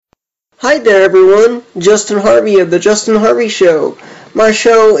Hi there everyone, Justin Harvey of The Justin Harvey Show. My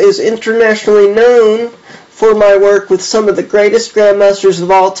show is internationally known for my work with some of the greatest grandmasters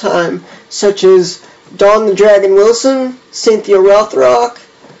of all time, such as Don the Dragon Wilson, Cynthia Rothrock,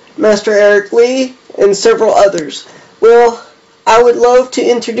 Master Eric Lee, and several others. Well, I would love to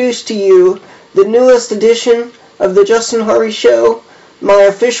introduce to you the newest edition of The Justin Harvey Show, my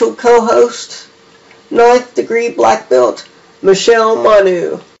official co-host, 9th degree black belt, Michelle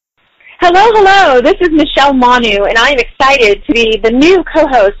Manu. Hello, this is Michelle Manu, and I am excited to be the new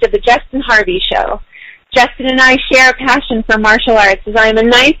co-host of the Justin Harvey Show. Justin and I share a passion for martial arts as I am a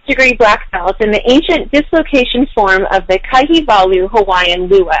 9th degree black belt in the ancient dislocation form of the Kaihivalu Hawaiian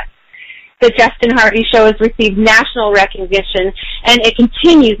Lua. The Justin Harvey Show has received national recognition, and it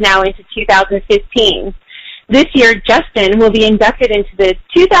continues now into 2015. This year, Justin will be inducted into the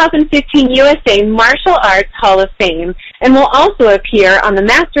 2015 USA Martial Arts Hall of Fame and will also appear on the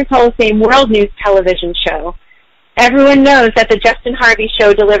Masters Hall of Fame World News television show. Everyone knows that the Justin Harvey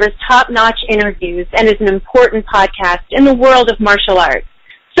Show delivers top-notch interviews and is an important podcast in the world of martial arts.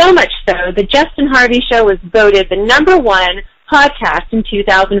 So much so, the Justin Harvey Show was voted the #1 podcast in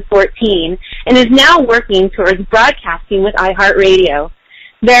 2014 and is now working towards broadcasting with iHeartRadio.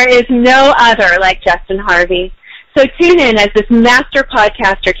 There is no other like Justin Harvey. So tune in as this master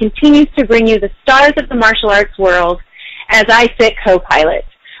podcaster continues to bring you the stars of the martial arts world as I sit co-pilot.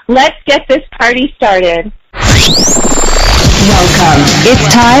 Let's get this party started. Welcome. It's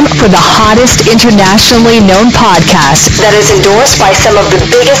time for the hottest internationally known podcast that is endorsed by some of the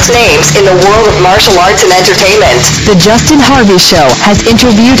biggest names in the world of martial arts and entertainment. The Justin Harvey Show has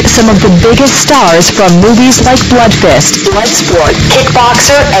interviewed some of the biggest stars from movies like Blood Fist, Bloodsport,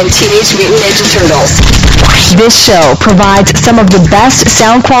 Kickboxer, and Teenage Mutant Ninja Turtles. This show provides some of the best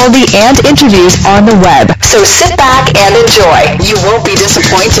sound quality and interviews on the web. So sit back and enjoy. You won't be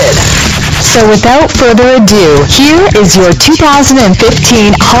disappointed. So without further ado, here is your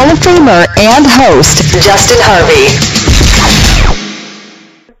 2015 Hall of Famer and host, Justin Harvey.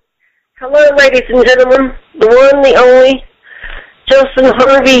 Hello, ladies and gentlemen. The one, the only, Justin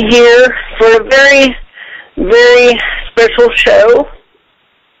Harvey here for a very, very special show.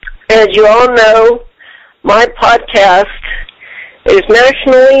 As you all know, my podcast is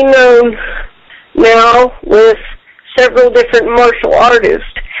nationally known now with several different martial artists.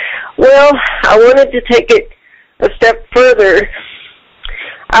 Well, I wanted to take it a step further.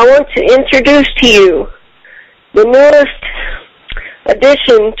 I want to introduce to you the newest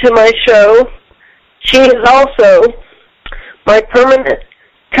addition to my show. She is also my permanent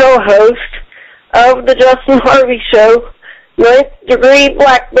co-host of the Justin Harvey Show, 9th degree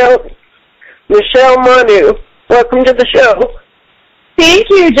black belt, Michelle Manu. Welcome to the show. Thank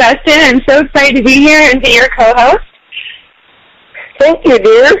you, Justin. I'm so excited to be here and be your co-host. Thank you,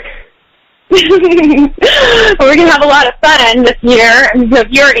 dear. We're going to have a lot of fun this year.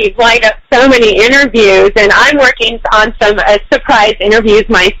 You already lined up so many interviews, and I'm working on some surprise interviews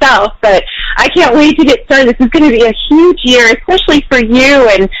myself, but I can't wait to get started. This is going to be a huge year, especially for you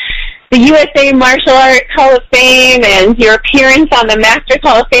and the USA Martial Arts Hall of Fame and your appearance on the Masters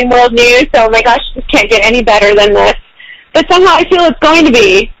Hall of Fame World News. So, oh my gosh, this can't get any better than this. But somehow I feel it's going to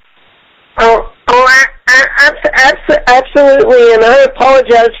be. Absolutely, and I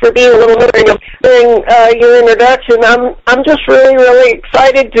apologize for being a little late during your introduction. I'm just really, really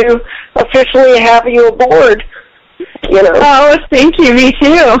excited to officially have you aboard. You know. Oh, thank you. Me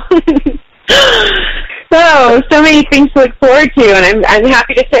too. So many things to look forward to, and I'm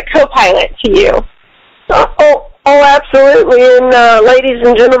happy to sit co-pilot to you. Oh, absolutely. And ladies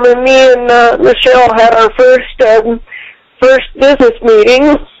and gentlemen, me and Michelle had our first business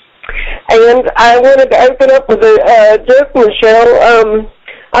meeting. And I wanted to open up with a joke, Michelle.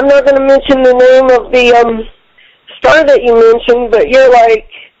 I'm not going to mention the name of the star that you mentioned, but you're like,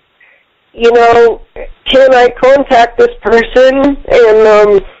 you know, can I contact this person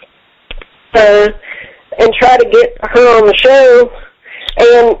and try to get her on the show?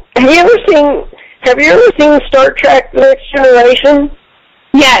 And have you ever seen Star Trek: The Next Generation?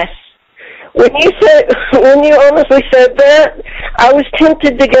 Yes. When you honestly said that, I was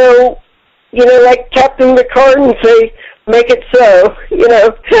tempted to go, you know, like Captain Picard and say, make it so, you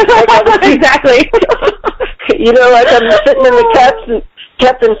know. Like exactly. You know, like I'm sitting in the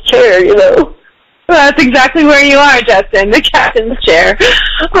captain's chair, you know. Well, that's exactly where you are, Justin, the captain's chair.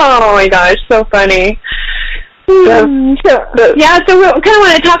 Oh, my gosh, so funny. So we kind of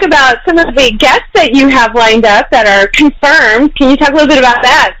want to talk about some of the guests that you have lined up that are confirmed. Can you talk a little bit about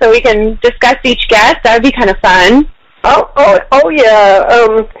that so we can discuss each guest? That would be kind of fun. Oh yeah.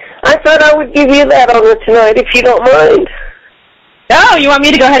 I thought I would give you that honor tonight, if you don't mind. Oh, you want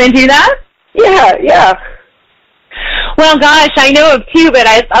me to go ahead and do that? Yeah. Well, gosh, I know of two, but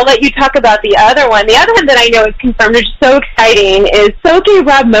I'll let you talk about the other one. The other one that I know is confirmed, which is so exciting, is Soke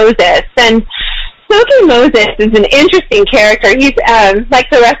Rob Moses. And Soke Moses is an interesting character. He's, like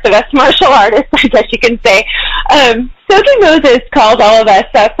the rest of us martial artists, I guess you can say. Soke Moses calls all of us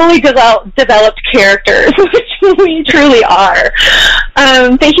fully developed characters, which we truly are.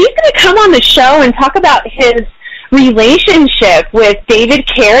 But he's going to come on the show and talk about his relationship with David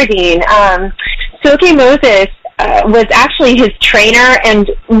Carradine. Soke Moses was actually his trainer and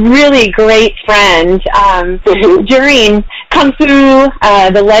really great friend during Kung Fu,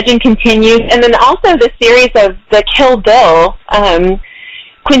 The Legend Continues, and then also the series of the Kill Bill,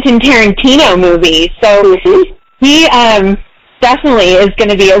 Quentin Tarantino movies. So he definitely is going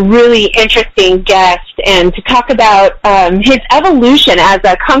to be a really interesting guest, and to talk about his evolution as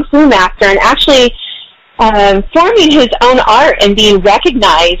a Kung Fu master and actually forming his own art and being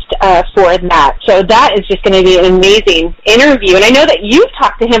recognized for that. So that is just going to be an amazing interview. And I know that you've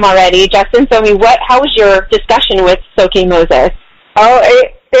talked to him already, Justin. So, I mean, how was your discussion with Soke Moses? Oh,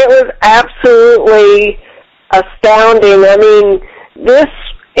 it was absolutely astounding. I mean, this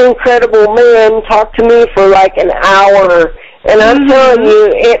incredible man talked to me for like an hour. And I'm telling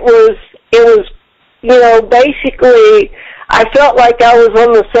you, it was, basically, I felt like I was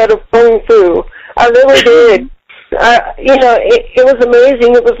on the set of Kung Fu. I really did. It was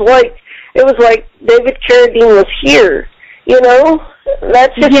amazing. It was like David Carradine was here.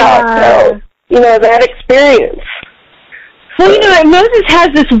 That's just how I felt. That experience. Well, Moses has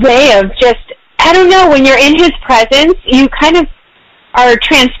this way of just, I don't know, when you're in his presence, you kind of are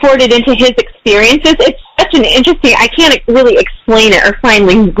transported into his experiences. It's such an interesting, I can't really explain it or find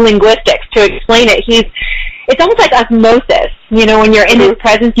linguistics to explain it. It's almost like osmosis. When you're in his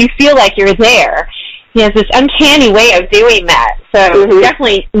presence, you feel like you're there. He has this uncanny way of doing that. So it's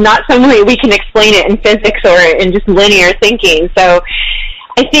definitely not some way we can explain it in physics or in just linear thinking. So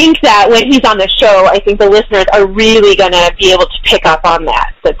I think that when he's on the show, I think the listeners are really going to be able to pick up on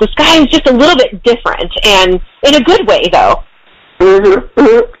that. That this guy is just a little bit different, and in a good way, though.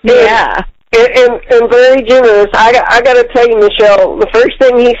 Yeah. And very generous. I got to tell you, Michelle, the first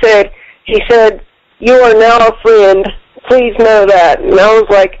thing he said, "You are now a friend. Please know that." And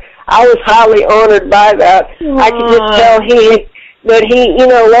I was highly honored by that. Aww. I could just tell that he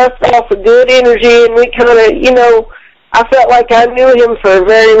left off a good energy, and we kind of, I felt like I knew him for a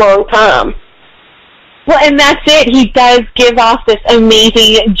very long time. Well, and that's it. He does give off this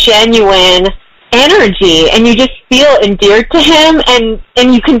amazing, genuine energy, and you just feel endeared to him, and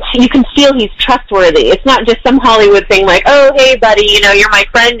you can feel he's trustworthy. It's not just some Hollywood thing like, "Oh, hey, buddy, you're my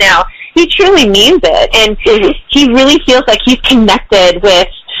friend now." He truly means it, and he really feels like he's connected with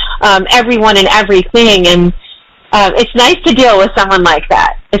everyone and everything, and it's nice to deal with someone like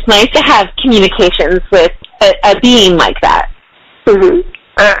that. It's nice to have communications with a being like that.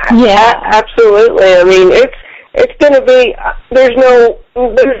 Yeah, absolutely. I mean, it's going to be. There's no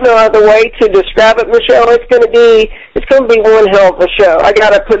other way to describe it, Michelle. It's going to be one hell of a show. I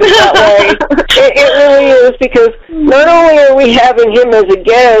got to put it that way. It really is, because not only are we having him as a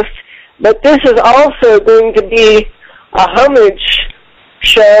guest, but this is also going to be a homage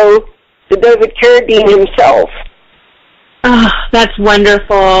show to David Carradine himself. Oh, that's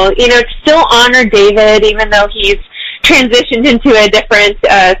wonderful. To still honor David, even though he's transitioned into a different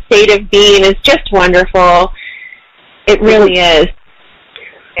state of being, is just wonderful. It really is.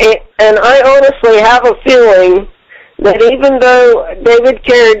 And I honestly have a feeling that even though David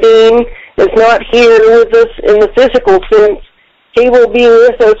Carradine is not here with us in the physical sense, he will be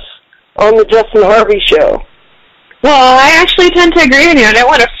with us on the Justin Harvey Show. Well, I actually tend to agree with you. I don't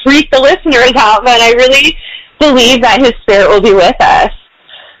want to freak the listeners out, but I really believe that his spirit will be with us.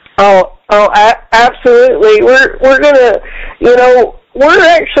 Oh, absolutely. We're gonna, we're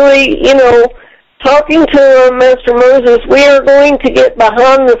actually, talking to Master Moses. We are going to get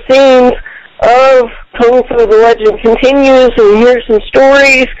behind the scenes of Kung Fu: The Legend Continues and hear some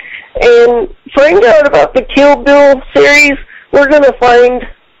stories and find out about the Kill Bill series. We're going to find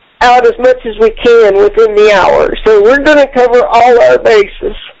out as much as we can within the hour. So we're going to cover all our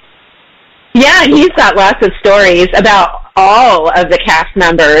bases. Yeah, and he's got lots of stories about all of the cast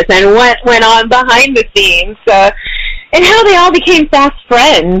members and what went on behind the scenes, and how they all became fast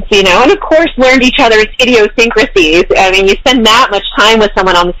friends, and of course learned each other's idiosyncrasies. I mean, you spend that much time with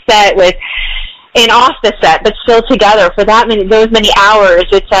someone on the set and off the set, but still together for those many hours.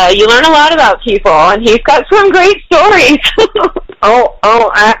 You learn a lot about people, and he's got some great stories.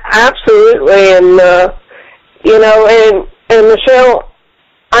 Absolutely, and Michelle,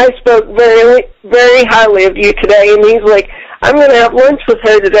 I spoke very, very highly of you today, and he's like, I'm going to have lunch with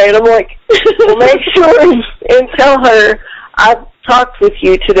her today. And I'm like, well, make sure and tell her I talked with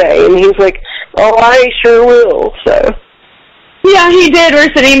you today. And he's like, oh, I sure will. So. Yeah, he did.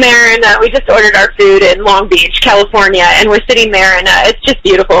 We're sitting there, and we just ordered our food in Long Beach, California, and we're sitting there, and it's just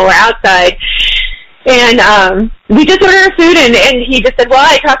beautiful. We're outside. And we just ordered our food, and he just said, well,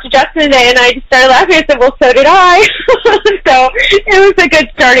 I talked to Justin today, and I just started laughing. I said, well, so did I. So it was a good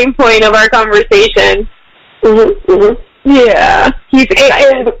starting point of our conversation. Mm-hmm, mm-hmm. Yeah, he's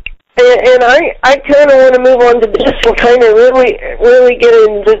excited. And I kind of want to move on to this and kind of really get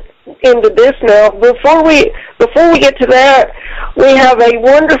into this now. Before we get to that, we have a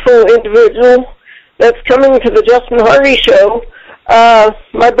wonderful individual that's coming to the Justin Harvey Show.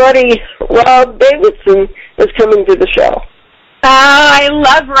 My buddy Rob Davidson is coming to the show. Oh, I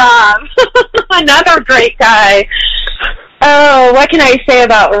love Rob. Another great guy. Oh, what can I say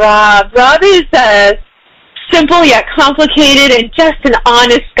about Rob? Rob is simple yet complicated and just an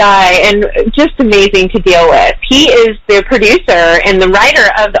honest guy and just amazing to deal with. He is the producer and the writer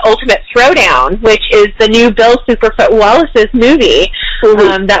of The Ultimate Throwdown, which is the new Bill Superfoot Wallace's movie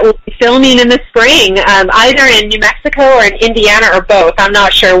that will be filming in the spring, either in New Mexico or in Indiana or both. I'm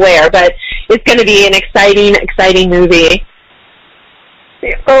not sure where, but it's going to be an exciting movie.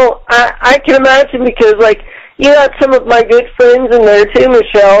 Oh, I can imagine because, like, you got some of my good friends in there too,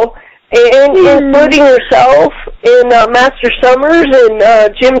 Michelle, and including yourself and Master Summers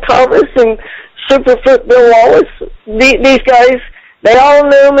and Jim Thomas and Superfoot Bill Wallace. These guys, they all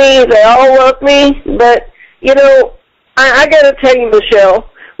know me, they all love me, but, you know, I got to tell you, Michelle,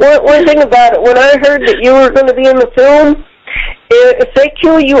 one thing about it, when I heard that you were going to be in the film, if they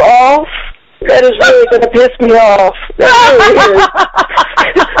kill you off, that is really going to piss me off. That really is.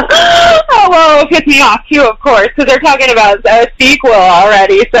 Oh, well, it'll piss me off, too, of course, because they're talking about a sequel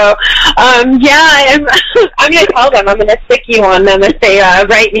already. So, yeah, I'm going to tell them. I'm going to stick you on them if they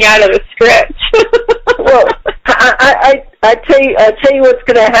write me out of the script. Well, I tell you what's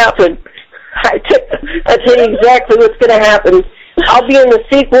going to happen. I tell you exactly what's going to happen. I'll be in the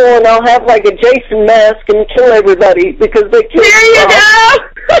sequel, and I'll have, like, a Jason mask and kill everybody because they kill There you go!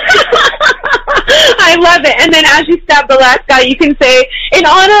 I love it. And then as you stab the last guy, you can say, in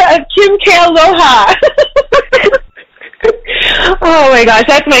honor of Kim K. Aloha. Oh, my gosh,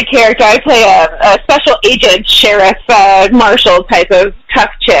 that's my character. I play a special agent, sheriff, marshal type of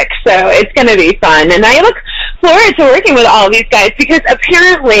tough chick, so it's going to be fun. And I look forward to working with all of these guys because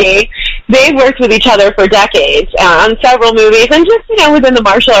apparently they've worked with each other for decades on several movies and just, you know, within the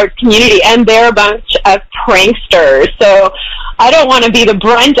martial arts community, and they're a bunch of pranksters. So I don't want to be the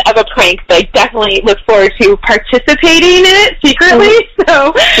brunt of a prank, but I definitely look forward to participating in it secretly.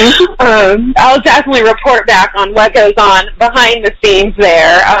 So I'll definitely report back on what goes on behind the scenes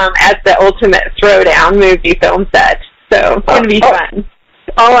there at the Ultimate Throwdown movie film set. So it's going to be fun.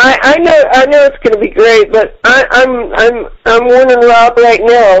 Oh, I know it's going to be great, but I'm warning Rob right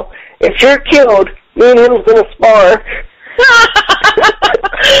now. If you're killed, me and him's going to spar.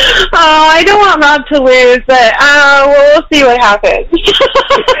 Oh, I don't want Rob to lose, but well, we'll see what happens.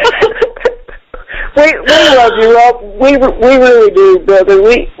 we love you, Rob. We really do, brother.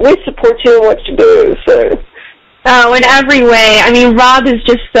 We support you in what you do. So. Oh, in every way. I mean, Rob is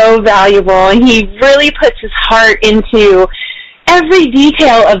just so valuable, and he really puts his heart into every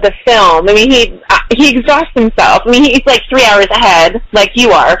detail of the film. I mean, he exhausts himself. I mean, he's like 3 hours ahead, like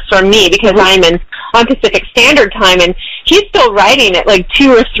you are from me, because I'm on Pacific Standard Time, and he's still writing at like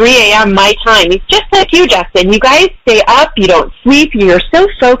 2 or 3 a.m. my time. He's just like you, Justin. You guys stay up. You don't sleep. You're so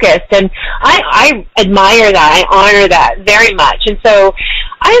focused, and I admire that. I honor that very much, and so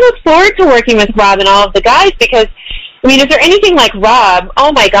I look forward to working with Rob and all of the guys because, I mean, is there anything like Rob?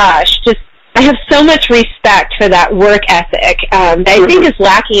 Oh, my gosh, just I have so much respect for that work ethic that I think is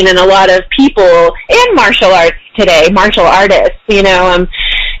lacking in a lot of people in martial arts today, martial artists, you know.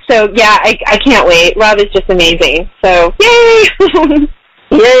 So, yeah, I can't wait. Rob is just amazing. So, yay!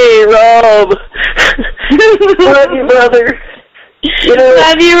 Yay, Rob! Love you, brother. You know,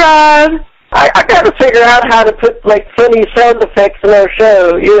 love you, Rob. I got to figure out how to put, like, funny sound effects in our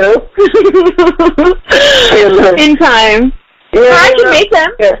show, you know? In time. Yeah, or I can make them.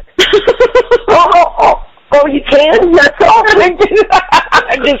 Yeah. Oh, you can? That's all.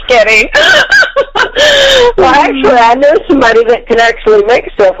 I'm just kidding. Well, actually, I know somebody that can actually make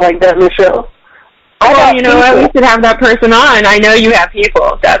stuff like that, Michelle. Well, you know what? We should have that person on. I know you have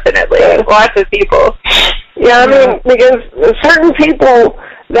people, definitely. Yeah. Lots of people. Yeah, I mean, because certain people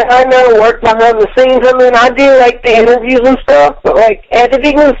that I know work behind the scenes. I mean, I do, like, the interviews and stuff, but, like,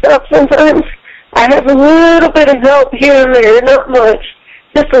 editing and stuff sometimes, I have a little bit of help here and there, not much,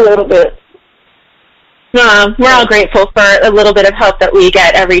 just a little bit. We're all grateful for a little bit of help that we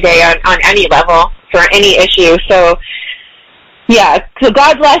get every day on any level for any issue. So, yeah, so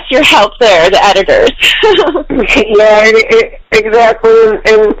God bless your help there, the editors. Yeah, exactly.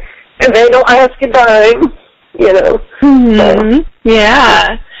 And they don't ask a dime, you know. Mm-hmm. So.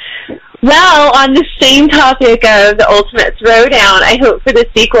 Yeah. Well, on the same topic of the Ultimate Throwdown, I hope for the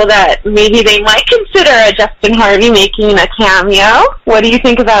sequel that maybe they might consider a Justin Harvey making a cameo. What do you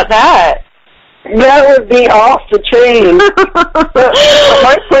think about that? That would be off the chain. But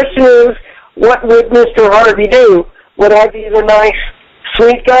my question is, what would Mr. Harvey do? Would I be the nice,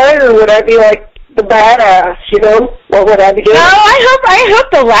 sweet guy, or would I be like the badass, you know? What would I be doing? No, I hope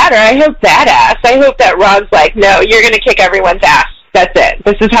the latter. I hope badass. I hope that Rob's like, no, you're going to kick everyone's ass. That's it.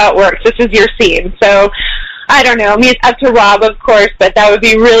 This is how it works. This is your scene. So, I don't know. I mean, it's up to Rob, of course, but that would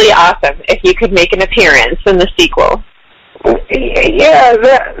be really awesome if you could make an appearance in the sequel. Yeah,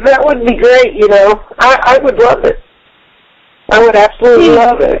 that would be great, you know. I would love it. I would absolutely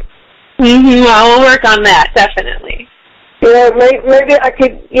love it. Mm-hmm. Well, we'll work on that, definitely. Yeah, maybe I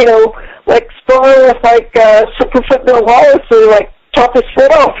could, you know, like spar with like Superfoot Bill Wallace or like chop his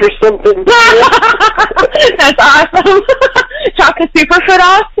foot off or something. That's awesome. Chop his Superfoot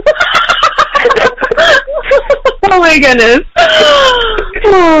off? Oh my goodness.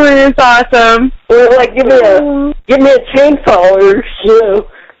 Oh, it's awesome. Or like give me a chainsaw or, you know,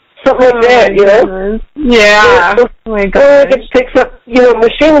 something like that, you know? Yeah. Oh my god. Or I could pick up, you know,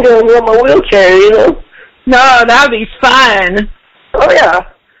 machine guns on my wheelchair, you know? No, that would be fun. Oh yeah.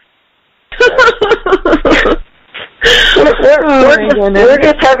 We're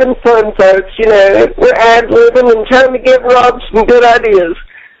just having fun, folks. You know, we're ad-libbing and trying to give Rob some good ideas.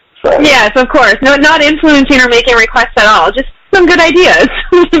 So. Yes, of course. No, not influencing or making requests at all. Just some good ideas.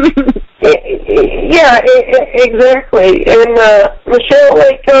 Yeah, exactly. And Michelle,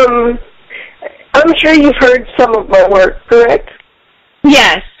 like, I'm sure you've heard some of my work, correct?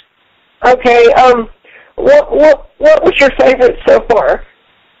 Yes. Okay. What was your favorite so far?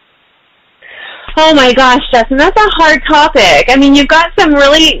 Oh my gosh, Justin, that's a hard topic. I mean, you've got some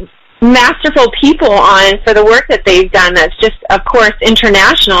really masterful people on for the work that they've done that's just, of course,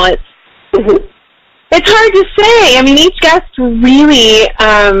 international. It's hard to say. I mean, each guest really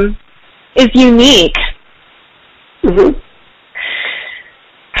is unique. Mm-hmm.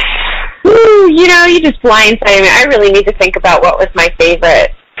 Ooh, you know, you just blindsided me. I really need to think about what was my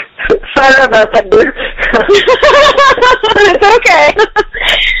favorite. Sorry about that, dear. It's okay.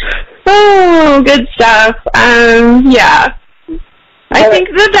 Oh, good stuff. Yeah. I think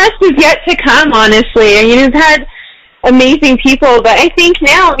the best is yet to come, honestly. I mean, you've had amazing people, but I think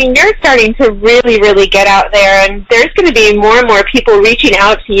now, I mean, you're starting to really, really get out there, and there's going to be more and more people reaching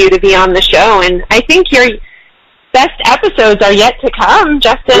out to you to be on the show, and I think your best episodes are yet to come,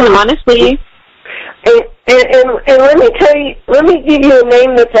 Justin, honestly. And let me tell you, let me give you a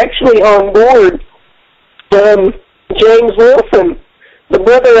name that's actually on board. James Wilson, the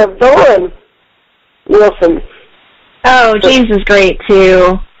brother of Dawn Wilson. Oh, James is great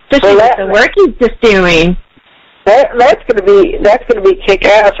too. Especially with the work he's just doing. That's gonna be kick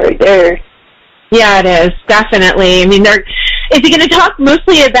ass right there. Yeah, it is, definitely. I mean, is he going to talk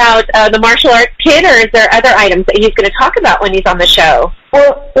mostly about the martial arts kid, or is there other items that he's going to talk about when he's on the show?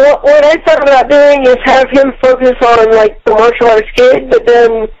 Well, what I thought about doing is have him focus on, like, the martial arts kid, but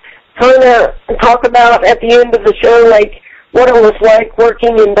then kind of talk about, at the end of the show, like, what it was like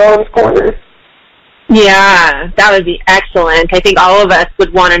working in Dawn's corner. Yeah, that would be excellent. I think all of us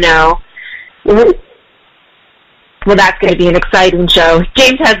would want to know. Mm-hmm. Well, that's going to be an exciting show.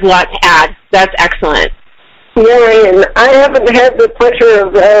 James has a lot to add. That's excellent. Yeah, and I haven't had the pleasure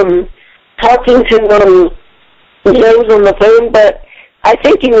of talking to James on the phone, but I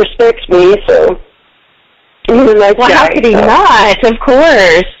think he respects me, so he's a nice guy. How could he not? Of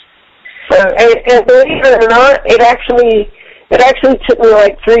course. So, and believe it or not, it actually took me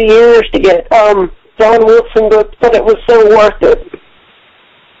like 3 years to get Dawn Wilson booked, but it was so worth it.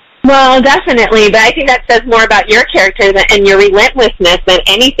 Well, definitely, but I think that says more about your character and your relentlessness than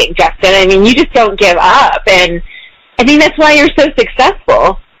anything, Justin. I mean, you just don't give up, and I think that's why you're so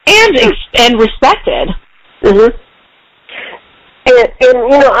successful and respected. Mm-hmm. And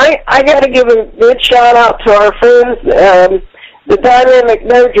you know, I got to give a good shout out to our friends, the Dynamic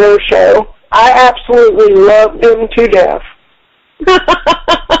Dojo show. I absolutely love them to death. They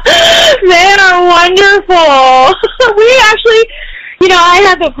are wonderful. We actually, you know, I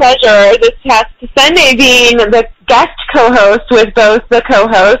had the pleasure this past Sunday being the guest co-host with both the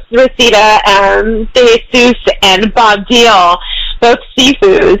co-hosts, Rosita, De Jesus, and Bob Deal. both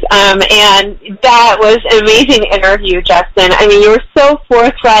Sifus, and that was an amazing interview, Justin. I mean, you were so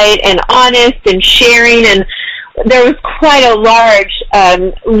forthright and honest and sharing, and there was quite a large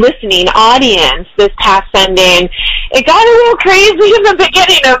listening audience this past Sunday, and it got a little crazy in the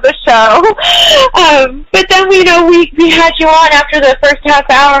beginning of the show. But then, we had you on after the first half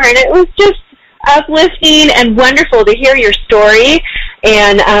hour, and it was just uplifting and wonderful to hear your story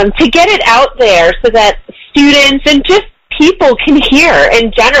and to get it out there so that students and just people can hear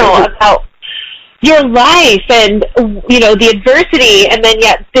in general about your life and, the adversity, and then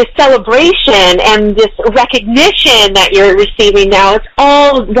yet this celebration and this recognition that you're receiving now. It's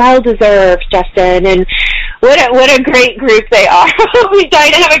all well-deserved, Justin, and what a great group they are.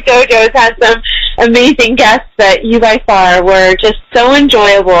 Dynamic Dojo's had some amazing guests that you by far were just so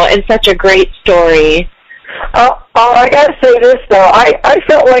enjoyable and such a great story. I gotta say this though, I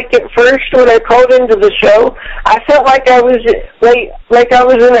felt like at first when I called into the show, I felt like I was like I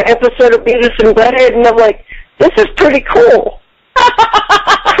was in an episode of Beavis and Butthead, and I'm like, this is pretty cool.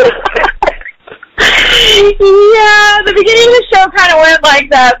 Yeah, the beginning of the show kind of went like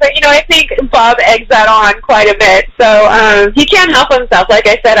that, but I think Bob eggs that on quite a bit, so he can't help himself. Like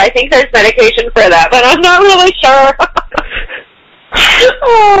I said, I think there's medication for that, but I'm not really sure.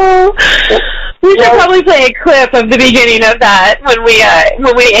 Oh, we should probably play a clip of the beginning of that when we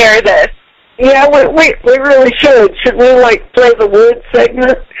air this. Yeah, we really should. Should we play the Wood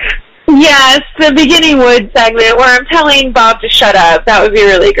segment? Yes, the beginning Wood segment where I'm telling Bob to shut up. That would be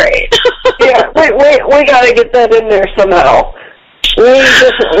really great. Yeah, we got to get that in there somehow. We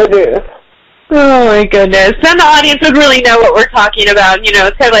definitely do. Oh, my goodness. Then the audience would really know what we're talking about.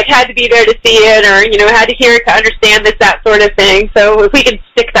 It's kind of like had to be there to see it, or, had to hear it to understand this, that sort of thing. So if we could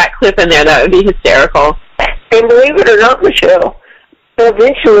stick that clip in there, that would be hysterical. And believe it or not, Michelle,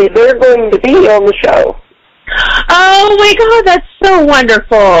 eventually they're going to be on the show. Oh, my God, that's so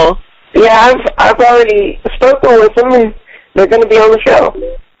wonderful. Yeah, I've already spoken with them, and they're going to be on the show.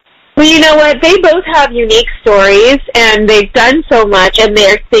 Well, you know what? They both have unique stories, and they've done so much, and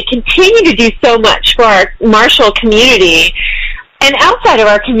they continue to do so much for our Marshall community and outside of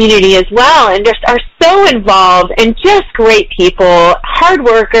our community as well, and just are so involved and just great people, hard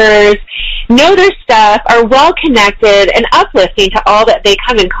workers, know their stuff, are well connected, and uplifting to all that they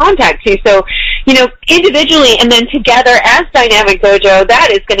come in contact to. So, individually and then together as Dynamic Dojo, that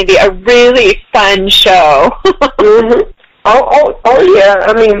is going to be a really fun show. Mm-hmm. Oh, yeah.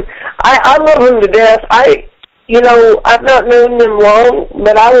 I mean, I love them to death. I've not known them long,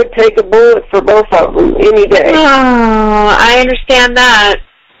 but I would take a bullet for both of them any day. Oh, I understand that.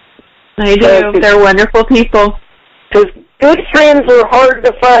 I do. They're wonderful people. Because good friends are hard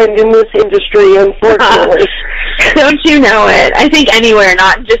to find in this industry, unfortunately. Don't you know it? I think anywhere,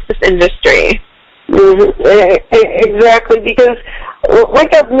 not just this industry. Mm-hmm. Exactly, because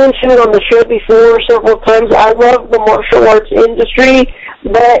like I've mentioned on the show before several times, I love the martial arts industry,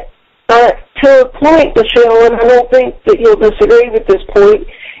 but to a point, Michelle, and I don't think that you'll disagree with this point,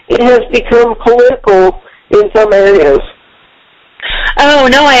 it has become political in some areas. Oh,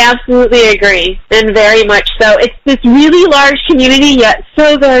 no, I absolutely agree, and very much so. It's this really large community, yet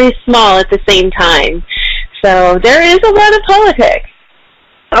so very small at the same time. So there is a lot of politics.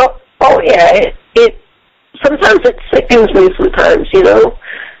 Oh yeah, sometimes it sickens me sometimes,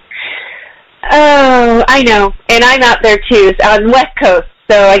 Oh, I know, and I'm out there too, on the West Coast,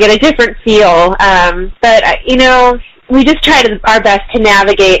 so I get a different feel. But we just try our best to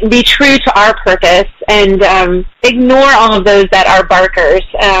navigate and be true to our purpose, and ignore all of those that are barkers,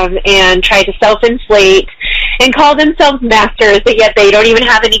 and try to self-inflate and call themselves masters, but yet they don't even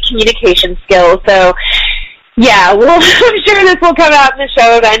have any communication skills. So, yeah, I'm sure this will come out in the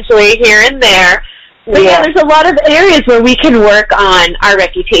show eventually, here and there. But yeah, there's a lot of areas where we can work on our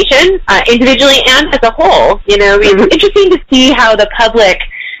reputation, individually and as a whole. It's interesting to see how the public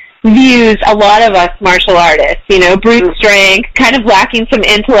views a lot of us martial artists, brute strength, kind of lacking some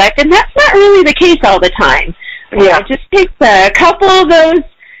intellect, and that's not really the case all the time. Yeah. It just takes a couple of those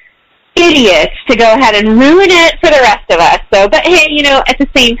idiots to go ahead and ruin it for the rest of us. So, but hey, at the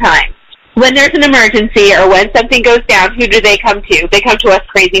same time, when there's an emergency or when something goes down, who do they come to? They come to us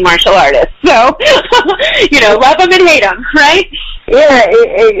crazy martial artists. So, love them and hate them, right? Yeah,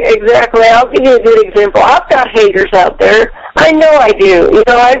 exactly. I'll give you a good example. I've got haters out there. I know I do.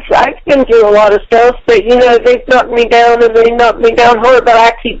 I've been through a lot of stuff, but, they've knocked me down and they knocked me down hard, but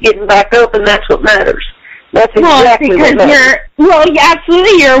I keep getting back up, and that's what matters. That's exactly what matters.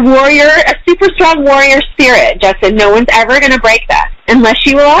 Absolutely. You're a warrior, a super strong warrior spirit, Justin. No one's ever going to break that unless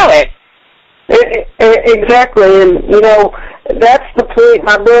you allow it. Exactly, and that's the point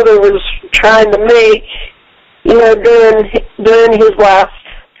my brother was trying to make you know, during his last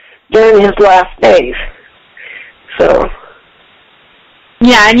days. So.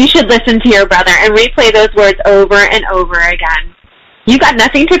 Yeah, and you should listen to your brother and replay those words over and over again. You got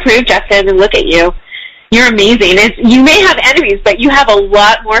nothing to prove, Justin, and look at you. You're amazing. You may have enemies, but you have a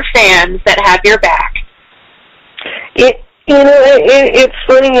lot more fans that have your back. It's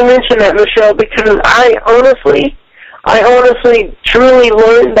funny you mention that, Michelle, because I honestly truly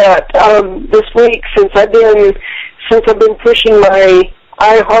learned that this week since I've been pushing my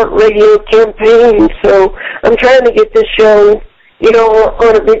iHeartRadio campaign. So I'm trying to get this show, you know,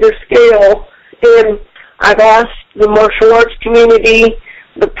 on a bigger scale. And I've asked the martial arts community,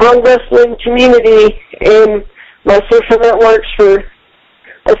 the pro wrestling community, and my social networks for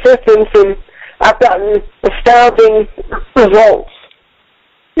assistance, and I've gotten astounding results.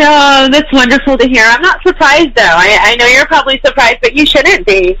 No, that's wonderful to hear. I'm not surprised, though. I know you're probably surprised, but you shouldn't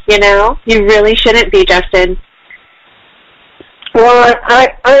be, you know? You really shouldn't be, Justin. Well, I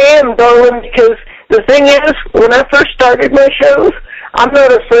am, darling, because the thing is, when I first started my shows, I'm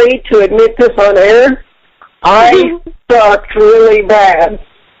not afraid to admit this on air, I sucked really bad.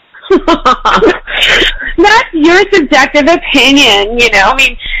 That's your subjective opinion, you know? I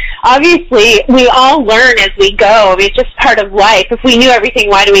mean, obviously, we all learn as we go. I mean, it's just part of life. If we knew everything,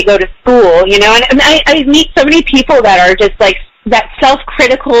 why do we go to school, you know? And I meet so many people that are just like that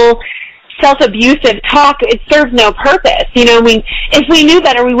self-critical, self-abusive talk. It serves no purpose, you know? I mean, if we knew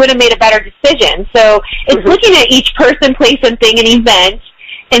better, we would have made a better decision. So it's looking at each person, place, and thing, and event,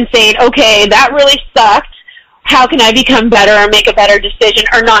 and saying, okay, that really sucked. How can I become better or make a better decision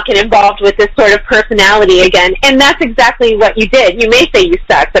or not get involved with this sort of personality again? And that's exactly what you did. You may say you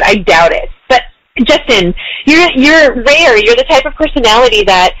suck, but I doubt it. But, Justin, you're rare. You're the type of personality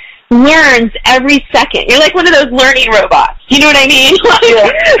that learns every second. You're like one of those learning robots. You know what I mean?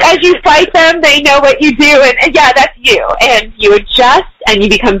 As you fight them, they know what you do. And yeah, that's you. And you adjust, and you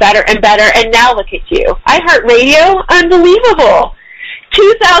become better and better. And now look at you. iHeartRadio, unbelievable.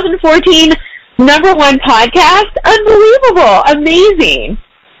 2014 #1 podcast, unbelievable, amazing.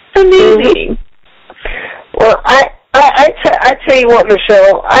 Well, I tell you what,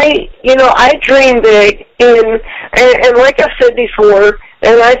 Michelle, I dream big, and like I said before,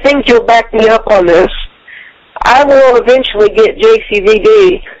 and I think you'll back me up on this, I will eventually get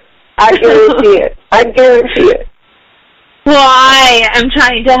JCVD. I guarantee it. I guarantee it. Well, I am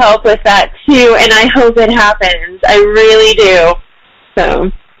trying to help with that too, and I hope it happens. I really do.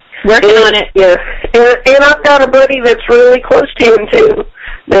 So. Working on it. Yeah. And I've got a buddy that's really close to him, too,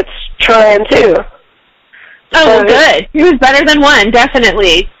 that's trying, too. Oh, well, good. He was better than one,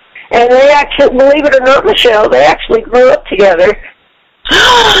 definitely. And they actually, believe it or not, Michelle, they actually grew up together.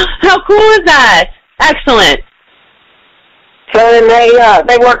 How cool is that? Excellent. So, and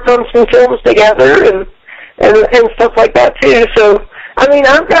they worked on some films together and stuff like that, too. So, I mean,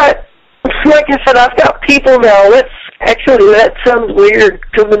 I've got, like I said, I've got people now. Actually, that sounds weird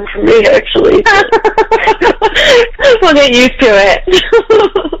coming from me, actually. We'll get used to it.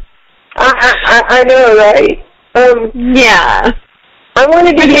 I know, right? Yeah. I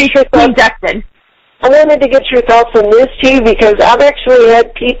wanted to get your thoughts. I wanted to get your thoughts on this, too, because I've actually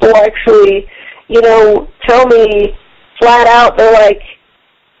had people actually, you know, tell me flat out, they're like,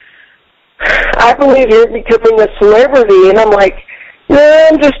 I believe you're becoming a celebrity. And I'm like, no,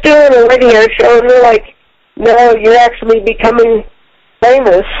 I'm just doing a radio show. And they're like, no, you're actually becoming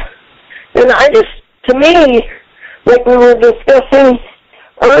famous. And to me, like we were discussing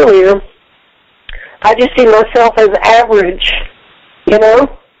earlier, I just see myself as average, you know?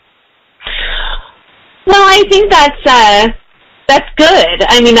 Well, I think that's good.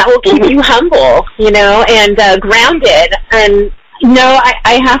 I mean, that will keep you humble, you know, and grounded. And, no,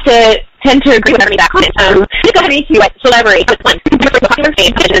 I have to tend to agree with everybody that comment. Go ahead and see celebrity with one. Popular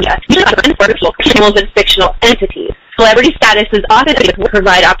fame, animals and fictional entities. Celebrity status is often able to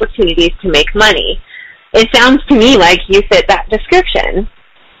provide opportunities to make money. It sounds to me like you fit that description.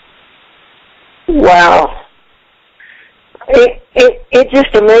 Wow. It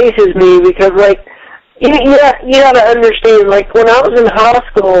just amazes me because, like, you got to understand, like, when I was in high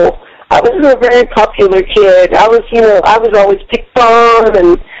school, I was a very popular kid. I was always picked on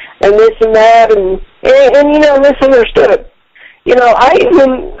and this and that and you know, misunderstood. You know, I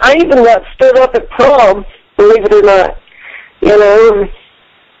even got stood up at prom, believe it or not. You know,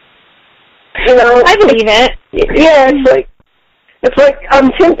 I believe it. Yeah, it's like I'm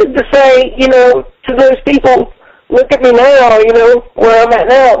tempted to say, you know, to those people, look at me now, you know, where I'm at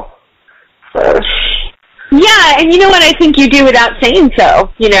now. So. Yeah, and you know what? I think you do without saying so,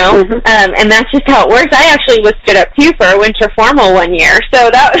 you know, and that's just how it works. I actually was stood up, too, for a winter formal one year, so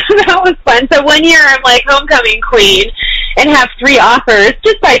that was fun. So one year I'm like homecoming queen and have 3 offers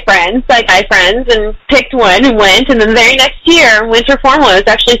just by friends, by guy friends, and picked one and went, and then the very next year, winter formal, I was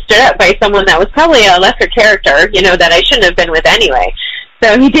actually stood up by someone that was probably a lesser character, you know, that I shouldn't have been with anyway.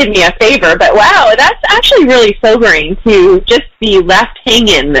 So he did me a favor, but wow, that's actually really sobering to just be left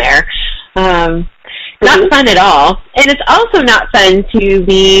hanging there. Not fun at all. And it's also not fun to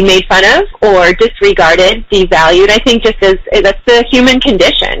be made fun of or disregarded, devalued. I think just as that's the human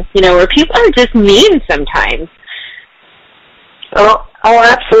condition, you know, where people are just mean sometimes. Oh,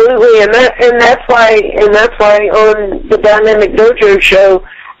 absolutely. And that's why on the Dynamic Dojo show,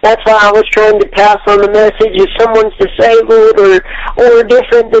 that's why I was trying to pass on the message. If someone's disabled or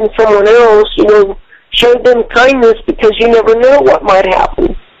different than someone else, you know, show them kindness, because you never know what might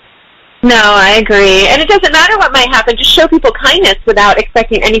happen. No, I agree. And it doesn't matter what might happen. Just show people kindness without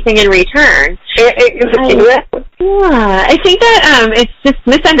expecting anything in return. Exactly. Yeah, I think that it's just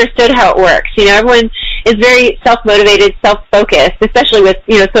misunderstood how it works. You know, everyone is very self-motivated, self-focused, especially with,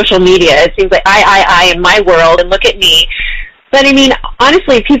 you know, social media. It seems like I in my world and look at me. But, I mean,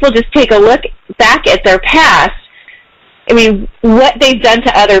 honestly, people just take a look back at their past. I mean, what they've done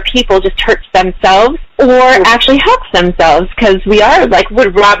to other people just hurts themselves or actually helps themselves, because we are, like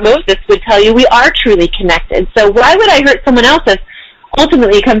what Rob Moses would tell you, we are truly connected. So why would I hurt someone else if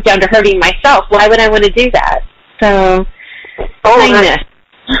ultimately it comes down to hurting myself? Why would I want to do that? So, kindness.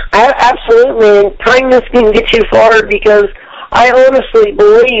 Absolutely, and kindness can get you far, because I honestly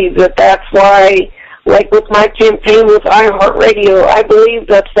believe that that's why, like with my campaign with iHeartRadio, I believe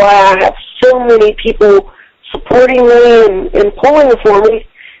that's why I have so many people supporting me and pulling for me,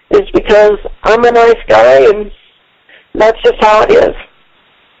 is because I'm a nice guy, and that's just how it is.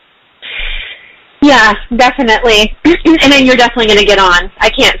 Yeah, definitely. And then you're definitely going to get on. I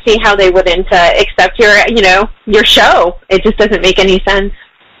can't see how they wouldn't accept your, you know, your show. It just doesn't make any sense.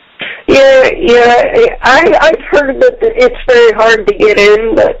 Yeah. I've heard that it's very hard to get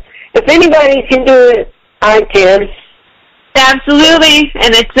in, but if anybody can do it, I can. Absolutely,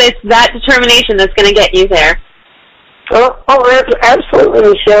 and it's that determination that's going to get you there. Oh, absolutely,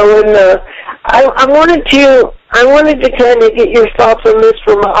 Michelle. And I wanted to kind of get your thoughts on this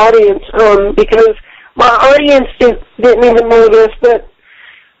for my audience, because my audience didn't even know this, but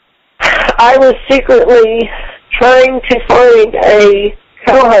I was secretly trying to find a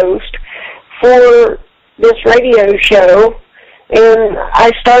co-host for this radio show, and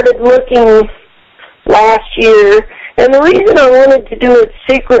I started looking last year. And the reason I wanted to do it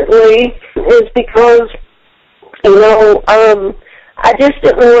secretly is because, you know, I just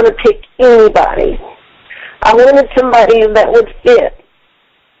didn't want to pick anybody. I wanted somebody that would fit.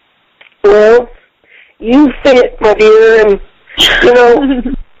 Well, you fit, my dear, and, you know,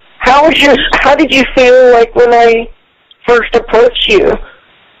 how did you feel like when I first approached you?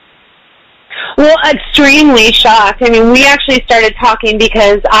 Well, extremely shocked. I mean, we actually started talking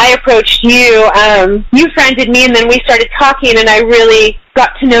because I approached you. You friended me, and then we started talking, and I really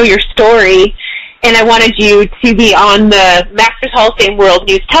got to know your story. And I wanted you to be on the Masters Hall of Fame World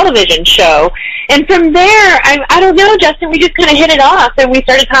News television show. And from there, I don't know, Justin, we just kind of hit it off, and we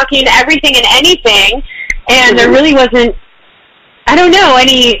started talking everything and anything. And there really wasn't, I don't know,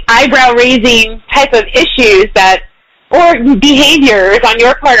 any eyebrow-raising type of issues that, or behaviors on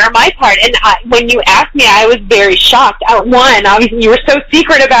your part or my part. And when you asked me, I was very shocked. One, obviously, you were so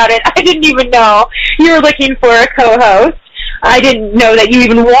secret about it. I didn't even know you were looking for a co-host. I didn't know that you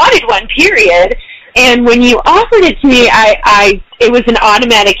even wanted one, period. And when you offered it to me, it was an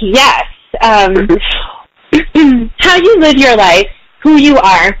automatic yes. How you live your life, who you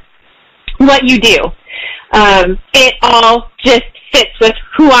are, what you do, it all just fits with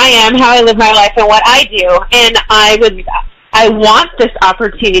who I am, how I live my life, and what I do. And I want this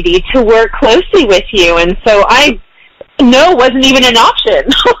opportunity to work closely with you, and so no wasn't even an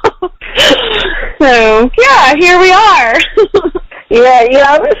option. So yeah, here we are.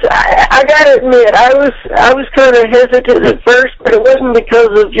 Yeah. I gotta admit, I was kind of hesitant at first, but it wasn't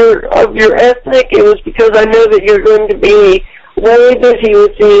because of your ethnic. It was because I know that you're going to be very busy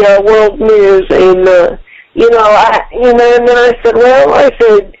with the world news, and and then I said, well, I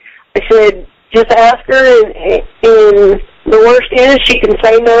said, just ask her, and the worst is she can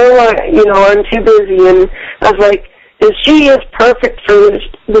say no. I'm too busy, and I was like, she is perfect for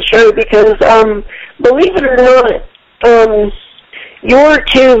the show, because believe it or not, your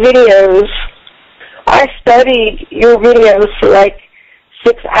 2 videos, I studied your videos for like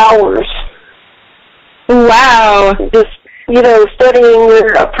 6 hours. Wow. Just, studying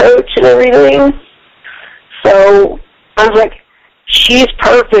your approach and everything. So I was like, she's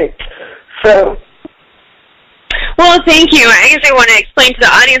perfect. So. Well, thank you. I actually want to explain to the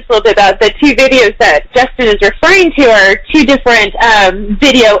audience a little bit about the two videos that Justin is referring to are two different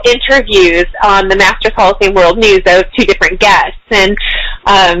video interviews on the Masters Hall of Fame World News of two different guests. And,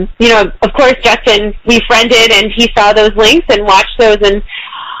 of course, Justin, we friended and he saw those links and watched those. And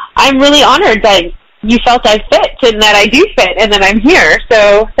I'm really honored that you felt I fit and that I do fit and that I'm here.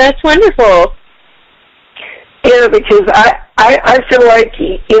 So that's wonderful. Yeah, because I feel like,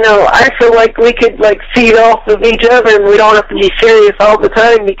 I feel like we could, feed off of each other and we don't have to be serious all the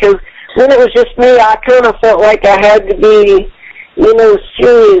time, because when it was just me, I kind of felt like I had to be,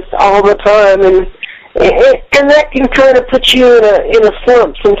 serious all the time, and that can kind of put you in a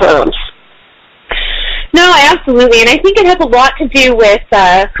slump sometimes. No, absolutely, and I think it has a lot to do with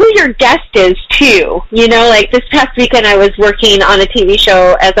who your guest is, too. This past weekend I was working on a TV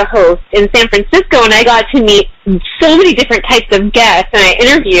show as a host in San Francisco, and I got to meet so many different types of guests, and I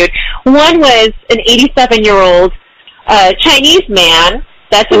interviewed. One was an 87-year-old Chinese man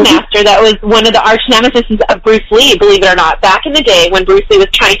that's a master. That was one of the arch nemesis of Bruce Lee, believe it or not. Back in the day when Bruce Lee was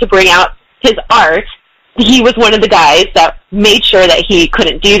trying to bring out his art, he was one of the guys that made sure that he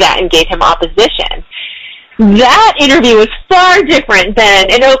couldn't do that and gave him opposition. That interview was far different than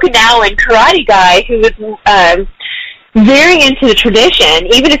an Okinawan karate guy who was very into the tradition,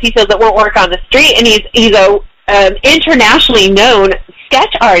 even if he feels it won't work on the street. And he's a internationally known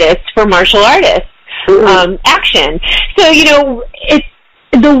sketch artist for martial artists action. So it's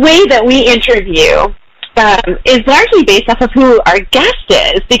the way that we interview is largely based off of who our guest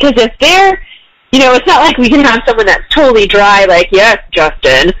is, because if they're it's not like we can have someone that's totally dry, like, yes,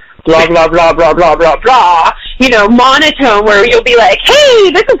 Justin, blah, blah, blah, blah, blah, blah, blah, monotone, where you'll be like,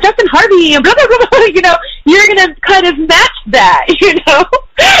 hey, this is Justin Harvey, and blah, blah, blah, blah, you're going to kind of match that,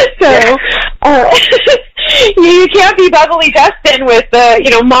 So, you can't be bubbly Justin with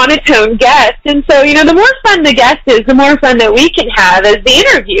monotone guest. And so, the more fun the guest is, the more fun that we can have as the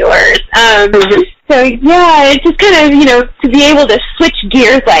interviewers. So, yeah, it's just kind of, to be able to switch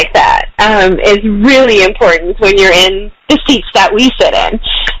gears like that is really important when you're in the seats that we sit in.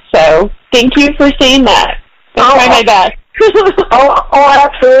 So, thank you for saying that. I'll try my best.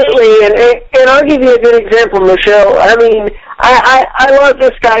 Absolutely. And I'll give you a good example, Michelle. I mean, I love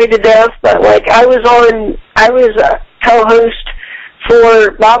this guy to death, but I was a co-host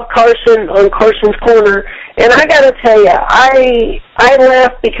for Bob Carson on Carson's Corner, and I got to tell you, I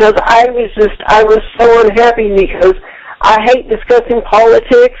left because I was so unhappy, because I hate discussing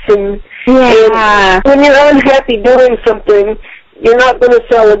politics, and when you're unhappy doing something, you're not going to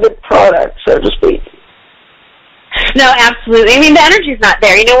sell a good product, so to speak. No, absolutely. I mean, the energy's not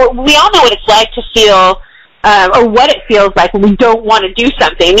there. We all know what it's like to feel, or what it feels like when we don't want to do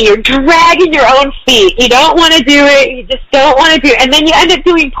something. You're dragging your own feet. You don't want to do it. You just don't want to do it. And then you end up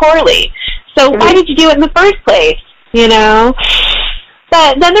doing poorly. So why did you do it in the first place?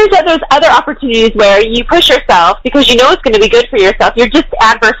 But then there's those other opportunities where you push yourself because you know it's going to be good for yourself. You're just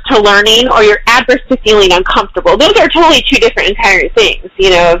adverse to learning, or you're adverse to feeling uncomfortable. Those are totally two different entire things,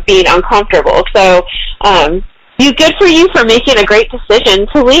 of being uncomfortable. So, good for you for making a great decision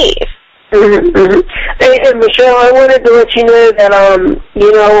to leave. And Michelle, I wanted to let you know that,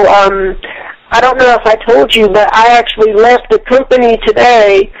 I don't know if I told you, but I actually left the company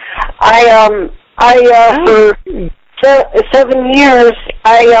today. For 7 years,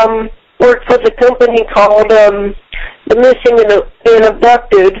 I worked for the company called the Missing and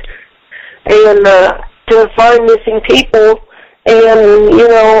Abducted, and to find missing people. And,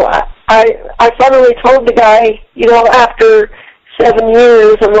 I finally told the guy, after 7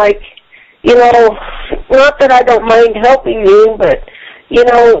 years, I'm like, not that I don't mind helping you, but,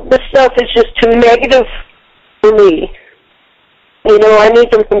 this stuff is just too negative for me. I need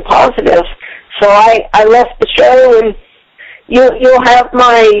something positive. So I left the show, and you'll have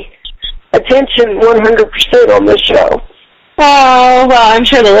my attention 100% on this show. Oh, well, I'm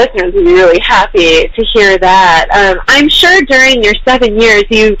sure the listeners will be really happy to hear that. I'm sure during your 7 years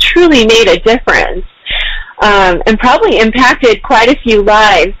you truly made a difference and probably impacted quite a few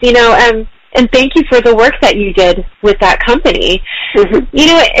lives, and thank you for the work that you did with that company.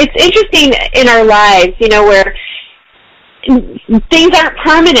 It's interesting in our lives, where things aren't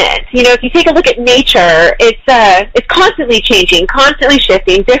permanent. If you take a look at nature, it's constantly changing, constantly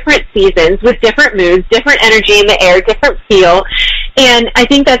shifting, different seasons with different moods, different energy in the air, different feel. And I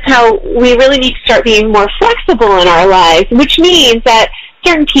think that's how we really need to start being more flexible in our lives, which means that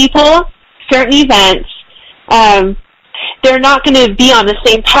certain people, certain events, they're not going to be on the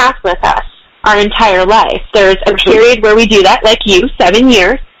same path with us our entire life. There's a period where we do that, like you, 7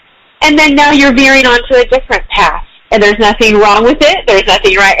 years. and then now you're veering onto a different path. And there's nothing wrong with it. There's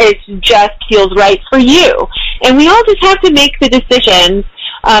nothing right. It just feels right for you. And we all just have to make the decisions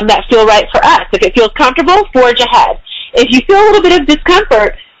that feel right for us. If it feels comfortable, forge ahead. If you feel a little bit of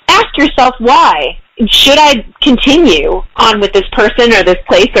discomfort, ask yourself why. Should I continue on with this person or this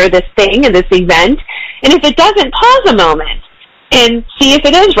place or this thing or this event? And if it doesn't, pause a moment and see if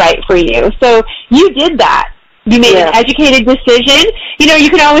it is right for you. So you did that. You made an educated decision. You know, you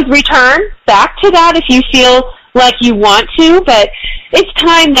can always return back to that if you feel like you want to, but it's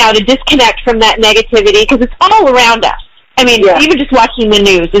time now to disconnect from that negativity because it's all around us. I mean, even just watching the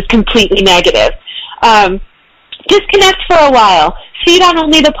news is completely negative. Disconnect for a while. Feed on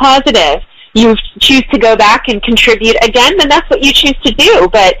only the positive. You choose to go back and contribute again, then that's what you choose to do.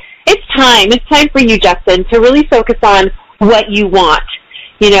 But it's time. It's time for you, Justin, to really focus on what you want.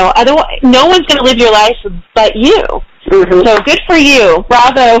 You know, otherwise, no one's going to live your life but you. Mm-hmm. So good for you.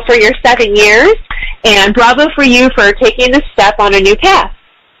 Bravo for your 7 years, and bravo for you for taking this step on a new path.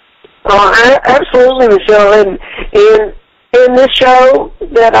 Oh, absolutely, Michelle. And in this show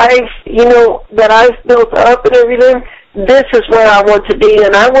that I've built up and everything, this is where I want to be,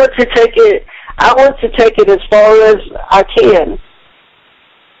 and I want to take it as far as I can.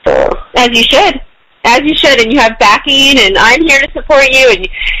 So. As you should, and you have backing, and I'm here to support you, and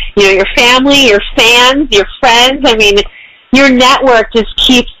you know your family, your fans, your friends. I mean, your network just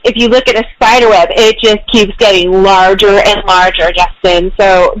keeps. If you look at a spider web, it just keeps getting larger and larger, Justin.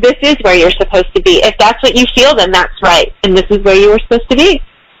 So this is where you're supposed to be. If that's what you feel, then that's right, and this is where you were supposed to be.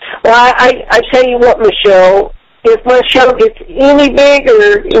 Well, I tell you what, Michelle. If my show gets any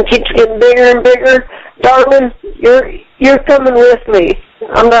bigger and keeps getting bigger and bigger, darling, you're coming with me.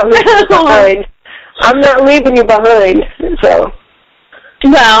 I'm not leaving you behind. I'm not leaving you behind. So.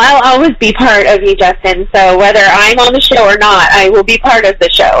 Well, I'll always be part of you, Justin. So whether I'm on the show or not, I will be part of the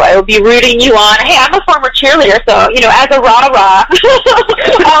show. I will be rooting you on. Hey, I'm a former cheerleader, so you know, as a rah-rah,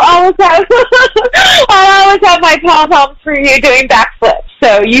 I'll always have my pom-poms for you doing backflips.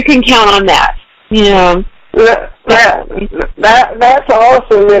 So you can count on that. You know. That's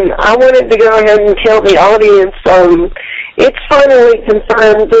awesome, and I wanted to go ahead and tell the audience it's finally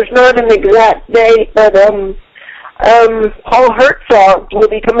confirmed. There's not an exact date, but Paul Herzog will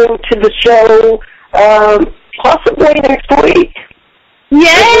be coming to the show possibly next week.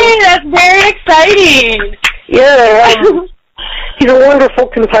 Yay! That's very exciting. Yeah, he's a wonderful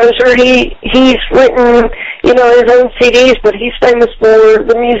composer. He's written his own CDs, but he's famous for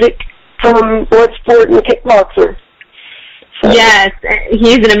the music from Bloodsport and Kickboxer. So. Yes,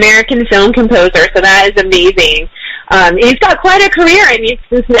 he's an American film composer, so that is amazing. He's got quite a career. I mean,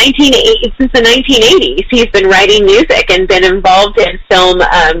 since the 1980s, he's been writing music and been involved in film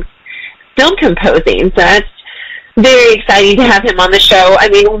composing. So that's very exciting to have him on the show. I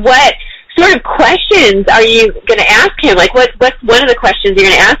mean, what sort of questions are you going to ask him? Like, what's one of the questions you're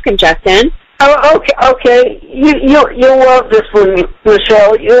going to ask him, Justin? Oh, okay. You'll love this one,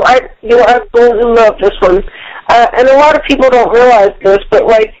 Michelle. You'll absolutely love this one. And a lot of people don't realize this, but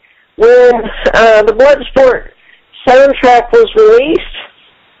like when the Bloodsport soundtrack was released,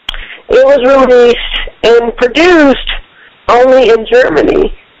 it was released and produced only in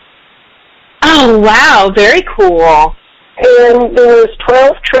Germany. Oh wow, very cool. And there was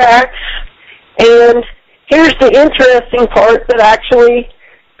 12 tracks, and here's the interesting part that actually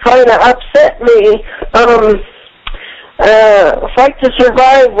kind of upset me. Fight to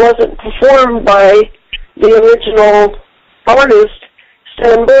Survive wasn't performed by the original artist,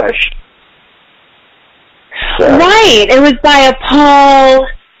 Stan Bush. So. Right, it was by a Paul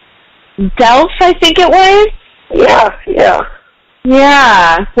Delph, I think it was. Yeah.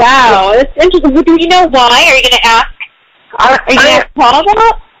 Yeah, wow, that's interesting. Do you know why? Are you going to ask? Are you going to ask Paul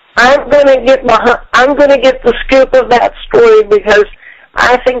that? I'm going to get the scoop of that story because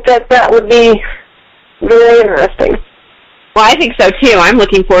I think that would be very interesting. Well, I think so too. I'm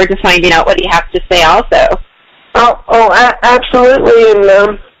looking forward to finding out what he has to say also. Absolutely,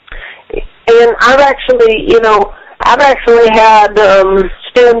 and I've actually had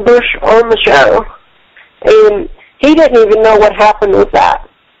Stan Bush on the show, and he didn't even know what happened with that.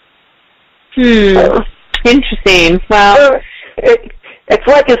 So, interesting. Well, it's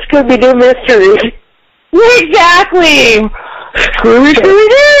like a Scooby-Doo mystery. Exactly.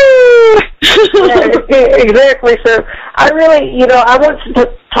 Scooby-Doo! Yeah, exactly. So I really, I want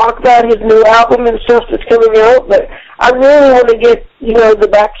to talk about his new album and stuff that's coming out, but I really want to get, the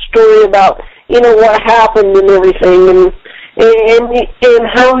backstory about, what happened and everything, and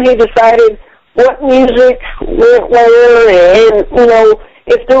how he decided what music went where, and,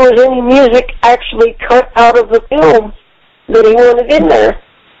 if there was any music actually cut out of the film that he wanted in there.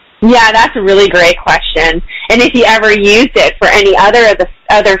 Yeah, that's a really great question. And if he ever used it for any other of the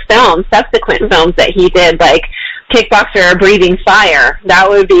other films, subsequent films that he did, like Kickboxer or Breathing Fire, that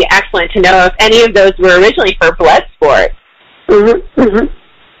would be excellent to know if any of those were originally for Bloodsport.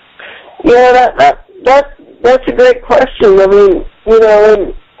 Yeah, that's a great question. I mean, you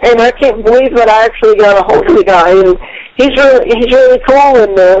know, and I can't believe that I actually got a hold of the guy, and he's really cool.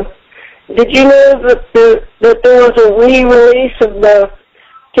 And did you know that there was a re-release of the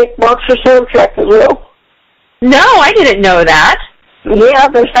Kickboxer soundtrack as well? No, I didn't know that. Yeah,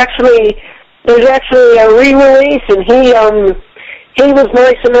 there's actually a re-release, and he was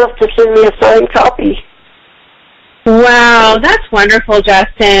nice enough to send me a signed copy. Wow, that's wonderful,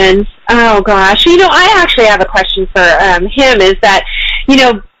 Justin. Oh, gosh. You know, I actually have a question for him, is that, you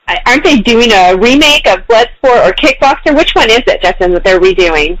know, aren't they doing a remake of Bloodsport or Kickboxer? Which one is it, Justin, that they're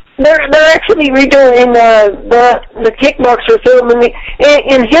redoing? They're actually redoing the Kickboxer film, and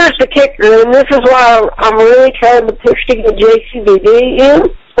here's the kicker, and this is why I'm really trying to push to get JCVD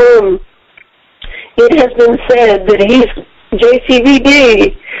in. It has been said that he's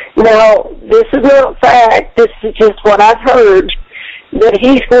JCVD. Now, this is not fact. This is just what I've heard, that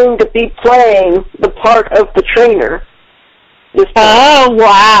he's going to be playing the part of the trainer. Oh,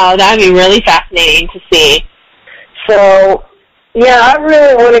 wow. That would be really fascinating to see. So, yeah, I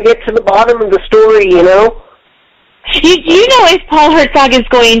really want to get to the bottom of the story, you know. Do you know if Paul Herzog is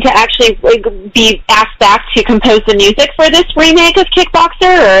going to actually be asked back to compose the music for this remake of Kickboxer,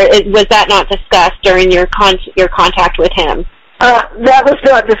 or was that not discussed during your contact with him? That was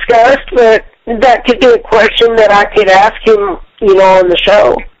not discussed, but that could be a question that I could ask him, you know, on the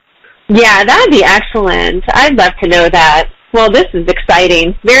show. Yeah, that would be excellent. I'd love to know that. Well, this is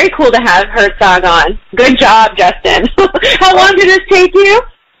exciting. Very cool to have Herzog on. Good job, Justin. How long did this take you?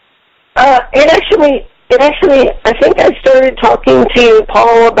 It actually, I think I started talking to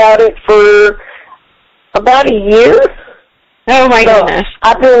Paul about it for about a year. Oh, my goodness.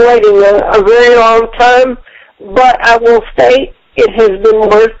 I've been waiting a very long time, but I will state it has been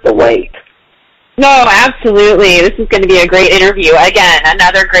worth the wait. No, absolutely. This is going to be a great interview. Again,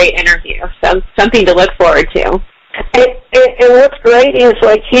 another great interview. So something to look forward to. And what's great is,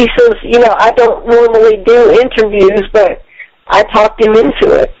 like, he says, you know, I don't normally do interviews, but I talked him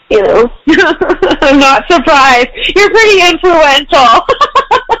into it, you know. I'm not surprised. You're pretty influential.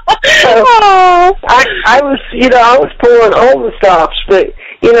 So, I was pulling all the stops, but,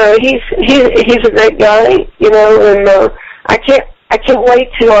 you know, he's a great guy, you know, and I can't wait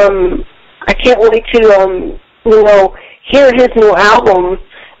to you know, hear his new album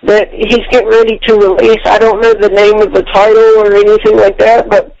that he's getting ready to release. I don't know the name of the title or anything like that,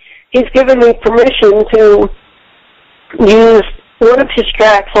 but he's given me permission to use one of his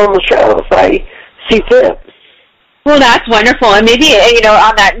tracks on the show if I see fit. Well, that's wonderful. And maybe, you know,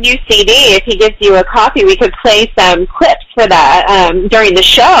 on that new CD, if he gives you a copy, we could play some clips for that during the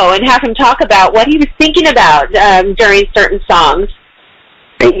show and have him talk about what he was thinking about during certain songs.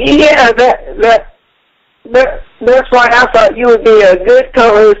 Yeah, that's why I thought you would be a good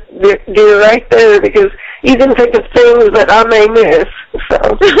co-host, dear, right there, because you can think of things that I may miss. So.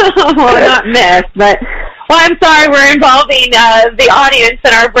 Well, not miss, but... Well, I'm sorry we're involving the audience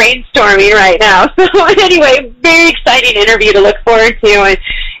in our brainstorming right now. So anyway, very exciting interview to look forward to. And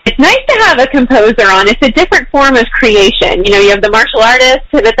it's nice to have a composer on. It's a different form of creation. You know, you have the martial artist,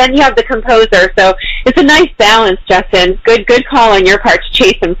 but then you have the composer. So it's a nice balance, Justin. Good call on your part to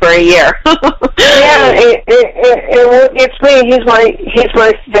chase him for a year. Yeah, it's me. He's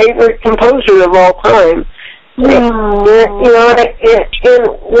my favorite composer of all time. You know, and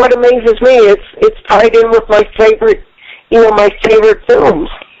what amazes me, it's tied in with my favorite, you know, my favorite films.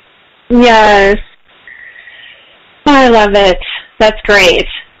 Yes, I love it. That's great.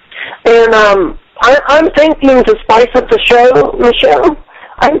 And I'm thinking to spice up the show, Michelle.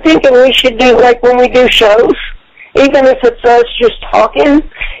 I'm thinking we should do, like, when we do shows, even if it's us just talking,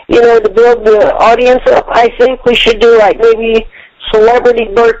 you know, to build the audience up. I think we should do, like, maybe celebrity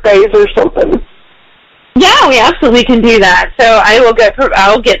birthdays or something. Yeah, we absolutely can do that. So I'll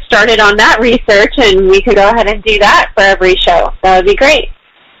get started on that research, and we can go ahead and do that for every show. That would be great.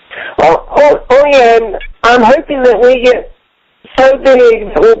 Oh yeah, and I'm hoping that we get so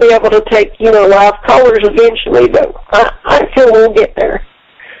big that we'll be able to take, you know, live callers eventually, but I feel we'll get there.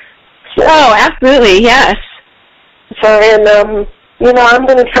 So, oh, absolutely, yes. So, and, you know, I'm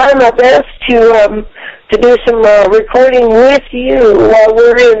going to try my best to do some recording with you while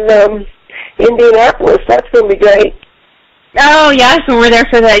we're in Indianapolis. That's going to be great. Oh, yes, when we're there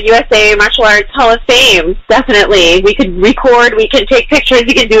for the USA Martial Arts Hall of Fame, definitely. We could record, we can take pictures,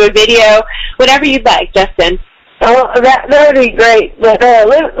 we can do a video, whatever you'd like, Justin. That would be great. But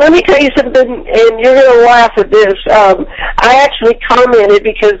let me tell you something, and you're going to laugh at this. I actually commented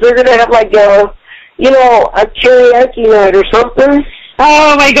because they're going to have like a karaoke night or something.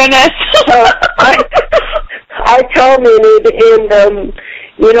 Oh my goodness! So I commented,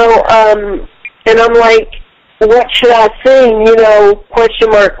 and I'm like, what should I sing? Question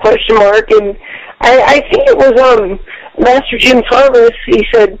mark. And I think it was Master Jim Thomas. He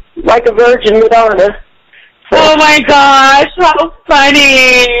said, like a Virgin Madonna. So, oh my gosh, how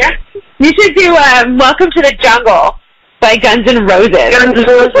funny! You should do Welcome to the Jungle by Guns N' Roses. Guns N'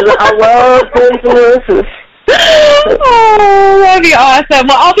 Roses. I love Guns N' Roses. Oh, that'd be awesome.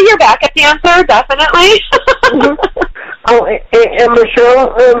 Well, I'll be your backup dancer, definitely. Oh, and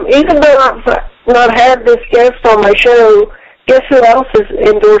Michelle, even though I've not had this guest on my show, guess who else has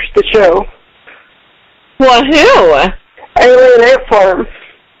endorsed the show? Well, who? Alien Ant Farm.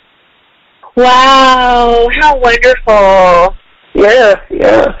 Wow, how wonderful. Yeah.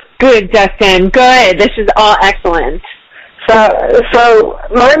 Good, Justin. Good. This is all excellent. So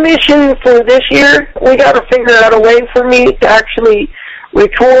my mission for this year, we got to figure out a way for me to actually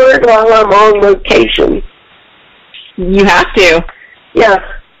record while I'm on location. You have to. Yeah.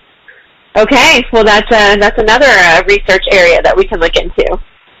 Okay. Well, that's another research area that we can look into.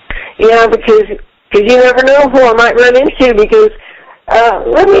 Yeah, because you never know who I might run into. Because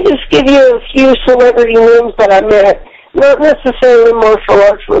let me just give you a few celebrity names that I met, not necessarily martial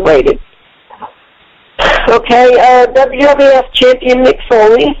arts related. Okay, WWF champion Mick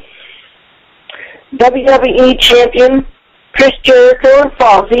Foley, WWE champion Chris Jericho and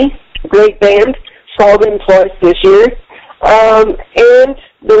Fozzy, great band, saw them twice this year, and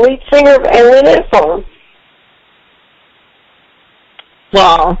the lead singer of Alien Ant Farm.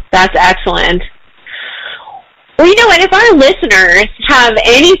 Well, that's excellent. Well, you know what? If our listeners have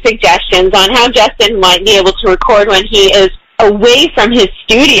any suggestions on how Justin might be able to record when he is away from his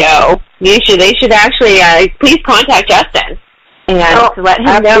studio, they should actually please contact Justin and let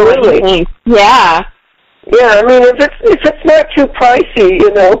him know what he thinks. Yeah. Yeah, I mean, if it's not too pricey,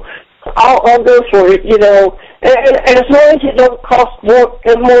 I'll go for it. And as long as it don't cost more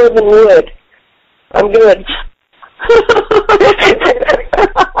than wood, I'm good.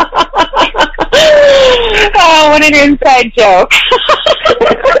 Oh, what an inside joke.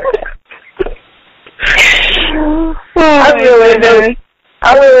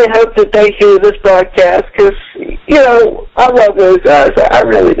 I really hope that they hear this broadcast because, I love those guys. I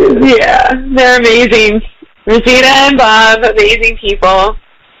really do. Yeah, they're amazing. Rosita and Bob, amazing people.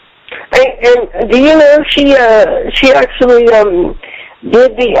 And do you know she actually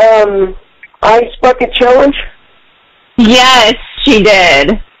did the ice bucket challenge? Yes, she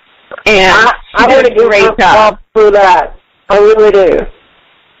did. And I want to give her props for that. I really do.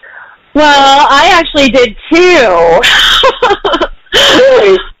 Well, I actually did too.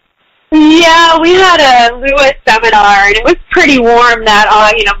 Really? Yeah, we had a Lewis seminar, and it was pretty warm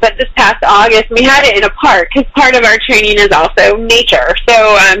but this past August, we had it in a park, because part of our training is also nature.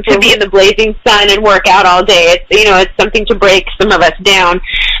 So to be in the blazing sun and work out all day, it's something to break some of us down.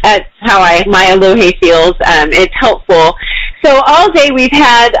 That's how my Aloha feels. It's helpful. So all day we've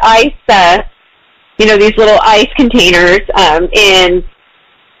had ice, these little ice containers in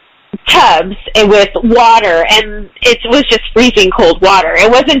tubs with water, and it was just freezing cold water.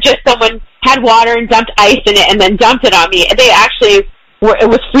 It wasn't just someone had water and dumped ice in it and then dumped it on me. They actually it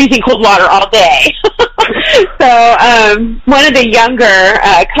was freezing cold water all day. So one of the younger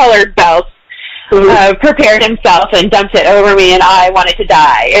colored belts prepared himself and dumped it over me, and I wanted to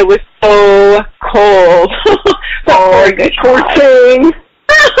die. It was so cold. Poor thing.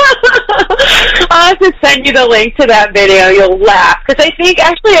 I'll have to send you the link to that video. You'll laugh, because I think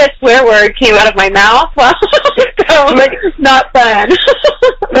actually a swear word came out of my mouth. So not fun.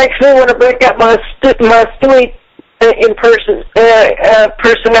 Makes me want to break out my sweet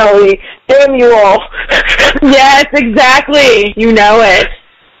personality. Damn you all. Yes, exactly. You know it.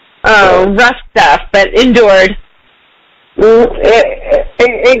 Oh, rough stuff, but endured.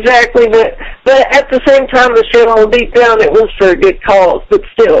 Exactly, but at the same time, Michelle, deep down, it was for a good cause, but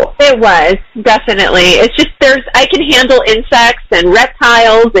still. It was, definitely. It's just I can handle insects and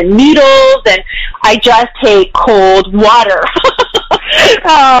reptiles and needles, and I just hate cold water.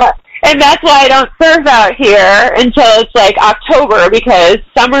 And that's why I don't surf out here until it's like October, because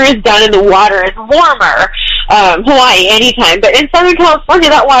summer is done and the water is warmer. Hawaii, anytime. But in Southern California,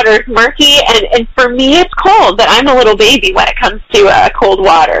 that water is murky, and for me, it's cold. But I'm a little baby when it comes to cold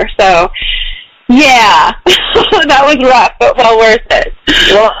water. So, yeah, that was rough, but well worth it.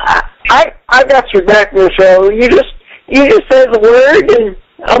 Well, I got your back, Michelle. You just say the word, and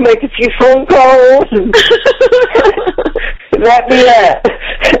I'll make a few phone calls, and that be that.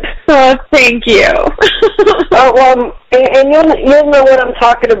 Oh, thank you. And you'll know what I'm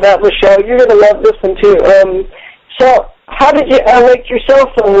talking about, Michelle. You're gonna love this one too. So, how did you like your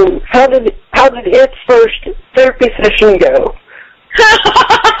cell phone? How did its first therapy session go?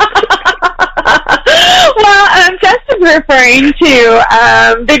 Well, Justin's referring to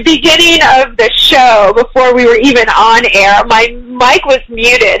the beginning of the show before we were even on air. My mic was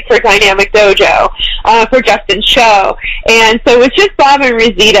muted for Dynamic Dojo for Justin's show, and so it was just Bob and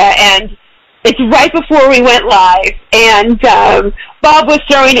Rosita, and it's right before we went live, and Bob was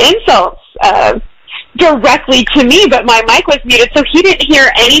throwing insults directly to me, but my mic was muted, so he didn't hear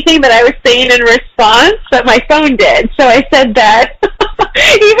anything that I was saying in response, but my phone did. So I said that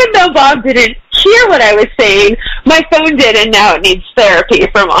even though Bob didn't hear what I was saying, my phone did, and now it needs therapy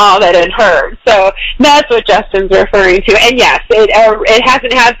from all that it heard. So that's what Justin's referring to. And yes, it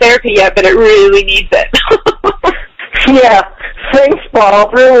hasn't had therapy yet, but it really needs it. Yeah. Thanks,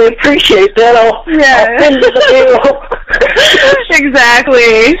 Bob. Really appreciate that. I'll send you the deal.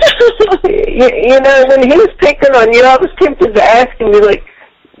 Exactly. You know, when he was picking on you, I was tempted to ask him, like,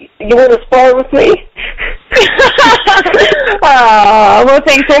 you want to spar with me? Oh, well,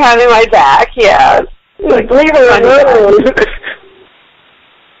 thanks for having my back, yeah. Like, leave her alone.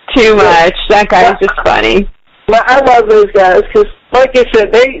 Too much. That guy's just funny. I love those guys, because, like I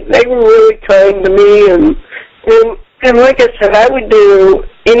said, they were really kind to me, and like I said, I would do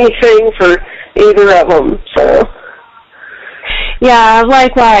anything for either of them, so. Yeah,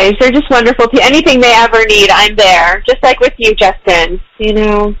 likewise. They're just wonderful. Anything they ever need, I'm there. Just like with you, Justin, you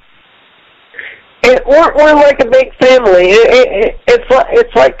know. We're like a big family.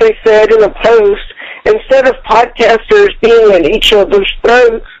 It's like they said in a post, instead of podcasters being at each other's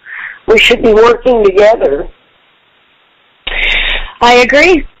throats, we should be working together. I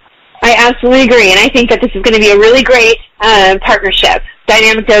agree. I absolutely agree, and I think that this is going to be a really great partnership,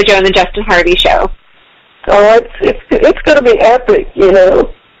 Dynamic Dojo and the Justin Harvey Show. Oh, it's going to be epic, you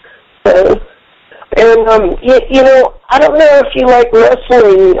know. And you know, I don't know if you like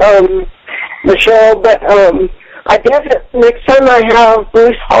wrestling, Michelle, but I definitely next time I have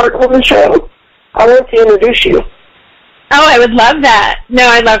Bruce Hart on the show, I want to introduce you. Oh, I would love that. No,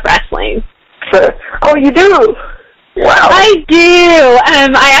 I love wrestling. Oh, you do? Wow. I do.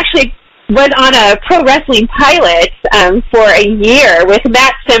 I actually was on a pro wrestling pilot for a year with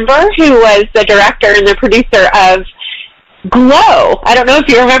Matt Simber, who was the director and the producer of Glow. I don't know if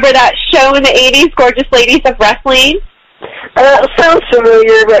you remember that show in the 80s, Gorgeous Ladies of Wrestling. Sounds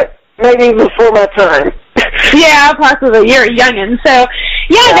familiar, but maybe before my time. Yeah, possibly. You're a youngin'. So,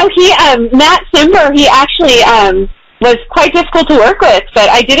 Matt Simber, he actually was quite difficult to work with, but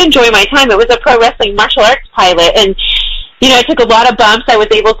I did enjoy my time. It was a pro wrestling martial arts pilot, and you know, I took a lot of bumps. I was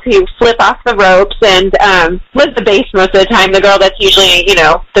able to flip off the ropes and was the base most of the time, the girl that's usually, you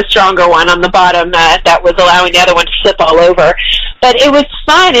know, the stronger one on the bottom that was allowing the other one to flip all over. But it was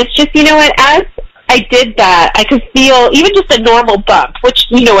fun. It's just, you know what, as I did that, I could feel even just a normal bump, which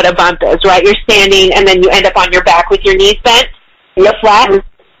you know what a bump is, right? You're standing and then you end up on your back with your knees bent, flat.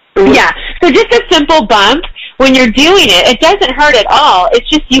 Mm-hmm. Yeah. So just a simple bump, when you're doing it, it doesn't hurt at all. It's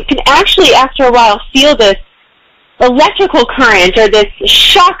just you can actually, after a while, feel this electrical current or this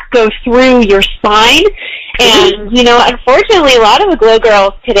shock go through your spine. And, you know, unfortunately, a lot of the Glow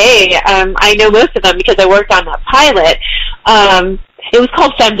girls today, I know most of them because I worked on that pilot, it was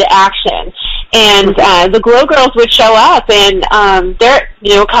called Femme to Action. And the Glow girls would show up, and they're,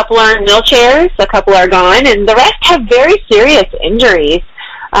 you know, a couple are in wheelchairs, a couple are gone, and the rest have very serious injuries.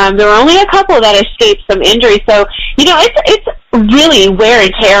 There were only a couple that escaped some injuries. So, you know, it's really wear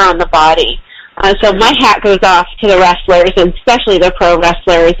and tear on the body. So my hat goes off to the wrestlers, and especially the pro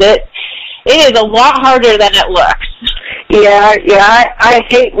wrestlers. It is a lot harder than it looks. Yeah, I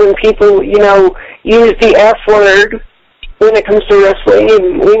hate when people, you know, use the F word when it comes to wrestling,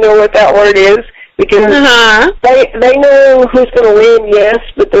 and we know what that word is, because they know who's going to win, yes,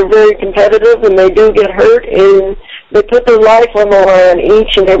 but they're very competitive, and they do get hurt, and they put their life on the line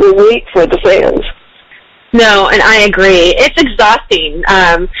each and every week for the fans. No, and I agree. It's exhausting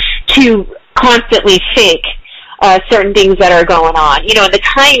to constantly fake certain things that are going on. You know, and the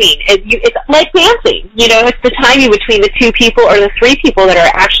timing, it's like dancing. You know, it's the timing between the two people or the three people that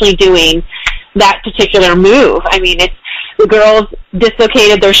are actually doing that particular move. I mean, the girls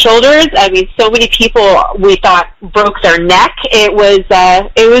dislocated their shoulders. I mean, so many people we thought broke their neck. It was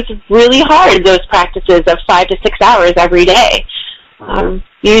really hard, those practices of 5 to 6 hours every day.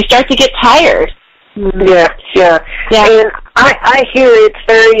 You start to get tired. Yeah. And I hear it's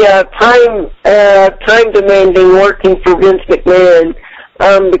very time demanding working for Vince McMahon.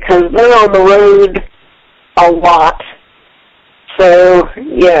 because they're on the road a lot. So,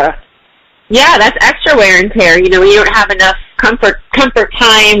 yeah. Yeah, that's extra wear and tear. You know, you don't have enough comfort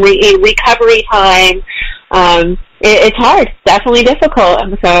time, recovery time. It's hard, definitely difficult.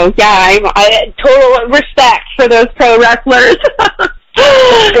 And so, yeah, I total respect for those pro wrestlers.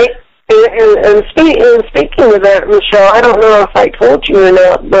 and speaking of that, Michelle, I don't know if I told you or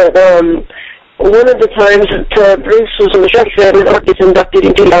not, but one of the times that Bruce was on the show, he said he gets inducted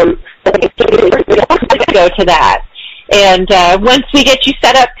into go to that. And once we get you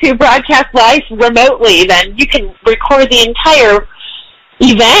set up to broadcast live remotely, then you can record the entire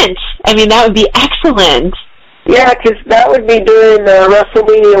event. I mean, that would be excellent. Yeah, because that would be during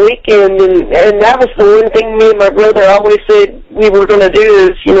WrestleMania weekend, and that was the one thing me and my brother always said we were going to do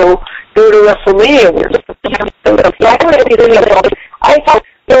is, you know, go to WrestleMania. I thought,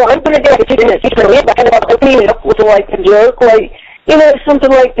 you know, I'm going to get 2 minutes. He's going to be kind of opening it up with like a joke, like, you know, something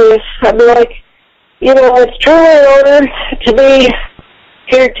like this. I'd be like, you know, it's truly an honor to be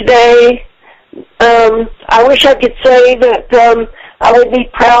here today. I wish I could say that I would be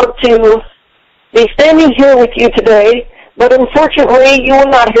proud to be standing here with you today, but unfortunately you will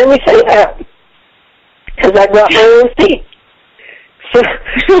not hear me say that because I got my own seat. So.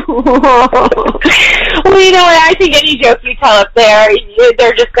 Well, you know what? I think any joke you tell up there,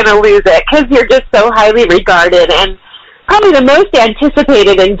 they're just going to lose it because you're just so highly regarded and probably the most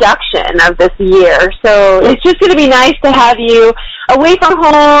anticipated induction of this year. So it's just going to be nice to have you away from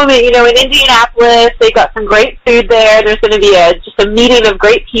home, and, you know, in Indianapolis. They've got some great food there. There's going to be just a meeting of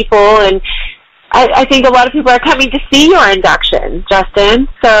great people, and I think a lot of people are coming to see your induction, Justin.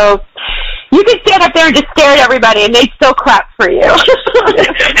 So you can stand up there and just stare at everybody, and they'd still clap for you.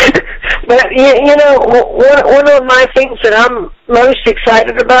 But, you know, one of my things that I'm most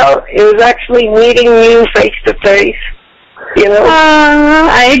excited about is actually meeting you face-to-face. You know?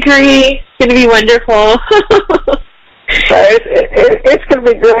 I agree. It's going to be wonderful. So it's going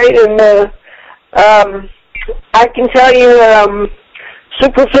to be great, and I can tell you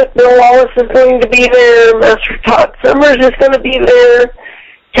Superfit Bill Wallace is going to be there, Master Todd Summers is going to be there,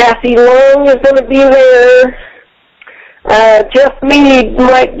 Kathy Long is going to be there, Jeff Meade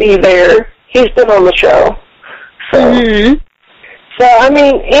might be there. He's been on the show. So, so I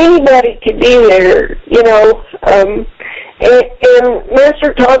mean, anybody could be there, you know. And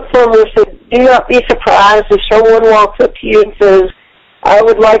Master Todd Summers said, do not be surprised if someone walks up to you and says, I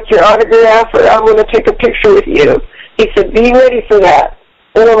would like your autograph, or I want to take a picture with you. He said, be ready for that.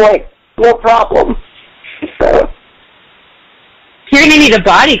 And I'm like, no problem. So. You're going to need a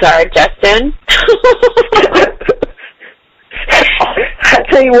bodyguard, Justin. I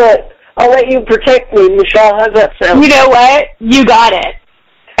tell you what, I'll let you protect me, Michelle. How's that sound? You know what? You got it.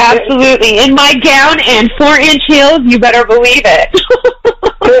 Absolutely. In my gown and 4-inch heels, you better believe it.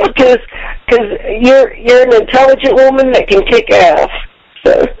 Because you're an intelligent woman that can kick ass.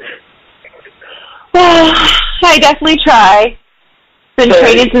 So. Well, I definitely try. Been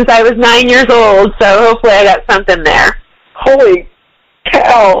training since I was 9 years old, so hopefully I got something there. Holy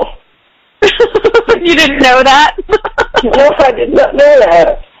cow. You didn't know that? No, I did not know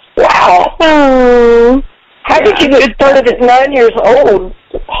that. Wow. Oh. How did you get started at 9 years old?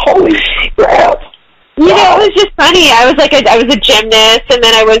 Holy crap. You know, it was just funny. I was a gymnast, and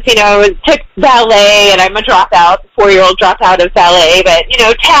then I took ballet, and I'm a dropout, 4-year-old dropout of ballet, but, you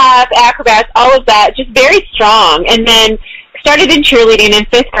know, tap, acrobats, all of that, just very strong. And then started in cheerleading in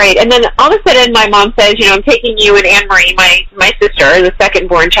 5th grade, and then all of a sudden my mom says, you know, I'm taking you and Anne-Marie, my sister, the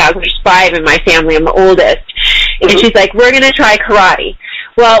second-born child, there's 5 in my family, I'm the oldest, and she's like, we're going to try karate.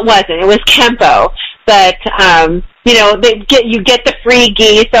 Well, it wasn't. It was Kempo. But, you know, you get the free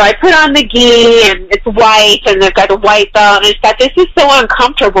gi, so I put on the gi, and it's white, and they've got a white belt, and it's got, this is so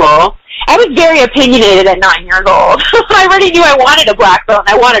uncomfortable. I was very opinionated at 9 years old. I already knew I wanted a black belt,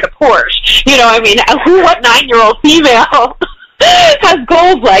 and I wanted a Porsche. You know, I mean, what 9-year-old female has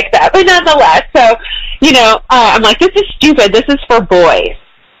goals like that? But nonetheless, so, you know, I'm like, this is stupid. This is for boys.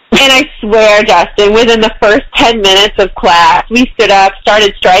 And I swear, Justin, within the first 10 minutes of class, we stood up,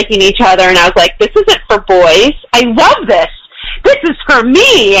 started striking each other, and I was like, this isn't for boys. I love this. This is for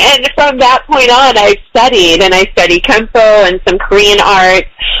me. And from that point on, I studied Kempo and some Korean art,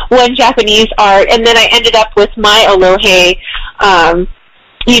 one Japanese art, and then I ended up with my Olohe,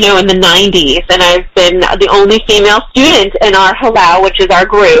 you know, in the 90s, and I've been the only female student in our Halau, which is our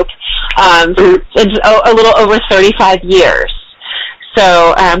group, in a little over 35 years.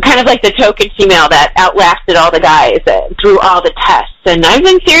 So kind of like the token female that outlasted all the guys through all the tests. And I've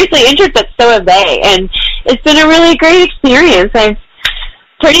been seriously injured, but so have they. And it's been a really great experience. I'm a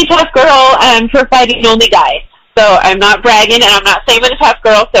pretty tough girl for fighting only guys. so I'm not bragging, and I'm not saying I'm a tough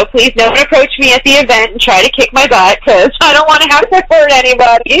girl, so please don't approach me at the event and try to kick my butt, because I don't want to have to hurt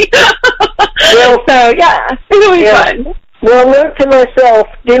anybody. Well, so, yeah, it'll be fun. Well, note to myself,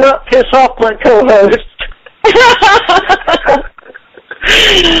 do not piss off my co-host.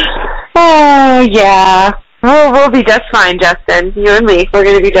 Oh, yeah. Oh, we'll be just fine, Justin. You and me, we're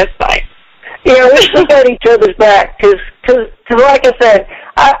going to be just fine. Yeah, we got each other's back, because like I said,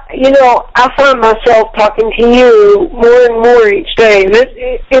 I find myself talking to you more and more each day.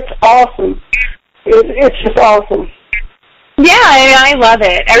 It's awesome. It's just awesome. Yeah, I love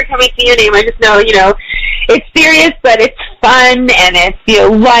it. Every time I see your name, I just know, it's serious, but it's fun, and it's,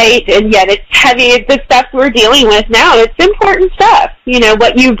 light, and yet it's heavy. It's the stuff we're dealing with now. It's important stuff,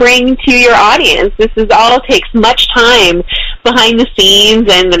 what you bring to your audience. This is all takes much time behind the scenes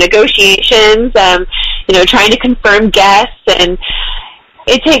and the negotiations, trying to confirm guests, and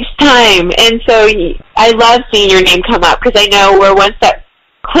it takes time. And so I love seeing your name come up, because I know we're one step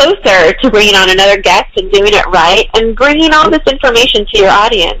closer to bringing on another guest and doing it right and bringing all this information to your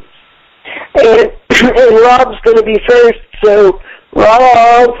audience. And Rob's going to be first, so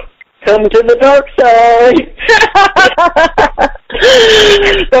Rob, come to the dark side.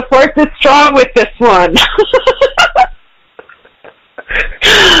 The force is strong with this one.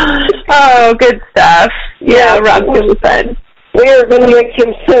 Oh, good stuff. Yeah, Rob's going to be fun. We are going to make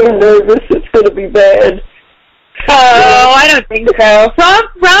him so nervous it's going to be bad. Oh, I don't think so.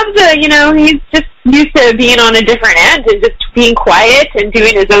 Rob's he's just used to being on a different end and just being quiet and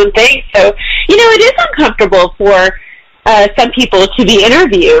doing his own thing. So, it is uncomfortable for some people to be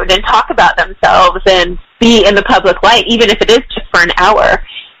interviewed and talk about themselves and be in the public light, even if it is just for an hour.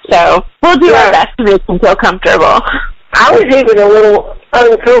 So we'll do our best to make them feel comfortable. I was even a little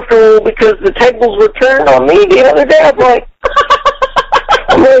uncomfortable because the tables were turned on me the other day. I'm like,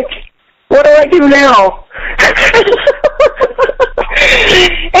 what do I do now?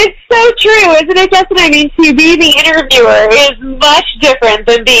 It's so true, isn't it, Justin? I mean, to be the interviewer is much different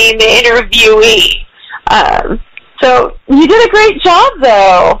than being the interviewee. So you did a great job,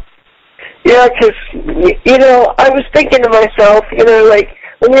 though. Yeah, because, I was thinking to myself,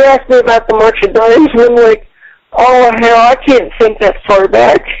 when you asked me about the March of Dimes, and I'm like, oh, hell, I can't think that far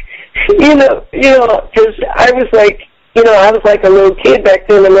back. Because I was like, I was like a little kid back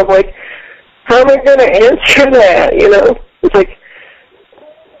then, and I'm like, how am I going to answer that, It's like,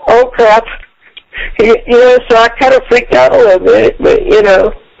 oh, crap. So I kind of freaked out a little bit, but,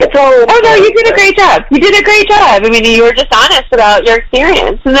 it's all... Oh, no, you did a great job. You did a great job. I mean, you were just honest about your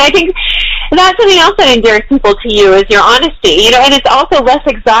experience. And I think that's something else that endears people to you is your honesty, and it's also less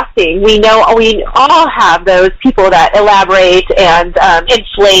exhausting. We all have those people that elaborate and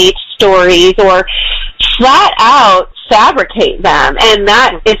inflate stories or flat out fabricate them, and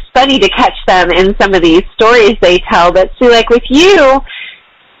that is funny to catch them in some of these stories they tell. But see, like with you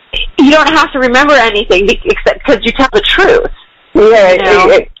don't have to remember anything except because you tell the truth. Yeah,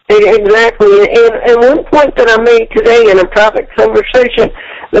 exactly. And one point that I made today in a private conversation,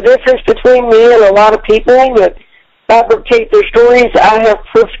 the difference between me and a lot of people that fabricate their stories, I have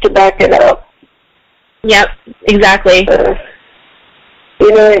proof to back it up. Yep, exactly. And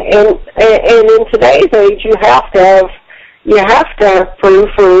in today's age, you have to have proof,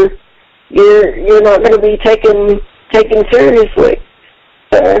 or you're not going to be taken seriously.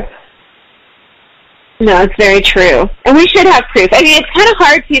 No, it's very true. And we should have proof. I mean, it's kind of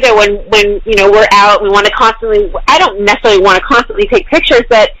hard, too, that when we're out, we want to constantly, I don't necessarily want to constantly take pictures,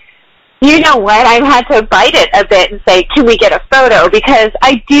 but you know what? I've had to bite it a bit and say, can we get a photo? Because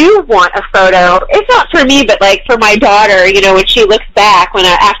I do want a photo. It's not for me, but like for my daughter, when she looks back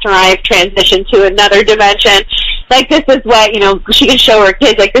after I've transitioned to another dimension, like this is what, she can show her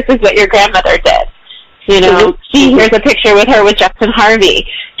kids, like this is what your grandmother did. See, here's a picture with her with Justin Harvey.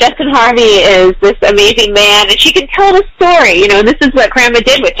 Justin Harvey is this amazing man, and she can tell the story. This is what Grandma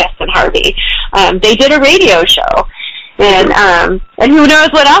did with Justin Harvey. They did a radio show. And who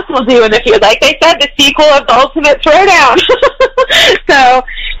knows what else we'll do in the future. Like they said, the sequel of The Ultimate Throwdown. So,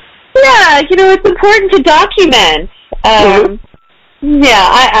 yeah, it's important to document. Yeah,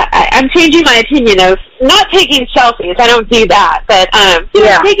 I'm changing my opinion of not taking selfies. I don't do that. But,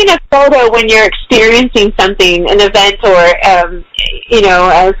 taking a photo when you're experiencing something, an event or,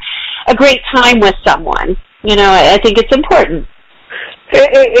 a great time with someone. I think it's important.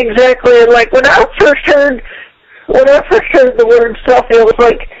 Exactly. And like when I first heard the word selfie, I was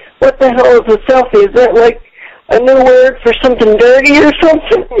like, what the hell is a selfie? Is that like a new word for something dirty or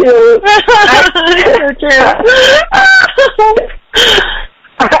something?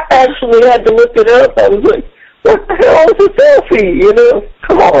 I actually had to look it up. I was like, what the hell is a selfie?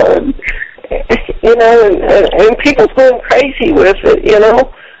 Come on. you know, and people's going crazy with it, you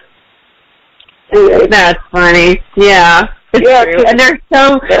know. That's funny. Yeah. It's true. And they're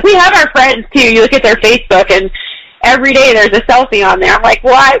we have our friends too. You look at their Facebook and every day there's a selfie on there. I'm like,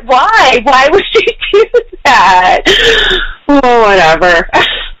 why would you do that? Oh, whatever.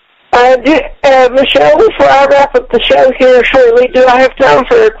 Michelle, before I wrap up the show here shortly, do I have time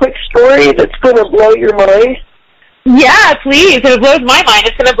for a quick story that's going to blow your mind? Yeah, please. If it blows my mind,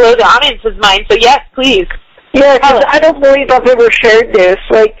 it's going to blow the audience's mind. So yes, please. Yeah, because I don't believe I've ever shared this.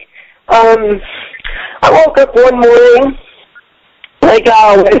 Like, I woke up one morning, like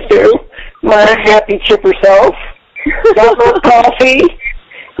I always do, my happy chipper self, got my coffee,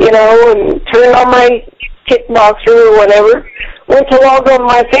 you know, and turned on my kickboxer or whatever, went to log on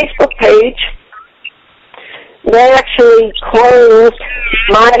my Facebook page. They actually closed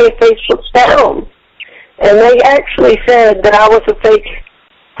my Facebook down, and they actually said that I was a fake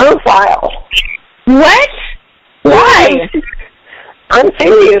profile. What? Why? I'm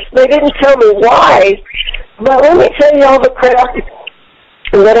serious. They didn't tell me why, but let me tell you all the crap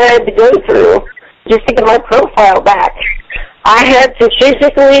that I had to go through just to get my profile back. I had to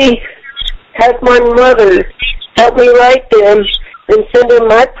physically have my mother help me write them and send them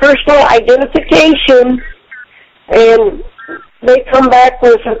my personal identification, and they come back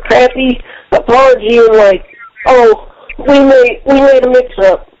with a crappy apology and like, oh, we made a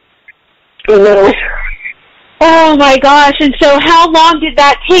mix-up, you know. Oh, my gosh. And so how long did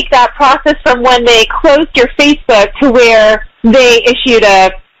that take, that process from when they closed your Facebook to where they issued a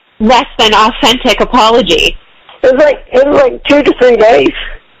less than authentic apology? It was like 2 to 3 days.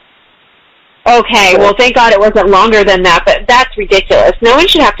 Okay, well, thank God it wasn't longer than that, but that's ridiculous. No one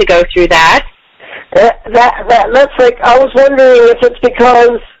should have to go through that. That's like, I was wondering if it's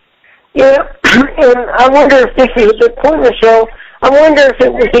because, you know, and I wonder if this is a good point, Michelle. I wonder if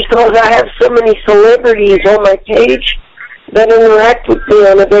it was because I have so many celebrities on my page that interact with me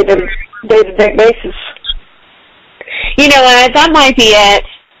on a day-to-day basis. You know, that might be it.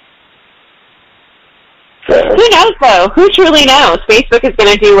 Who knows, though? Who truly knows? Facebook is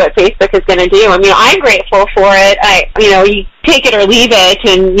going to do what Facebook is going to do. I mean, I'm grateful for it. You take it or leave it,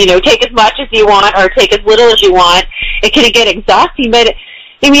 and, you know, take as much as you want or take as little as you want. It can get exhausting, but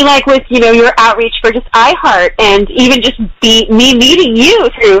I mean, like with, you know, your outreach for just iHeart and even just me meeting you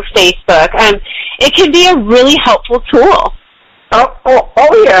through Facebook, it can be a really helpful tool.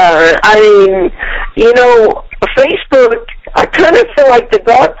 Oh yeah. I mean, you know, Facebook, I kind of feel like the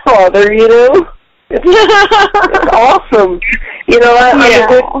godfather, you know? It's awesome. You know,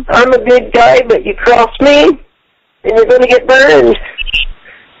 I'm a good guy, but you cross me, and you're going to get burned.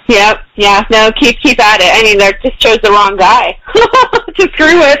 Yep, yeah, no, keep at it. I mean, they just chose the wrong guy to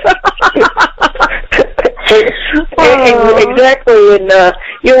screw with. Exactly, and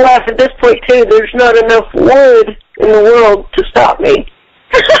you'll laugh at this point, too. There's not enough wood in the world to stop me.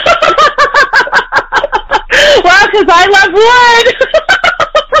 Well, because I love wood.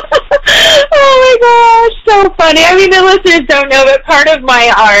 Oh, my gosh, so funny. I mean, the listeners don't know, but part of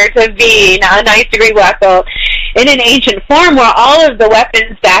my art of being a ninth degree black belt in an ancient form where all of the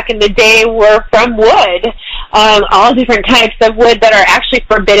weapons back in the day were from wood, all different types of wood that are actually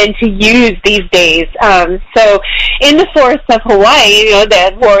forbidden to use these days. So in the forests of Hawaii, you know,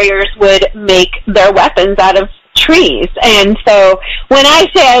 the warriors would make their weapons out of trees. And so when I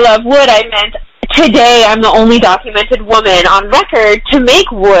say I love wood, I meant today I'm the only documented woman on record to make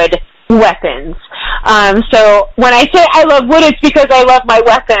wood weapons. So when I say I love wood, it's because I love my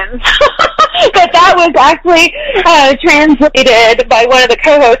weapons. But that was actually translated by one of the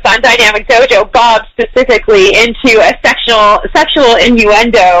co-hosts on Dynamic Dojo, Bob, specifically into a sexual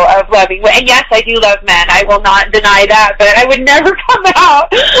innuendo of loving wood. And yes, I do love men. I will not deny that, but I would never come out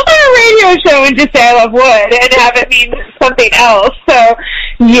on a radio show and just say I love wood and have it mean something else. So,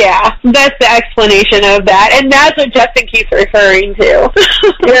 yeah, that's the explanation of that. And that's what Justin keeps referring to.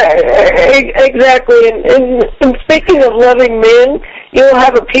 Yeah, exactly. And speaking of loving men, you'll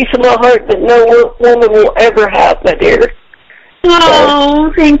have a piece of my heart that no woman will ever have, my dear.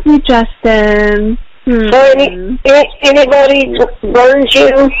 Oh, thank you, Justin. So anybody burns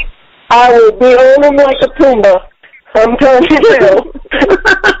you, I will be on them like a Pumbaa. I'm telling you now.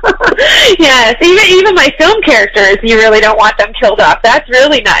 Yes, even my film characters, you really don't want them killed off. That's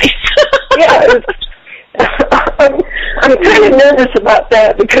really nice. Yeah, I'm kind of nervous about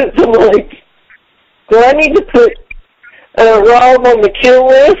that because I'm like, do I need to put Rob on the kill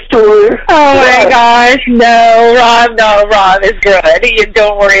list or? Oh my gosh, no, Rob is good. You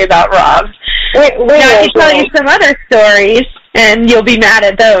don't worry about Rob. Now I can tell you some other stories, and you'll be mad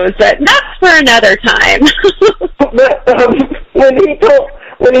at those, but that's for another time. But when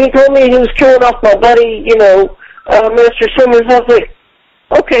when he told me he was killing off my buddy, Master Simmons, I was like,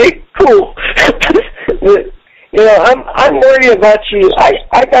 okay, cool. But, I'm worried about you.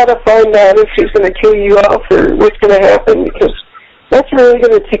 I gotta find out if he's gonna kill you off or what's gonna happen, because that's really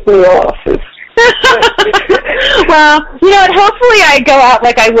gonna tick me off. Well, hopefully I go out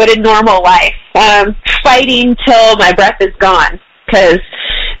like I would in normal life, fighting till my breath is gone, because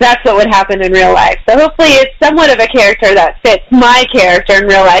that's what would happen in real life. So hopefully it's somewhat of a character that fits my character in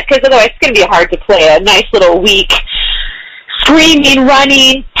real life, because otherwise it's going to be hard to play a nice little weak, screaming,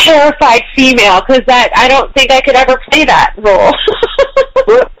 running, terrified female, because I don't think I could ever play that role.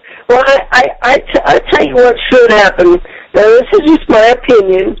 Well, I tell you what should happen. Now, this is just my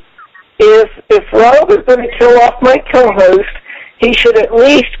opinion. If Rob is going to kill off my co-host, he should at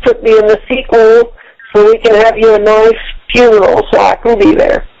least put me in the sequel so we can have you a nice funeral so I can be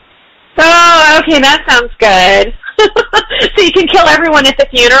there. Oh, okay, that sounds good. So you can kill everyone at the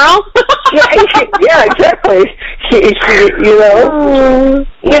funeral? yeah, exactly. Because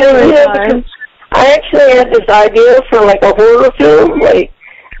I actually had this idea for like a horror film. Like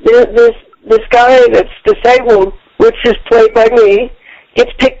this guy that's disabled, which is played by me,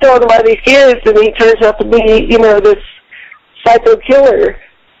 gets picked on by these kids, and he turns out to be, this psycho killer,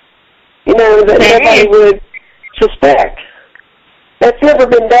 that nobody would suspect. That's never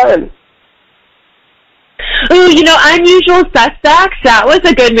been done. Ooh, Unusual Suspects, that was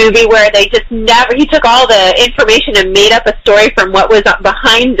a good movie where they just he took all the information and made up a story from what was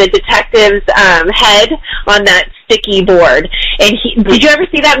behind the detective's head on that sticky board. And did you ever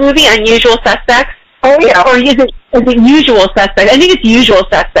see that movie, Unusual Suspects? Oh, yeah. Or is it Usual Suspects? I think it's Usual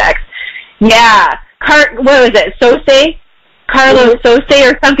Suspects. Yeah. What was it? Sose? Carlos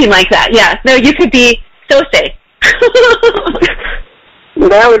Sose or something like that. Yeah. No, you could be Sose.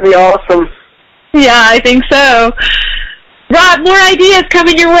 That would be awesome. Yeah, I think so. Rob, more ideas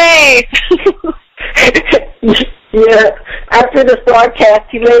coming your way. Yeah, after this broadcast,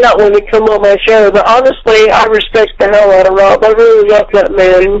 he may not want to come on my show, but honestly, I respect the hell out of Rob. I really love that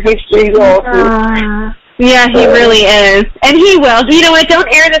man. He's awesome. Yeah, he really is. And he will. You know what?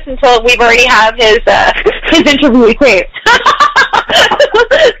 Don't air this until we've already have his interview taped.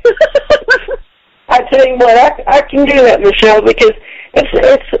 I tell you what, I can do that, Michelle, because it's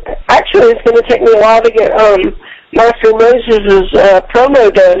going to take me a while to get Master Moses' promo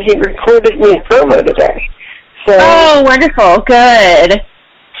done. He recorded me a promo today. So, oh, wonderful. Good.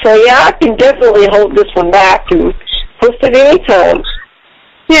 So, yeah, I can definitely hold this one back and post it anytime.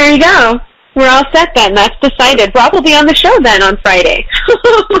 There you go. We're all set then. That's decided. Rob will be on the show then on Friday.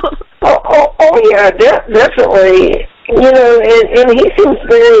 oh yeah, definitely. And he seems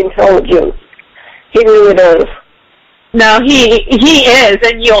very intelligent. He really does. No, he is,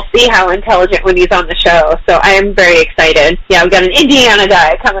 and you'll see how intelligent when he's on the show. So I am very excited. Yeah, we've got an Indiana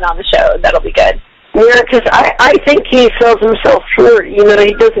guy coming on the show. That'll be good. Yeah, because I think he sells himself short. He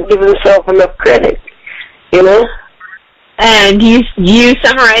doesn't give himself enough credit. And you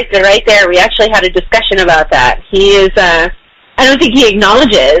summarized it right there. We actually had a discussion about that. He is, I don't think he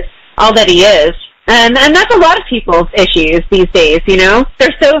acknowledges all that he is. And that's a lot of people's issues these days,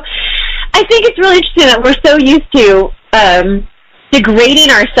 I think it's really interesting that we're so used to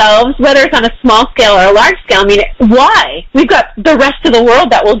degrading ourselves, whether it's on a small scale or a large scale. I mean, why? We've got the rest of the world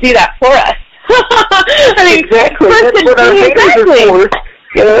that will do that for us. I mean, exactly. That's what our haters are for.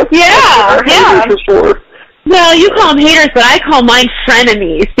 Yeah. Well, you call them haters, but I call mine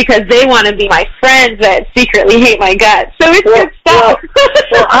frenemies because they want to be my friends that secretly hate my guts. So it's good stuff.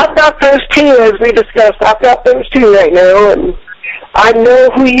 Well, I've got those two, as we discussed. I've got those two right now, and I know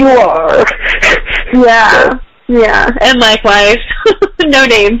who you are. Yeah, and likewise. No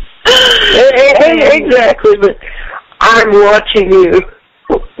names. Exactly, but I'm watching you.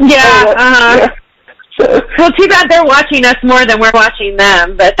 Yeah, Well, too bad they're watching us more than we're watching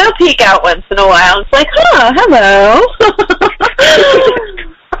them, but they'll peek out once in a while. It's like, hello.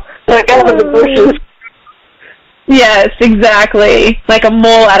 Like out of the bushes. Yes, exactly. Like a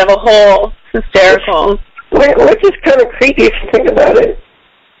mole out of a hole. It's hysterical. Which is kind of creepy if you think about it.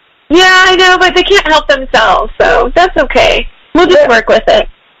 Yeah, I know, but they can't help themselves, so that's okay. We'll just work with it.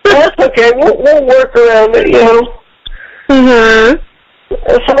 That's okay. We'll work around it, Mm-hmm.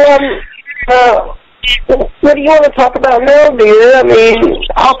 So, what do you want to talk about now, dear? I mean,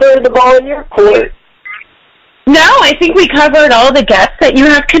 I'll throw the ball in your court. No, I think we covered all the guests that you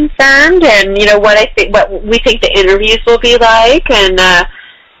have confirmed, and what we think the interviews will be like, and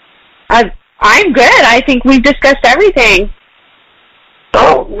I'm good. I think we've discussed everything.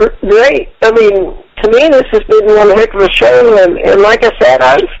 Oh, great! I mean, to me, this has been one heck of a show, and like I said,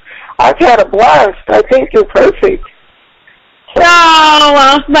 I've had a blast. I think you're perfect. Oh,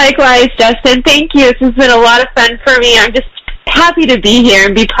 well, likewise, Justin. Thank you. This has been a lot of fun for me. I'm just happy to be here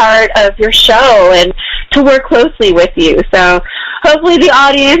and be part of your show and to work closely with you. So hopefully the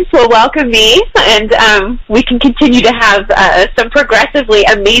audience will welcome me, and we can continue to have some progressively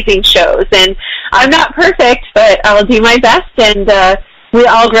amazing shows. And I'm not perfect, but I'll do my best, and we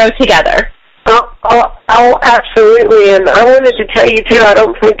all grow together. Oh, absolutely. And I wanted to tell you, too, I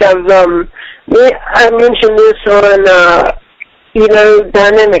don't think I mentioned this on,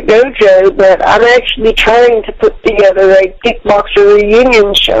 Dynamic Dojo, but I'm actually trying to put together a kickboxer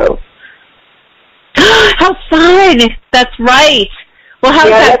reunion show. How fun! That's right. Well, how's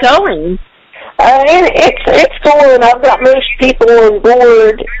that going? It's going. I've got most people on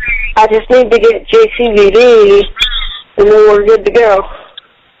board. I just need to get JCVD, and then we're good to go.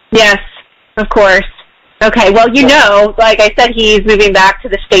 Yes, of course. Okay, well, like I said, he's moving back to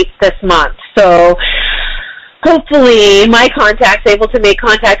the States this month, so hopefully my contact's able to make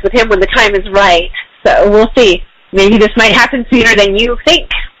contact with him when the time is right. So we'll see. Maybe this might happen sooner than you think.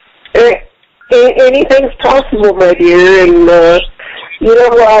 Anything's possible, my dear, and, is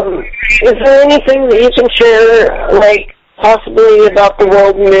there anything that you can share, like, possibly about the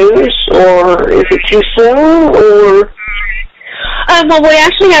world news, or is it too soon, or? Well, we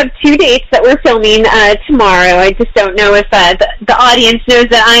actually have 2 dates that we're filming tomorrow. I just don't know if the audience knows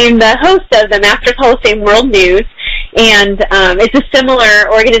that I am the host of the Masters Hall of Fame World News, and it's a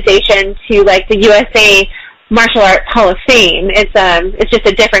similar organization to, like, the USA Martial Arts Hall of Fame. It's just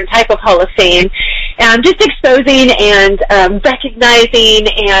a different type of Hall of Fame. Just exposing and recognizing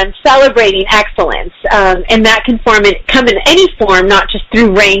and celebrating excellence, and that can come in any form, not just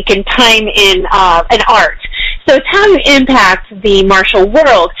through rank and time in an art. So it's how you impact the martial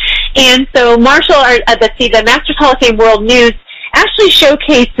world. And so the Masters Hall of Fame World News actually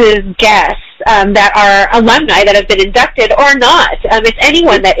showcases guests that are alumni that have been inducted or not. It's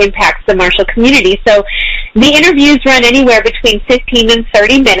anyone that impacts the martial community. So the interviews run anywhere between 15 and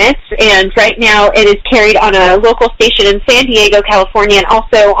 30 minutes, and right now it is carried on a local station in San Diego, California, and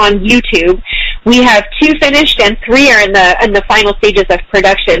also on YouTube. We have 2 finished and 3 are in the final stages of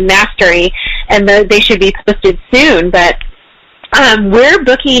production mastery, and they should be posted soon. But we're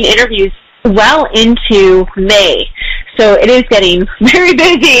booking interviews well into May, so it is getting very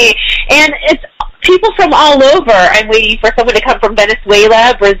busy, and it's people from all over. I'm waiting for someone to come from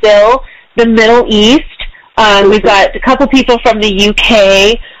Venezuela, Brazil, the Middle East. We've got a couple people from the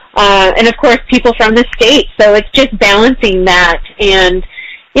UK, and of course people from the States. So it's just balancing that, and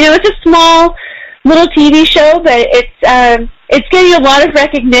it's a small little TV show, but it's getting a lot of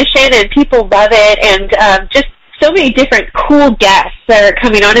recognition, and people love it, and just so many different cool guests that are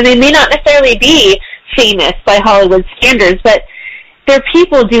coming on, and they may not necessarily be famous by Hollywood standards, but they're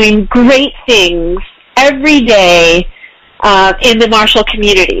people doing great things every day in the martial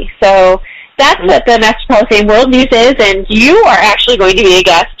community. So that's what the Masters Hall of Fame World News is, and you are actually going to be a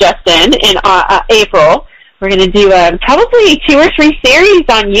guest, Justin, in April. We're going to do probably 2 or 3 series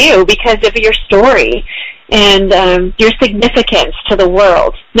on you because of your story and your significance to the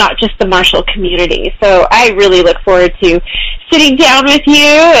world, not just the martial community. So I really look forward to sitting down with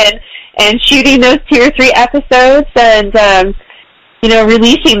you and shooting those 2 or 3 episodes and,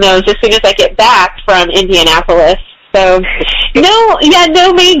 releasing those as soon as I get back from Indianapolis. So,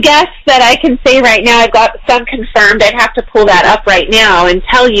 no main guests that I can say right now. I've got some confirmed. I'd have to pull that up right now and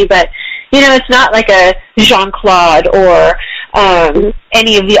tell you, but, it's not like a Jean-Claude or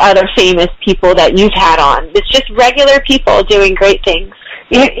any of the other famous people that you've had on. It's just regular people doing great things.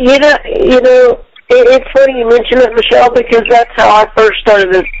 It's funny you mention it, Michelle, because that's how I first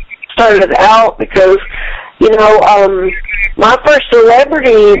started out, because, my first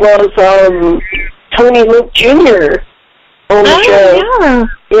celebrity was Tony Luke Jr. on the show.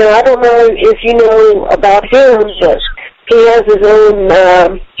 Yeah. I don't know if you know about him, but he has his own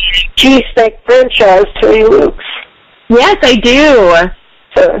cheesesteak franchise, Tony Luke's. Yes, I do.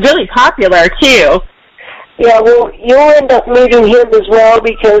 Really popular, too. Yeah, well, you'll end up meeting him as well,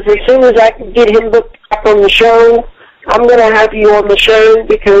 because as soon as I can get him booked up on the show, I'm going to have you on the show,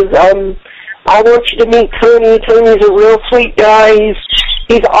 because I want you to meet Tony. Tony's a real sweet guy.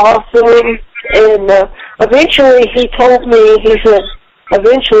 He's awesome. And eventually he told me, he said,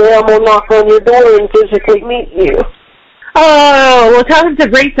 eventually I'm going to knock on your door and physically meet you. Oh, well, tell him to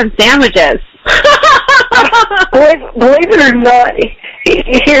bring some sandwiches. Believe it or not,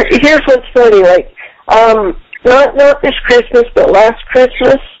 here's what's funny. Like, not this Christmas, but last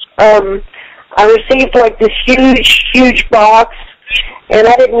Christmas, I received like this huge box, and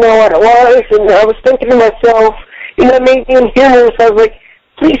I didn't know what it was, and I was thinking to myself, maybe being humorous, I was like,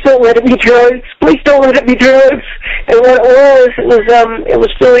 please don't let it be drugs. Please don't let it be drugs. And what it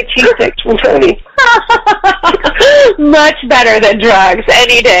was Philly cheesesteaks from Tony. Much better than drugs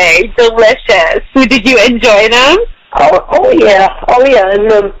any day. Delicious. So did you enjoy them? Oh yeah.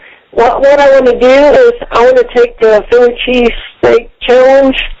 And what I want to do is I want to take the Philly cheesesteak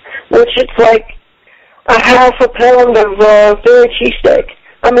challenge, which it's like a half a pound of Philly cheesesteak.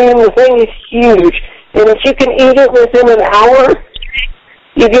 I mean, the thing is huge. And if you can eat it within an hour,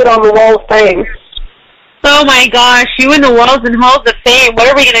 you get on the Wall of Fame. Oh my gosh, you in the walls and halls of fame. What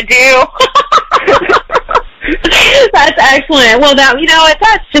are we going to do? That's excellent. Well,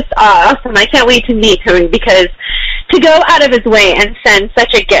 that's just awesome. I can't wait to meet Tony, because to go out of his way and send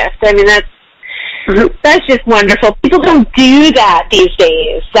such a gift, I mean, that's just wonderful. People don't do that these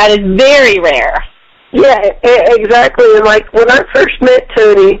days. That is very rare. Yeah, exactly. And like when I first met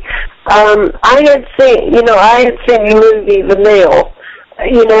Tony, I had seen the movie The Nail,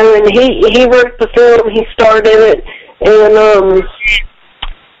 and he wrote the film, he starred in it, and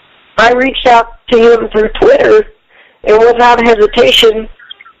I reached out to him through Twitter, and without hesitation,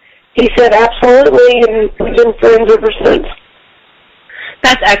 he said absolutely, and we've been friends ever since.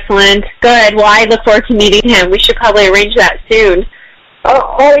 That's excellent. Good. Well, I look forward to meeting him. We should probably arrange that soon.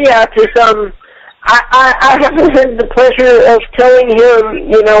 Oh yeah, because I haven't had the pleasure of telling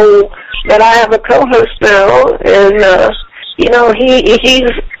him, that I have a co-host now, and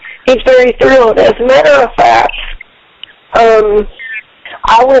he's very thrilled. As a matter of fact,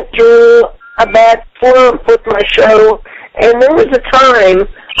 I went through a bad slump with my show, and there was a time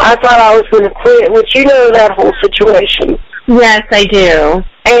I thought I was going to quit, which you know that whole situation. Yes, I do.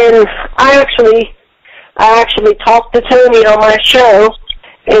 And I actually talked to Tony on my show,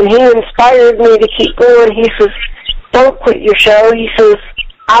 and he inspired me to keep going. He says, "Don't quit your show." He says,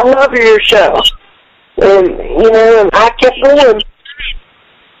 "I love your show." And, and I kept going.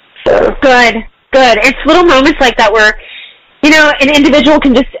 So. Good. It's little moments like that where, an individual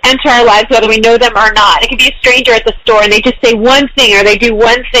can just enter our lives whether we know them or not. It could be a stranger at the store, and they just say one thing or they do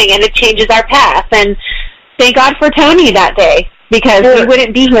one thing, and it changes our path. And thank God for Tony that day, because we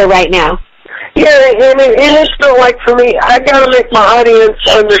wouldn't be here right now. Yeah, and it's not like for me, I got to make my audience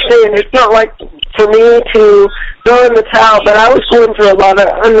understand, it's not like for me to throw in the towel, but I was going through a lot of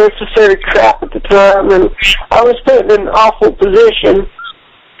unnecessary crap at the time, and I was put in an awful position.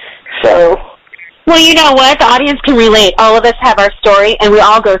 So. Well, you know what? The audience can relate. All of us have our story, and we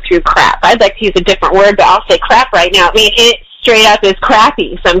all go through crap. I'd like to use a different word, but I'll say crap right now. I mean, it straight up is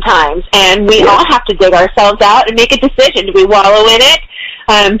crappy sometimes, and we all have to dig ourselves out and make a decision. Do we wallow in it?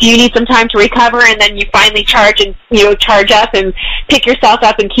 Do you need some time to recover, and then you finally charge up and pick yourself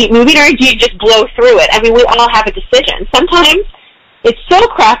up and keep moving, or do you just blow through it? I mean, we all have a decision. Sometimes it's so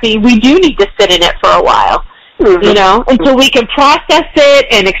crappy, we do need to sit in it for a while, until we can process it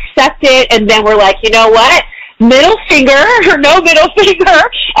and accept it, and then we're like, you know what? Middle finger or no middle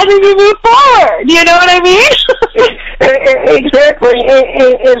finger, and then we move forward. You know what I mean? Exactly.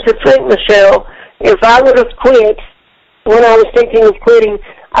 And to think, Michelle, if I would have quit when I was thinking of quitting,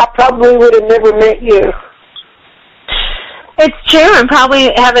 I probably would have never met you. It's true, and probably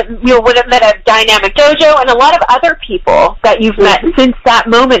would have met a dynamic dojo and a lot of other people that you've met since that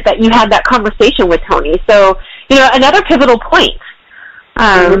moment that you had that conversation with Tony. So, another pivotal point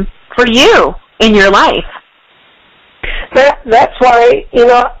for you in your life. That's why,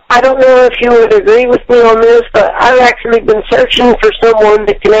 I don't know if you would agree with me on this, but I've actually been searching for someone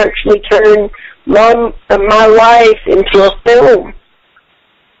that can actually turn my life into a film.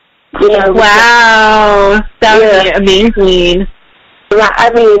 Wow, that would be amazing.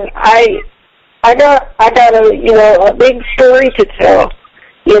 I mean, I got a big story to tell.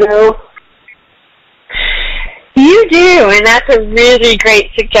 You do, and that's a really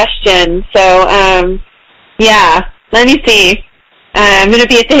great suggestion. So, let me see. I'm going to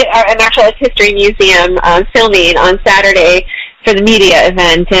be at the Martial Arts History Museum filming on Saturday for the media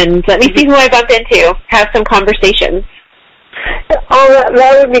event, and let me see who I bump into, have some conversations. Oh,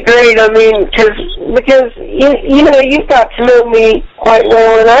 that would be great. I mean, because you've got to know me quite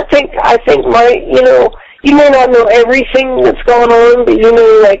well, and I think you may not know everything that's going on, but you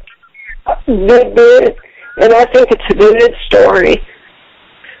know, like, good, and I think it's a good story.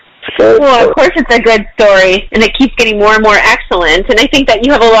 So, well, of course it's a good story, and it keeps getting more and more excellent, and I think that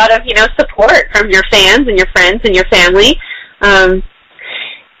you have a lot of, support from your fans and your friends and your family.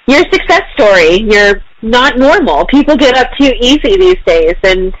 Your success story, you're not normal. People get up too easy these days,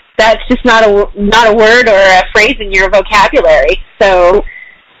 and that's just not a word or a phrase in your vocabulary. So,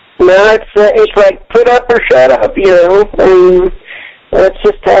 no, it's like put up or shut up, I mean, that's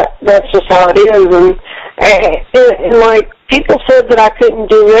just how it is, And like, people said that I couldn't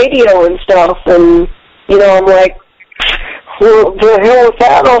do radio and stuff, and, you know, I'm like, well, the hell with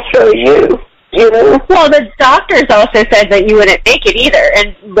that, I'll show you, you know? Well, the doctors also said that you wouldn't make it either,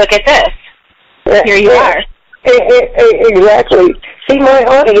 and look at this. Here you are. Exactly. See, my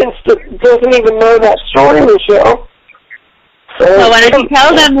audience doesn't even know that story, Michelle. So why don't you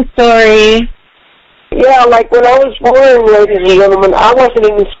tell them the story? Yeah, like when I was born, ladies and gentlemen, I wasn't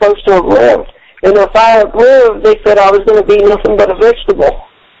even supposed to have lived. And if I had lived, they said I was going to be nothing but a vegetable.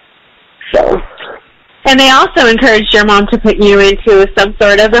 So. And they also encouraged your mom to put you into some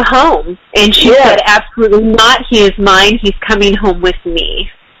sort of a home. And she said, absolutely not. He is mine. He's coming home with me.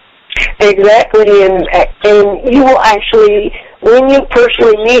 Exactly. And you will actually, when you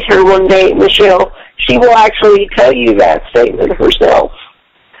personally meet her one day, Michelle, she will actually tell you that statement herself.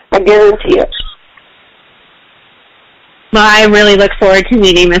 I guarantee it. Well, I really look forward to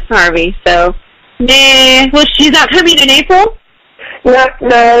meeting Miss Harvey. So, well, she's not coming in April? No,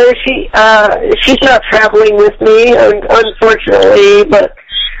 she's not traveling with me, unfortunately. But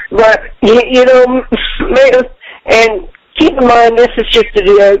you know, and keep in mind this is just a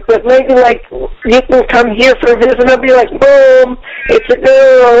joke. But maybe like you can come here for a visit, and I'll be like, boom, it's a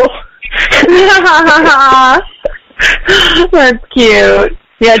girl. That's cute.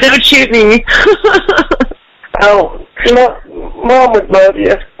 Yeah, don't shoot me. Oh, Mom would love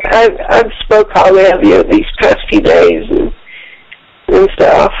you. I've spoke highly of you these past few days and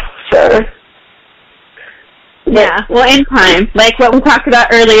stuff. So. Yeah, well, in time, like what we talked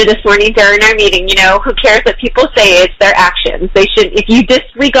about earlier this morning during our meeting, you know, who cares what people say? It's their actions. They should, if you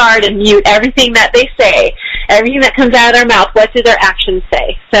disregard and mute everything that they say, everything that comes out of their mouth, what do their actions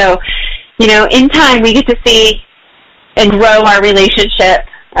say? So, you know, in time, we get to see and grow our relationship,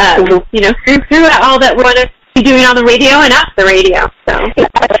 you know, through all that we want to be doing on the radio and off the radio. So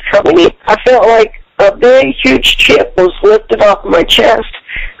I felt like a big, huge chip was lifted off my chest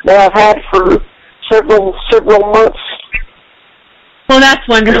that I've had for several months. Well, that's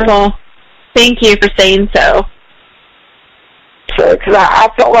wonderful. Thank you for saying so. So, because I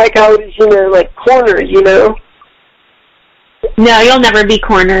felt like I was, you know, like cornered, you know. No, you'll never be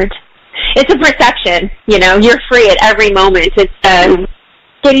cornered. It's a perception, you know. You're free at every moment. It's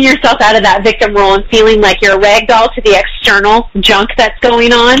getting yourself out of that victim role and feeling like you're a rag doll to the external junk that's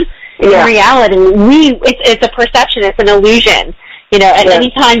going on. Yeah. In reality, it's a perception. It's an illusion. You know, at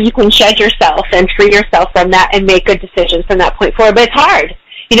any time you can shed yourself and free yourself from that and make good decisions from that point forward. But it's hard.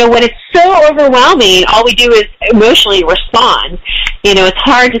 You know, when it's so overwhelming, all we do is emotionally respond. You know, it's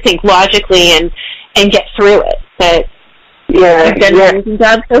hard to think logically and get through it. But you've done an amazing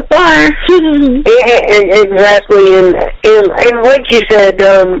job so far. Exactly. And like you said,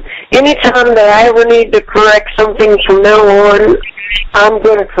 anytime that I ever need to correct something from now on, I'm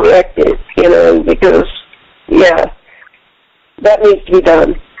going to correct it, you know, because, that needs to be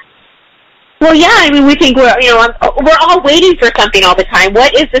done. Well, yeah, I mean, we think we're all waiting for something all the time.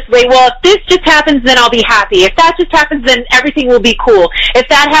 What is this way? Well, if this just happens, then I'll be happy. If that just happens, then everything will be cool. If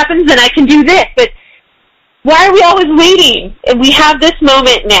that happens, then I can do this. But why are we always waiting? And we have this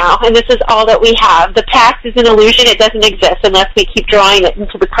moment now, and this is all that we have. The past is an illusion. It doesn't exist unless we keep drawing it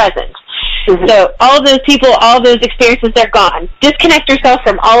into the present. Mm-hmm. So all those people, all those experiences, they're gone. Disconnect yourself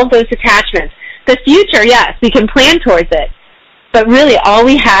from all of those attachments. The future, yes, we can plan towards it. But really, all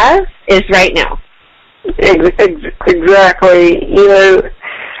we have is right now. Exactly. You know,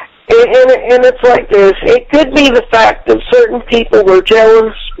 and it's like this. It could be the fact that certain people were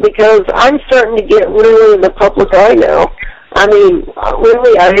jealous because I'm starting to get really in the public eye now. I mean,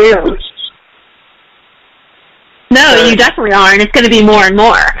 really, I am. No, you definitely are, and it's going to be more and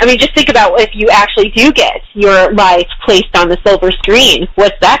more. I mean, just think about if you actually do get your life placed on the silver screen.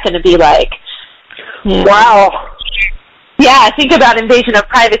 What's that going to be like? Yeah. Wow. Yeah, think about invasion of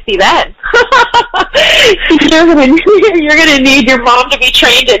privacy then. You're gonna need your mom to be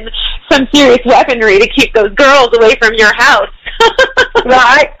trained in some serious weaponry to keep those girls away from your house. No,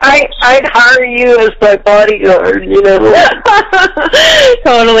 I'd hire you as my bodyguard, you know.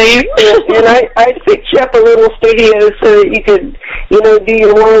 Totally. And I'd fix you up a little studio so that you could, you know, do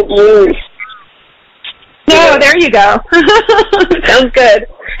your world news. No, there you go. Sounds good.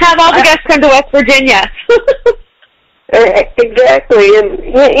 Have all the guests come to West Virginia. Exactly, and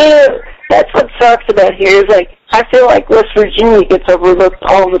you know, that's what sucks about here is like I feel like West Virginia gets overlooked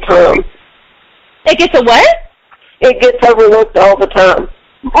all the time. It gets a what? It gets overlooked all the time.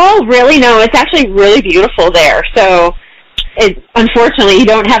 Oh, really? No, it's actually really beautiful there. So, unfortunately, you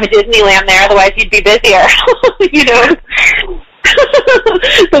don't have a Disneyland there. Otherwise, you'd be busier. You know,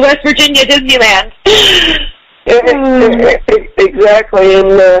 the West Virginia Disneyland. Exactly,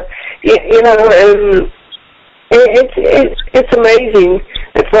 and you know, and It's amazing.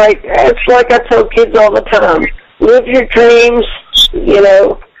 It's like I tell kids all the time. Live your dreams. You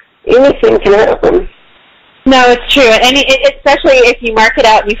know, anything can happen. No, it's true. And especially if you mark it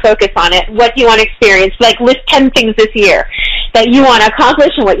out and you focus on it, what do you want to experience? Like, list 10 things this year that you want to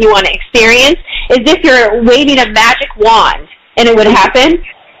accomplish and what you want to experience. As if you're waving a magic wand and it would happen.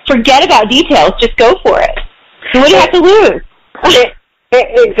 Forget about details. Just go for it. So what do you have to lose?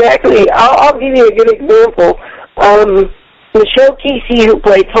 Exactly. I'll give you a good example. Michelle Kesey, who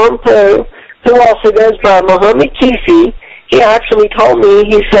played Tom Poe, who also goes by Muhammad Kesey, he actually told me,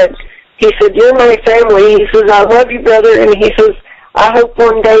 he said, you're my family. He says, I love you, brother. And he says, I hope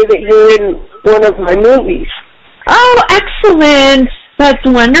one day that you're in one of my movies. Oh, excellent. That's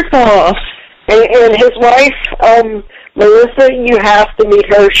wonderful. And his wife, Melissa, you have to meet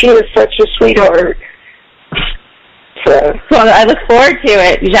her. She is such a sweetheart. So. Well, I look forward to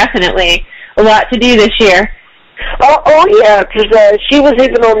it, definitely. A lot to do this year. Oh yeah, because she was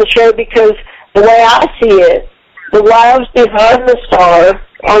even on the show because the way I see it, the lives behind the star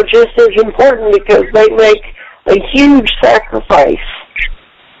are just as important because they make a huge sacrifice.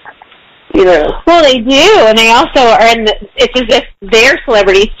 You know. Well, they do, and they also are it's as if they're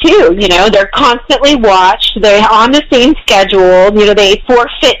celebrities too, you know. They're constantly watched. They're on the same schedule. You know, they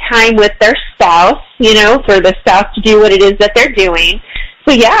forfeit time with their spouse, you know, for the spouse to do what it is that they're doing.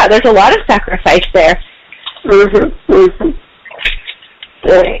 So, yeah, there's a lot of sacrifice there. You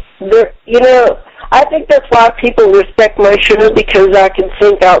know, I think that's why people respect my show, because I can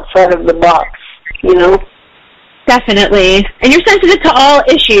think outside of the box, you know? Definitely. And you're sensitive to all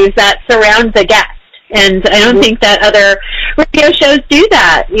issues that surround the guest. And I don't think that other radio shows do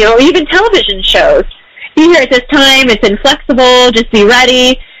that, you know, even television shows. Be here at this time, it's inflexible, just be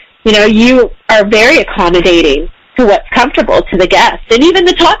ready. You know, you are very accommodating to what's comfortable to the guest. And even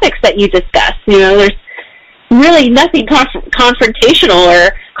the topics that you discuss, you know, there's really nothing confrontational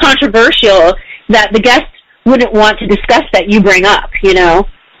or controversial that the guest wouldn't want to discuss that you bring up, you know.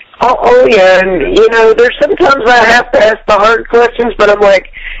 Oh yeah, and, you know, there's sometimes I have to ask the hard questions, but I'm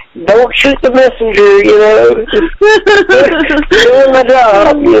like, don't shoot the messenger, you know. Just doing my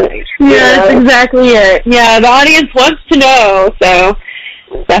job. Yeah, that's exactly it. Yeah, the audience wants to know, so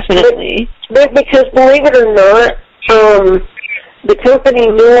definitely. But because, believe it or not, the company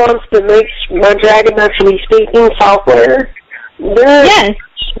Nuance that makes my Dragon Naturally Speaking software,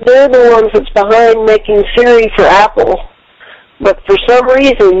 they're the ones that's behind making Siri for Apple. But for some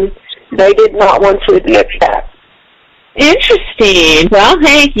reason, they did not want to admit that. Interesting. Well,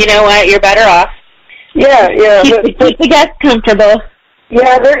 hey, you know what? You're better off. Yeah. Keep the guests comfortable.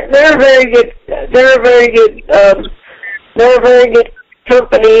 Yeah, they're a very good. They're a very good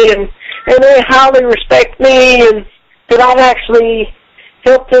company, and they highly respect me, and that I've actually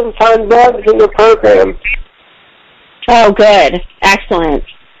helped them find bugs in the program. Oh, good. Excellent.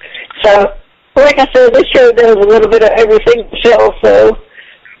 So, like I said, this show does a little bit of everything, Michelle, so.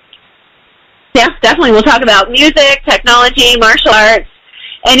 Yeah, definitely. We'll talk about music, technology, martial arts,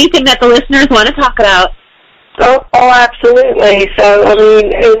 anything that the listeners want to talk about. Oh, absolutely. So, I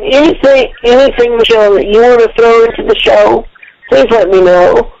mean, anything, Michelle, that you want to throw into the show, please let me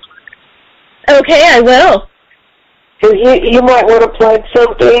know. Okay, I will. Because you might want to plug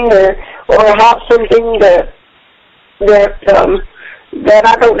something or have something that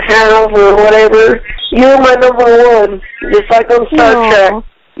I don't have or whatever. You're my number one, just like on Star Trek,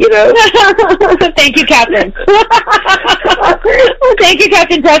 you know. Thank you, Captain. Thank you,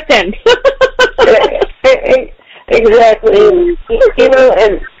 Captain Preston. Exactly. You know,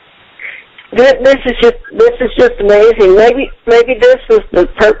 and this is just amazing. Maybe this was the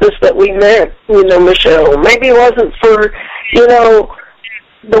purpose that we met, you know, Michelle. Maybe it wasn't for, you know,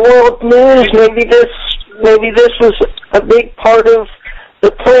 the world news. Maybe this was a big part of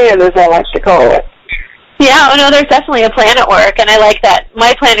the plan, as I like to call it. Yeah, no, there's definitely a plan at work, and I like that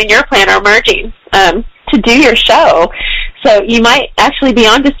my plan and your plan are merging to do your show. So you might actually be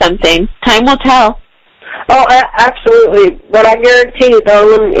onto something. Time will tell. Oh, absolutely. But I guarantee you,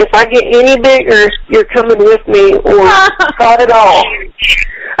 darling, if I get any bigger, you're coming with me, or not at all.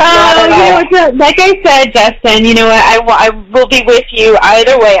 Like I said, Justin, you know what? I will be with you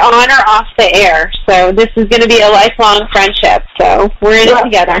either way, on or off the air. So this is going to be a lifelong friendship. So we're in it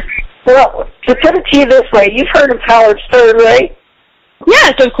together. Well, to put it to you this way, you've heard of Howard Stern, right?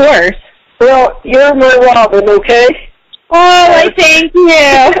 Yes, of course. Well, you're my Robin, okay? Oh, I thank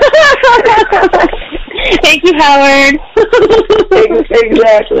you. Thank you, Howard.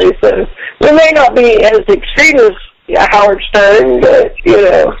 Exactly. So we may not be as extreme as Howard Stern, but, you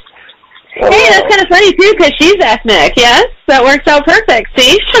know. Hey, that's kind of funny, too, because she's ethnic, yes? That works out perfect,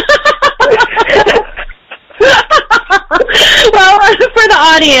 see?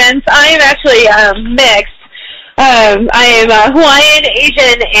 audience, I am actually mixed. I am Hawaiian,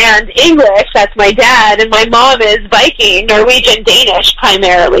 Asian, and English. That's my dad, and my mom is Viking, Norwegian, Danish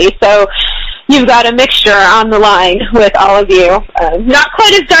primarily. So you've got a mixture on the line with all of you. Not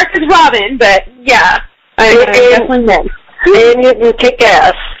quite as dark as Robin, but yeah, I'm definitely mixed. And you can kick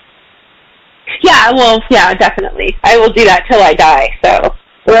ass. Yeah, well, yeah, definitely. I will do that till I die. So.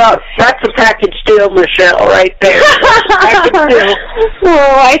 Well, that's a package deal, Michelle, right there. Package deal.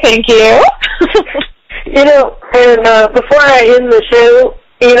 Well, I thank you. You know, and before I end the show,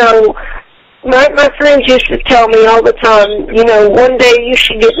 you know, my friends used to tell me all the time, you know, one day you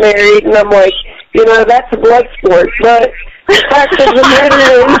should get married, and I'm like, you know, that's a blood sport. But the fact of the matter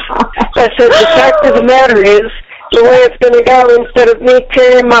is, I said, the fact of the matter is, the way it's going to go, instead of me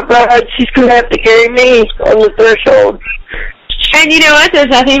carrying my bride, she's going to have to carry me on the threshold. And you know what? There's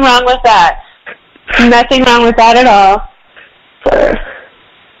nothing wrong with that. Nothing wrong with that at all.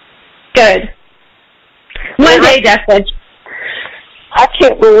 Good. One day, Justin. I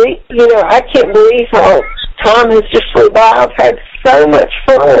can't believe how time has just flew by. I've had so much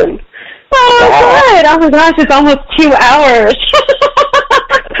fun. Oh, good. Oh, my gosh, it's almost 2 hours.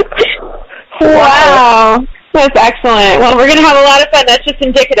 Wow. That's excellent. Well, we're going to have a lot of fun. That's just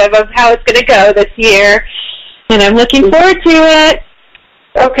indicative of how it's going to go this year. And I'm looking forward to it.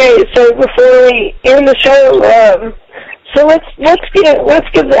 Okay, so before we end the show, so let's give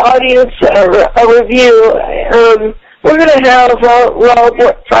the audience a review. We're going to have Rob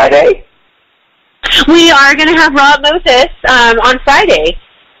what, Friday? We are going to have Rob Moses on Friday.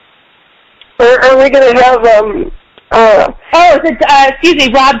 Or are we going to have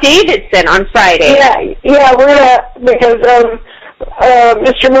Rob Davidson on Friday? Yeah, we're gonna, because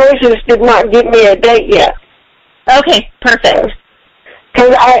Mr. Moses did not give me a date yet. Okay, perfect.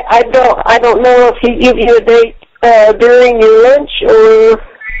 Because I don't know if he gave you a date during your lunch or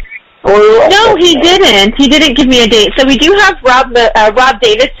what. No, he didn't. He didn't give me a date. So we do have Rob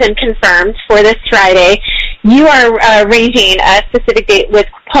Davidson confirmed for this Friday. You are arranging a specific date with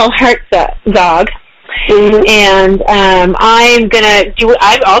Paul Hartzog. Mm-hmm. And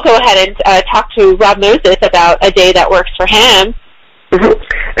I'll go ahead and talk to Rob Moses about a day that works for him.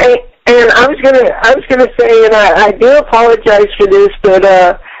 Mm-hmm. And I was gonna say, and I do apologize for this, but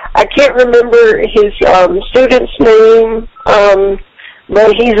I can't remember his student's name,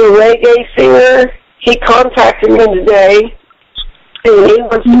 but he's a reggae singer. He contacted me today, and he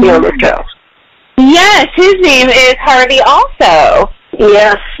wants to be on the show. Yes, his name is Harvey also.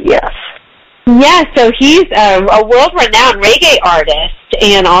 Yes. Yeah, so he's a world-renowned reggae artist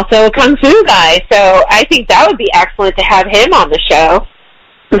and also a kung fu guy. So I think that would be excellent to have him on the show.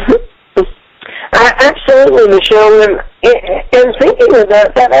 Absolutely, Michelle. And thinking of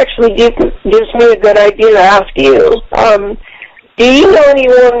that actually gives me a good idea to ask you. Do you know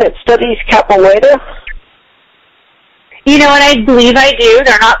anyone that studies capoeira? You know what, I believe I do.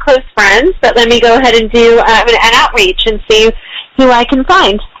 They're not close friends, but let me go ahead and do an outreach and see who I can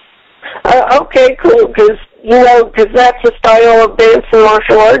find. Okay, cool, because that's a style of dance and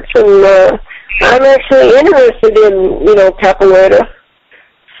martial arts, and I'm actually interested in, capoeira.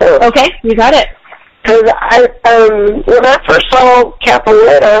 So, okay, you got it. Because when I first saw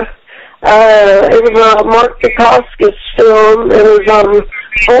capoeira, it was a Mark Dacascos film. It was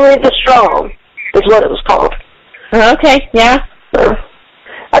Only the Strong is what it was called. Okay, yeah.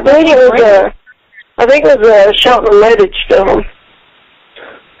 I think it was a Shelton Lettich film.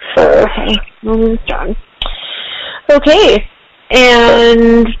 So. Okay,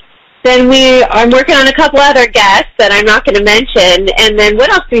 and then I'm working on a couple other guests that I'm not going to mention. And then what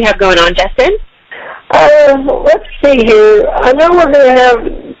else do we have going on, Justin? Let's see here. I know we're going to have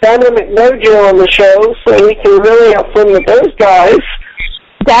Dynamic Mojo on the show, so we can really have fun with those guys.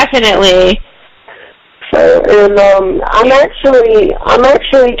 Definitely. So, and I'm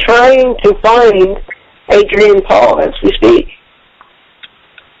actually trying to find Adrian Paul as we speak.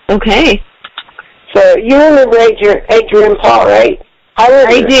 Okay. So you remember Adrian Paul, right?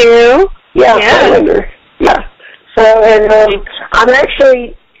 I do. Yeah. I remember. Yeah. So, and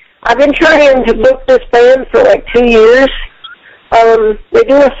I've been trying to book this band for like 2 years. They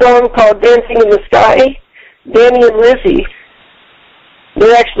do a song called Dancing in the Sky. Danny and Lizzie.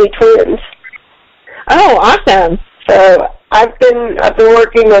 They're actually twins. Oh, awesome. So I've been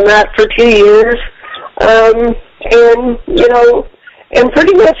working on that for 2 years. And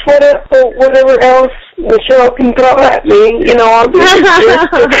pretty much whatever else Michelle can throw at me, I'll do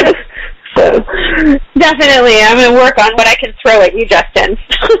it. So definitely, I'm going to work on what I can throw at you, Justin.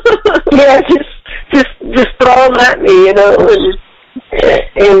 Yeah, just throw them at me, and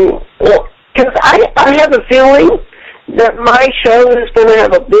because I have a feeling that my show is going to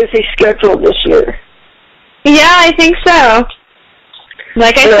have a busy schedule this year. Yeah, I think so.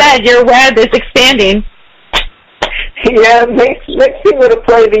 Like I said, your web is expanding. Yeah, makes me want to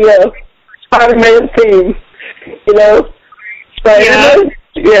play the Spider-Man theme. You know, Spider-Man.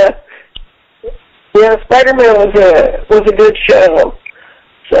 Yeah, Spider-Man was a good show.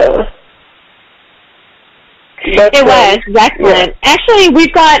 So. It was excellent. Yeah. Actually,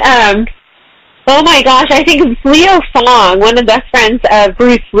 we've got oh my gosh, I think it's Leo Fong, one of the best friends of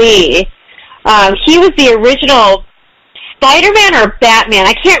Bruce Lee. He was the original Spider-Man or Batman.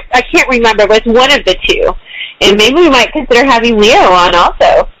 I can't remember, but it's one of the two. And maybe we might consider having Leo on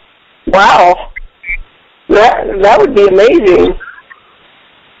also. Wow. That would be amazing.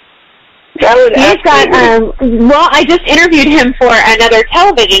 He's got, well, I just interviewed him for another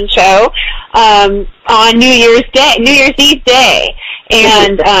television show on New Year's Eve day,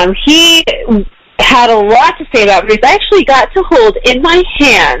 and he had a lot to say about Bruce. I actually got to hold in my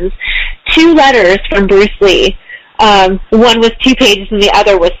hands 2 letters from Bruce Lee. One was 2 pages and the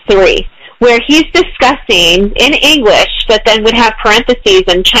other was 3, where he's discussing in English, but then would have parentheses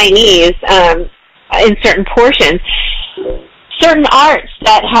in Chinese in certain portions, certain arts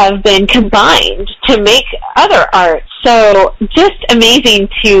that have been combined to make other arts. So just amazing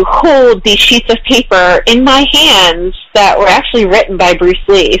to hold these sheets of paper in my hands that were actually written by Bruce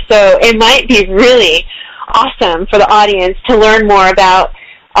Lee. So it might be really awesome for the audience to learn more about,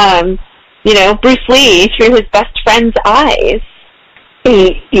 Bruce Lee through his best friend's eyes.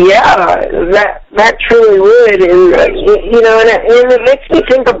 Yeah, that truly would, and and it makes me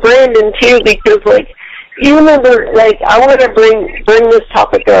think of Brandon too, because you remember, I want to bring this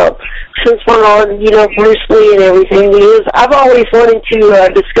topic up since we're on, Bruce Lee and everything, because I've always wanted to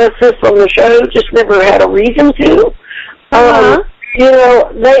discuss this on the show, just never had a reason to.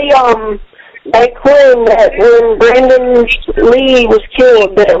 They claim that when Brandon Lee was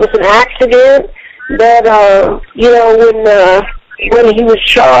killed, that it was an accident, that, when he was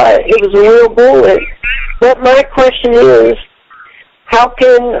shot, it was a real bullet. But my question is, how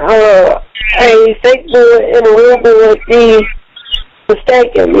can a fake bullet and a real bullet be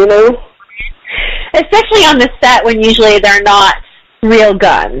mistaken, Especially on the set when usually they're not real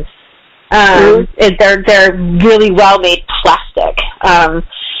guns. They're really well-made plastic.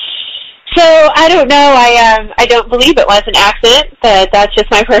 So I don't know. I don't believe it was an accident, but that's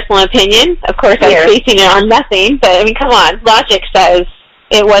just my personal opinion. Of course, I'm basing it on nothing, but come on, logic says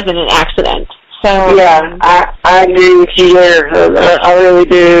it wasn't an accident. So yeah, I agree with you there. I really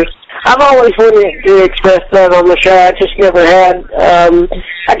do. I've always wanted to express that on the show. I just never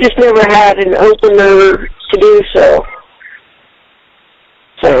had an opener to do so.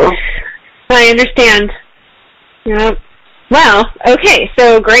 So I understand. Yep. Well, okay,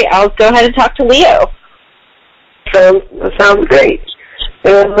 so great. I'll go ahead and talk to Leo. Sounds great.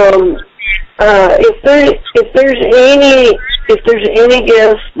 And if there's any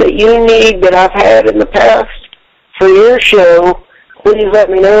guests that you need that I've had in the past for your show, please let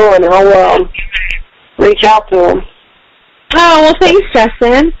me know and I'll reach out to them. Oh, well, thanks,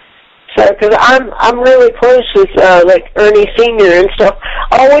 Justin. So, because I'm really close with Ernie Sr. and stuff.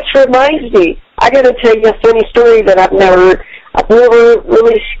 Oh, which reminds me, I got to tell you a funny story that I've never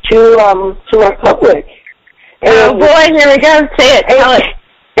released to my public. And, oh boy, here we go. Say it. Tell it.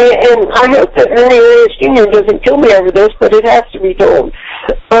 And I hope that Ernie Sr. doesn't kill me over this, but it has to be told.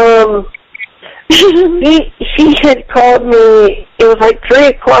 He had called me. It was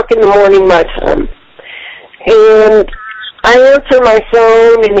 3:00 in the morning my time, and I answer my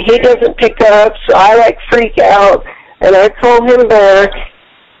phone, and he doesn't pick up, so I freak out, and I call him back,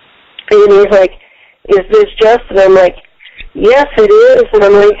 and he's like, "Is this Justin?" I'm like, "Yes, it is." And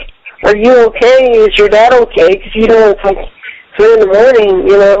I'm like, "Are you okay? Is your dad okay?" Because it's 3 in the morning,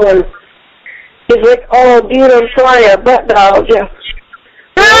 and he's like, "Oh, dude, I'm sorry, I butt dialed you."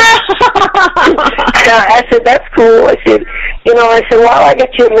 I said, "That's cool." I said, "While I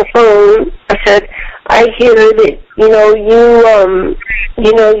got you on the phone," I said, "I hear that, you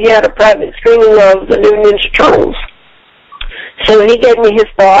had a private screening of the new Ninja Turtles." So he gave me his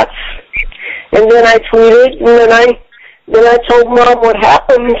thoughts, and then I tweeted, and then I told Mom what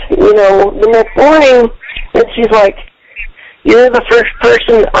happened, the next morning, and she's like, "You're the first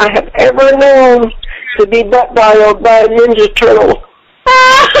person I have ever known to be butt dialed by a Ninja Turtle."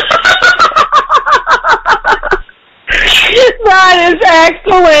 That is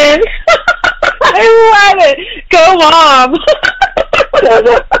excellent. I love it. Go, Mom.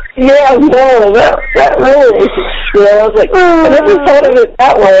 That really, I was like, I never thought of it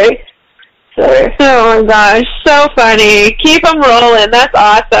that way. So. Oh my gosh, so funny. Keep them rolling. That's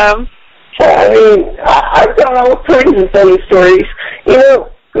awesome. I mean, I've got all kinds of funny stories. You know,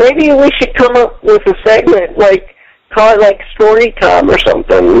 maybe we should come up with a segment, like, call it like story time or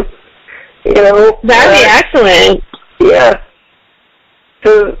something. You know? That'd be excellent. Yeah.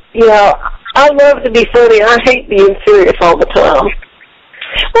 So, you know, I love to be funny. I hate being serious all the time.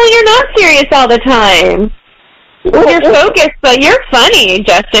 Well, you're not serious all the time. You're focused, but you're funny,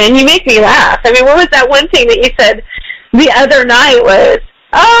 Justin. You make me laugh. I mean, what was that one thing that you said the other night was,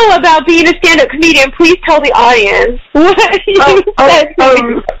 about being a stand-up comedian? Please tell the audience what you said.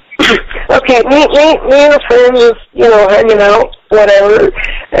 Okay, me and a friend was, you know, hanging out, whatever,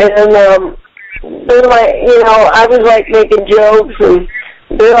 and they're like, you know, I was like making jokes, and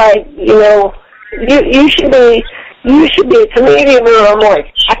they're like, you know, you should be a comedian, and I'm like,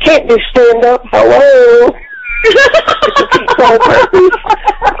 I can't do stand-up. Hello. This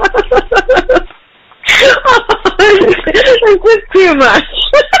is too much.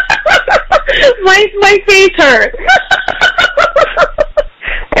 my face hurts.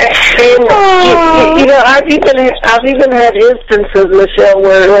 And you know, I've even had instances, Michelle,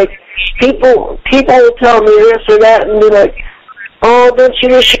 where like people will tell me this or that, and be like, "Oh, don't you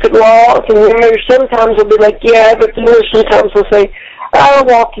wish you could walk?" And then there's sometimes they'll be like, "Yeah," but then there's sometimes they'll say,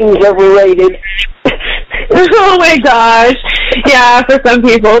 "Walking's overrated." Oh my gosh. Yeah, for some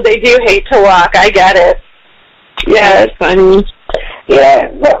people, they do hate to walk. I get it. Yeah, it's funny. Yeah,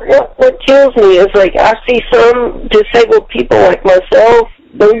 what kills me is, like, I see some disabled people like myself,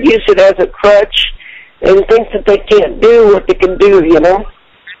 they use it as a crutch and think that they can't do what they can do, you know?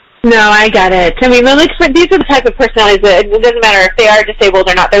 No, I get it. I mean, these are the type of personalities that it doesn't matter if they are disabled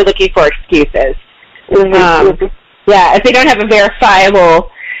or not, they're looking for excuses. Mm-hmm. Yeah, if they don't have a verifiable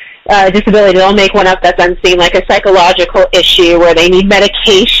disability, they'll make one up that's unseen, like a psychological issue where they need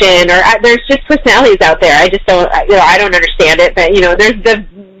medication, or there's just personalities out there. I just don't, I don't understand it, but, you know, there's the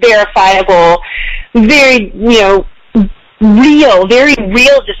verifiable, very, you know, very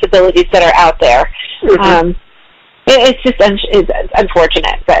real disabilities that are out there. Mm-hmm. It's just it's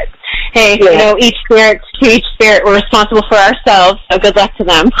unfortunate, but hey, you know, each spirit, we're responsible for ourselves, so good luck to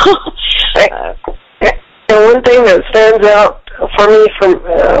them. And one thing that stands out for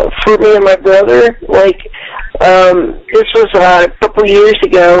me and my brother, like, this was a couple years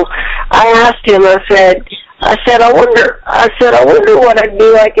ago. I asked him, I said, I wonder what I'd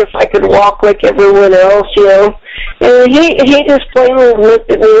be like if I could walk like everyone else, you know. And he just plainly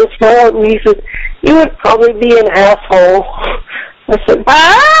looked at me and smiled, and he said, "You would probably be an asshole." I said,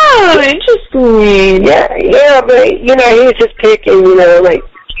 "Oh, interesting." Yeah, but, you know, he was just picking, you know, like,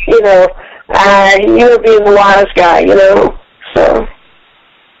 you know, you were being the wise guy, you know, so.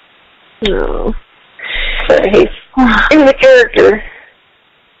 No. So he's the character.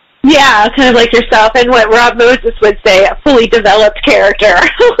 Yeah, kind of like yourself, and what Rob Moses would say, a fully developed character.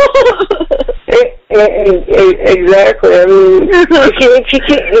 Exactly. I mean,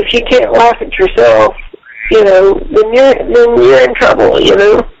 if you can't laugh at yourself, you know, then you're in trouble, you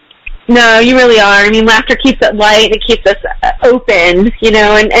know. No, you really are. I mean, laughter keeps it light. It keeps us open, you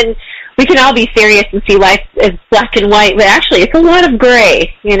know, and we can all be serious and see life as black and white, but actually it's a lot of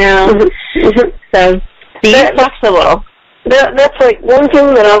gray, you know. Mm-hmm. So be flexible. That's like one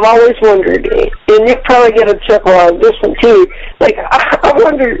thing that I've always wondered, and you probably get a chuckle out of this one too. Like,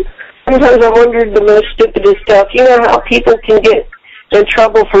 sometimes I wondered the most stupidest stuff. You know how people can get in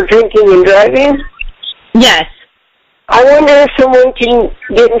trouble for drinking and driving? Yes. I wonder if someone can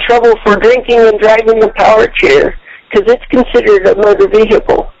get in trouble for drinking and driving a power chair, because it's considered a motor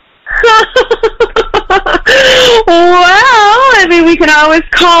vehicle. Well, I mean, we can always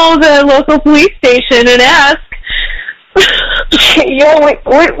call the local police station and ask. Yeah,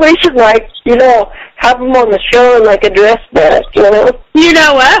 we should, like, you know, have them on the show and, like, address that, you know? You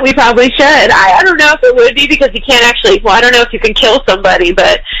know what? We probably should. I don't know if it would be, because you can't actually, well, I don't know if you can kill somebody,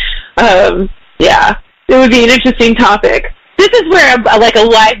 but, yeah, it would be an interesting topic. This is where, like, a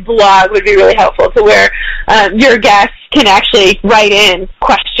live blog would be really helpful, to where your guests can actually write in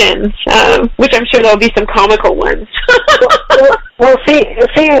questions, which I'm sure there'll be some comical ones. well, see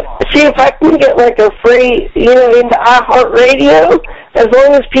if I can get, like, a free, you know, into iHeartRadio. As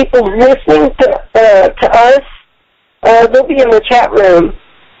long as people listening to us, they'll be in the chat room,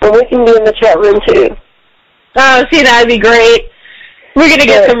 and we can be in the chat room too. Oh, see, that'd be great. We're gonna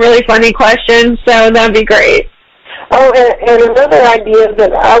get some really funny questions, so that'd be great. Oh, and another idea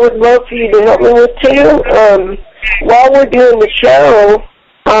that I would love for you to help me with too. While we're doing the show,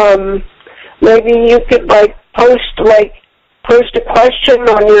 maybe you could, like, post a question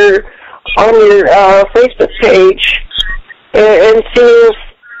on your Facebook page, and see if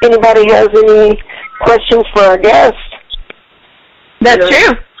anybody has any questions for our guests. That's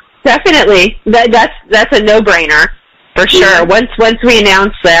true. Definitely. That's a no-brainer for sure. Once we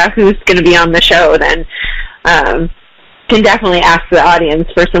announce who's going to be on the show, then can definitely ask the audience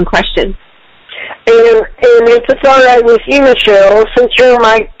for some questions. And if it's all right with you, Michelle, since you're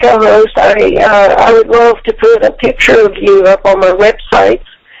my co-host, I would love to put a picture of you up on my website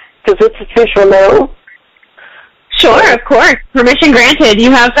because it's official now. Sure, of course. Permission granted.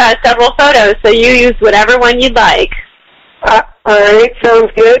 You have several photos, so you use whatever one you'd like. All right,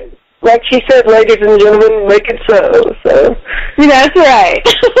 sounds good. Like she said, ladies and gentlemen, make it so. That's right.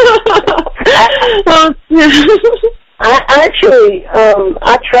 I actually,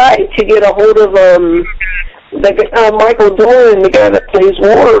 I tried to get a hold of Michael Doran, the guy that plays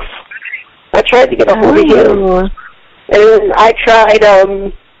Worf. I tried to get a hold of him, and I tried.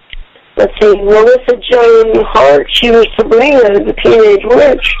 Let's see, Melissa Joan Hart. She was Sabrina, the Teenage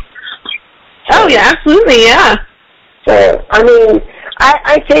Witch. Oh yeah, absolutely, yeah. So I mean,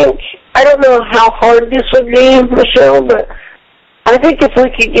 I think I don't know how hard this would be, Michelle, but I think if we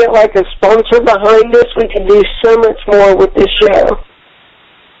could get like a sponsor behind us, we could do so much more with this show.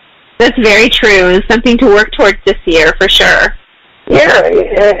 That's very true, and something to work towards this year for sure. Yeah,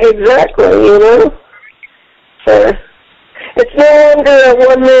 exactly. You know, so it's no longer a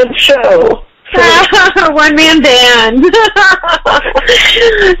one-man show. One-man band.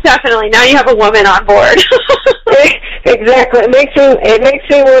 Definitely. Now you have a woman on board. Exactly. It makes me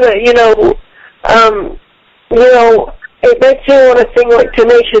want to, it makes me want to sing like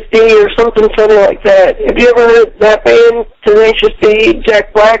Tenacious D or something funny like that. Have you ever heard that band, Tenacious D,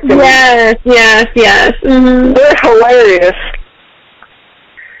 Jack Black? Yes. Mm-hmm. They're hilarious.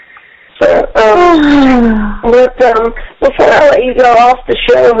 So, but before I let you go off the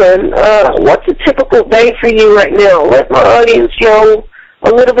show, then, what's a typical day for you right now? Let my audience know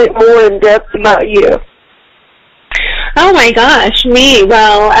a little bit more in depth about you. Oh my gosh, me.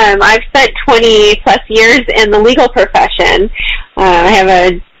 Well, I've spent 20 plus years in the legal profession. I have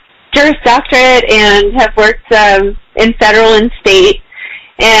a Juris Doctorate and have worked in federal and state,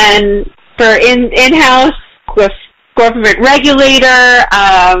 and for in-house with government regulator,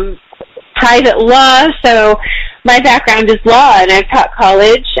 private law. So my background is law, and I've taught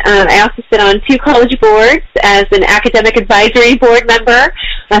college. I also sit on 2 college boards as an academic advisory board member.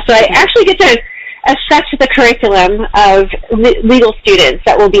 So I actually get to affect the curriculum of legal students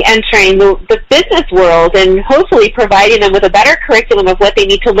that will be entering the business world and hopefully providing them with a better curriculum of what they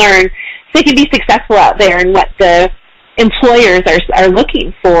need to learn so they can be successful out there and what the employers are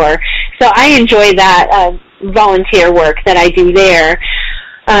looking for. So I enjoy that volunteer work that I do there.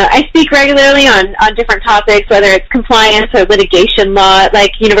 I speak regularly on different topics, whether it's compliance or litigation law,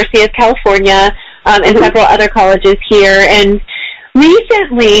 like University of California and several other colleges here. And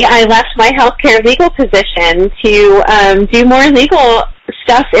recently, I left my healthcare legal position to do more legal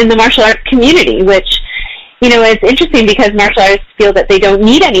stuff in the martial arts community, which, it's interesting because martial artists feel that they don't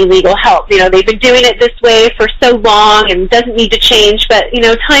need any legal help. They've been doing it this way for so long and doesn't need to change, but,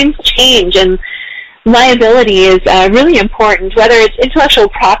 times change and liability is really important, whether it's intellectual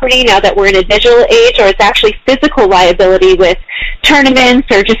property now that we're in a digital age or it's actually physical liability with tournaments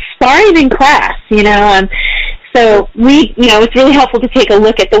or just sparring in class, So it's really helpful to take a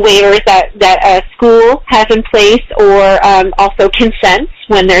look at the waivers that a school has in place or also consents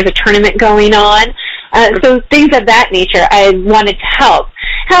when there's a tournament going on. So things of that nature I wanted to help.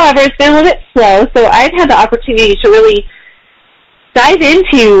 However, it's been a little bit slow, so I've had the opportunity to really dive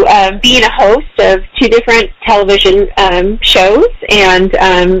into being a host of 2 different television shows, and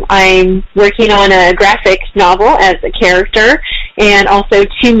I'm working on a graphic novel as a character, and also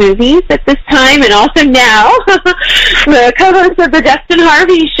 2 movies at this time, and also now the co-host of the Justin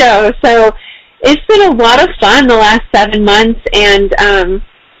Harvey Show. So it's been a lot of fun the last 7 months, and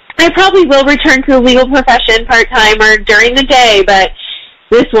I probably will return to the legal profession part-time or during the day, but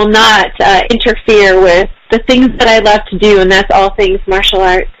this will not interfere with the things that I love to do, and that's all things martial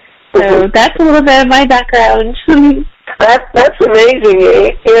arts. So that's a little bit of my background. That's amazing.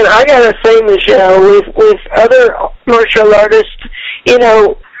 And I gotta say, Michelle, with other martial artists,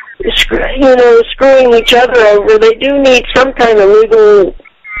 screwing each other over, they do need some kind of legal,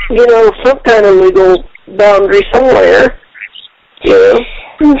 boundary somewhere.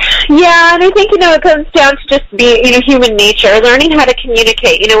 Yeah, and I think, it comes down to just being, human nature, learning how to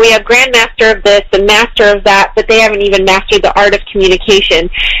communicate. We have grandmaster of this and master of that, but they haven't even mastered the art of communication.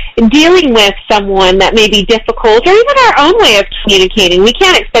 And dealing with someone that may be difficult, or even our own way of communicating, we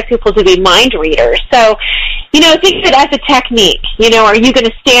can't expect people to be mind readers. So, think of it as a technique. Are you going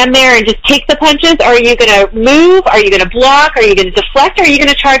to stand there and just take the punches? Or are you going to move? Are you going to block? Are you going to deflect? Or are you going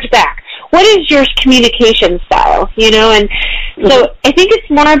to charge back? What is your communication style? And So I think it's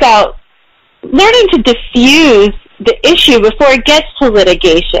more about learning to diffuse the issue before it gets to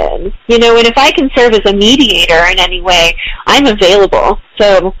litigation. And if I can serve as a mediator in any way, I'm available.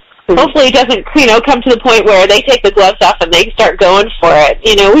 So hopefully it doesn't, come to the point where they take the gloves off and they start going for it.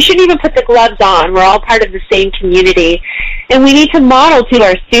 We shouldn't even put the gloves on. We're all part of the same community. And we need to model to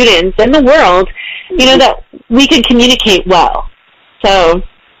our students and the world, that we can communicate well. So,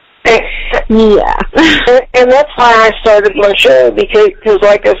 yeah. And that's why I started my show, because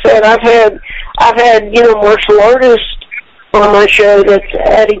like I said, I've had martial artists on my show that's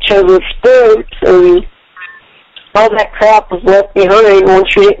at each other's throats, and all that crap was left behind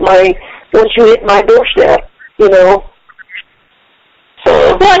once you hit my doorstep,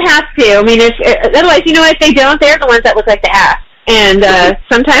 So. Well, it has to. I mean, otherwise, if they don't, they're the ones that look like the ass. And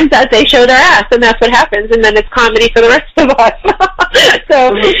sometimes they show their ass, and that's what happens, and then it's comedy for the rest of us.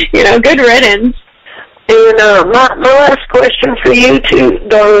 So, good riddance. And my last question for you too,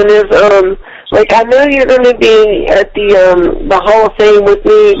 darling, is I know you're going to be at the Hall of Fame with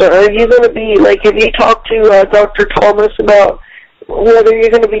me, but are you going to be have you talked to Dr. Thomas about whether you're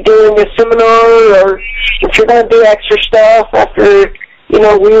going to be doing a seminar, or if you're going to do extra stuff after we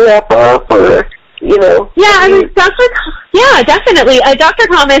wrap up, or Yeah, definitely. Dr.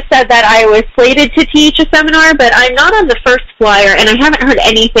 Thomas said that I was slated to teach a seminar, but I'm not on the first flyer, and I haven't heard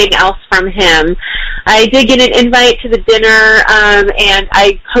anything else from him. I did get an invite to the dinner, and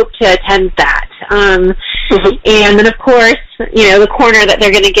I hope to attend that. And then, of course, the corner that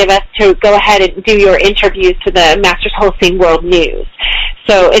they're going to give us to go ahead and do your interviews to the Masters Hall of Fame World News.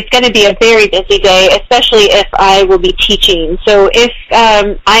 So it's going to be a very busy day, especially if I will be teaching. So if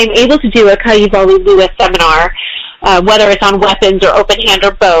I'm able to do a Kayivali Lewis seminar, whether it's on weapons or open hand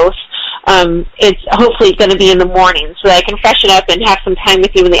or both, it's hopefully going to be in the morning so that I can freshen up and have some time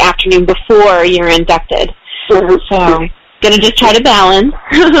with you in the afternoon before you're inducted. So going to just try to balance.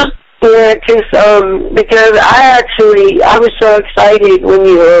 Yeah, because I was so excited when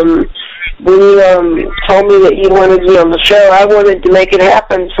you told me that you wanted me on the show. I wanted to make it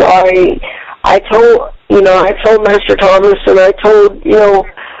happen, so I told Master Thomas, and I told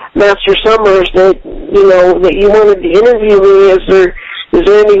Master Summers that that you wanted to interview me. Is there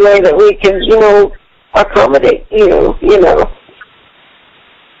any way that we can accommodate you?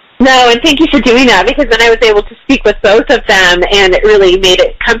 No, and thank you for doing that, because then I was able to speak with both of them, and it really made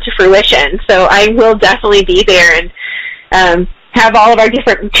it come to fruition. So I will definitely be there and have all of our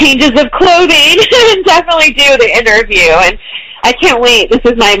different changes of clothing and definitely do the interview. And I can't wait. This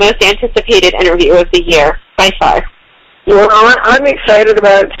is my most anticipated interview of the year, by far. Well, I'm excited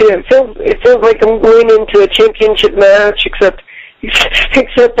about it, too. It feels like I'm going into a championship match, except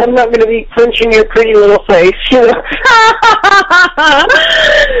I'm not going to be punching your pretty little face,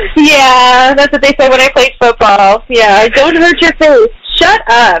 Yeah, that's what they said when I played football. Yeah, don't hurt your face. Shut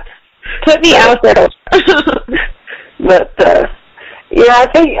up. Put me out there. But I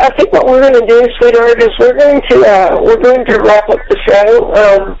think what we're going to do, sweetheart, is we're going to wrap up the show.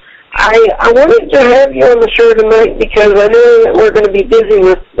 I wanted to have you on the show tonight because I know that we're going to be busy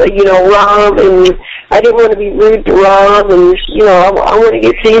with Rob, and I didn't want to be rude to Rob, and I want to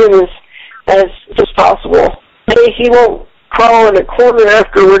get to him as possible. Maybe he won't crawl in a corner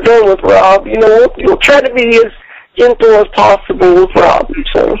after we're done with Rob. We'll try to be as gentle as possible with Rob.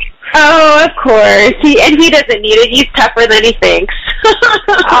 So. Oh, of course. He doesn't need it. He's tougher than he thinks.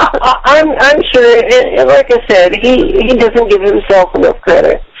 I'm sure. And like I said, he doesn't give himself enough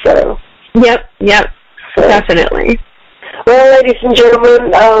credit. So. Yep. So. Definitely. Well, ladies and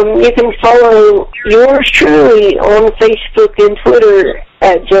gentlemen, you can follow yours truly on Facebook and Twitter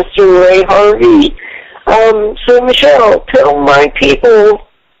at Justin Ray Harvey. So, Michelle, tell my people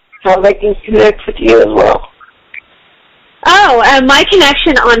how they can connect with you as well. Oh, my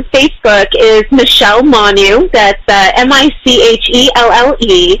connection on Facebook is Michelle Manu. That's Michelle,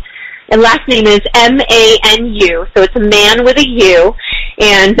 and last name is Manu. So it's a man with a U.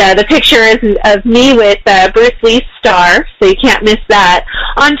 And the picture is of me with Bruce Lee's star, so you can't miss that.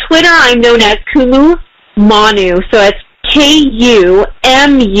 On Twitter, I'm known as Kumu Manu. So it's KUMU_MANU.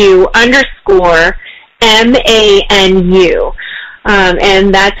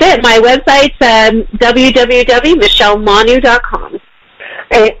 And that's it. My website's www.michellemanu.com.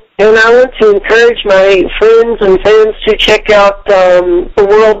 And I want to encourage my friends and fans to check out the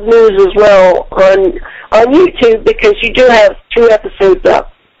World News as well on YouTube, because you do have 2 episodes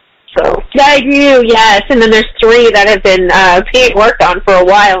up. So I do, yes. And then there's 3 that have been being worked on for a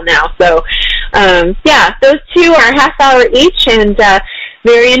while now. So, those 2 are a half hour each and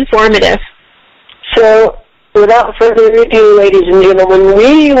very informative. So, without further ado, ladies and gentlemen,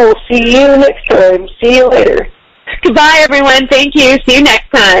 we will see you next time. See you later. Goodbye, everyone. Thank you. See you next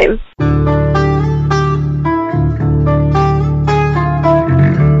time.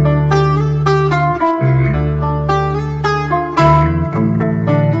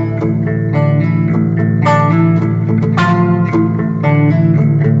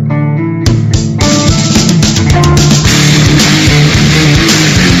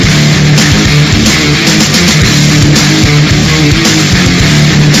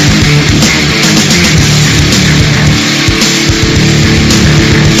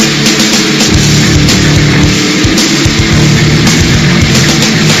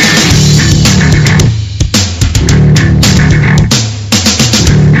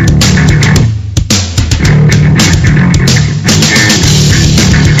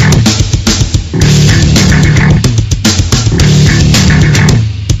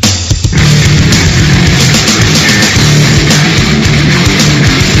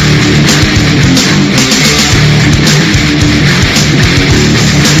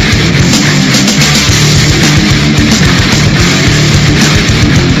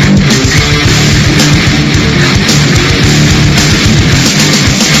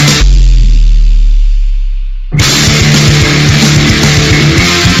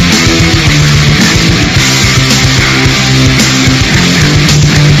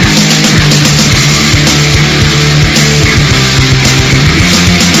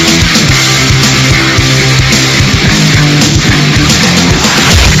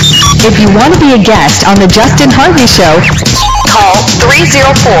 If you want to be a guest on The Justin Harvey Show, call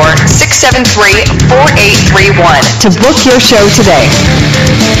 304-673-4831 to book your show today.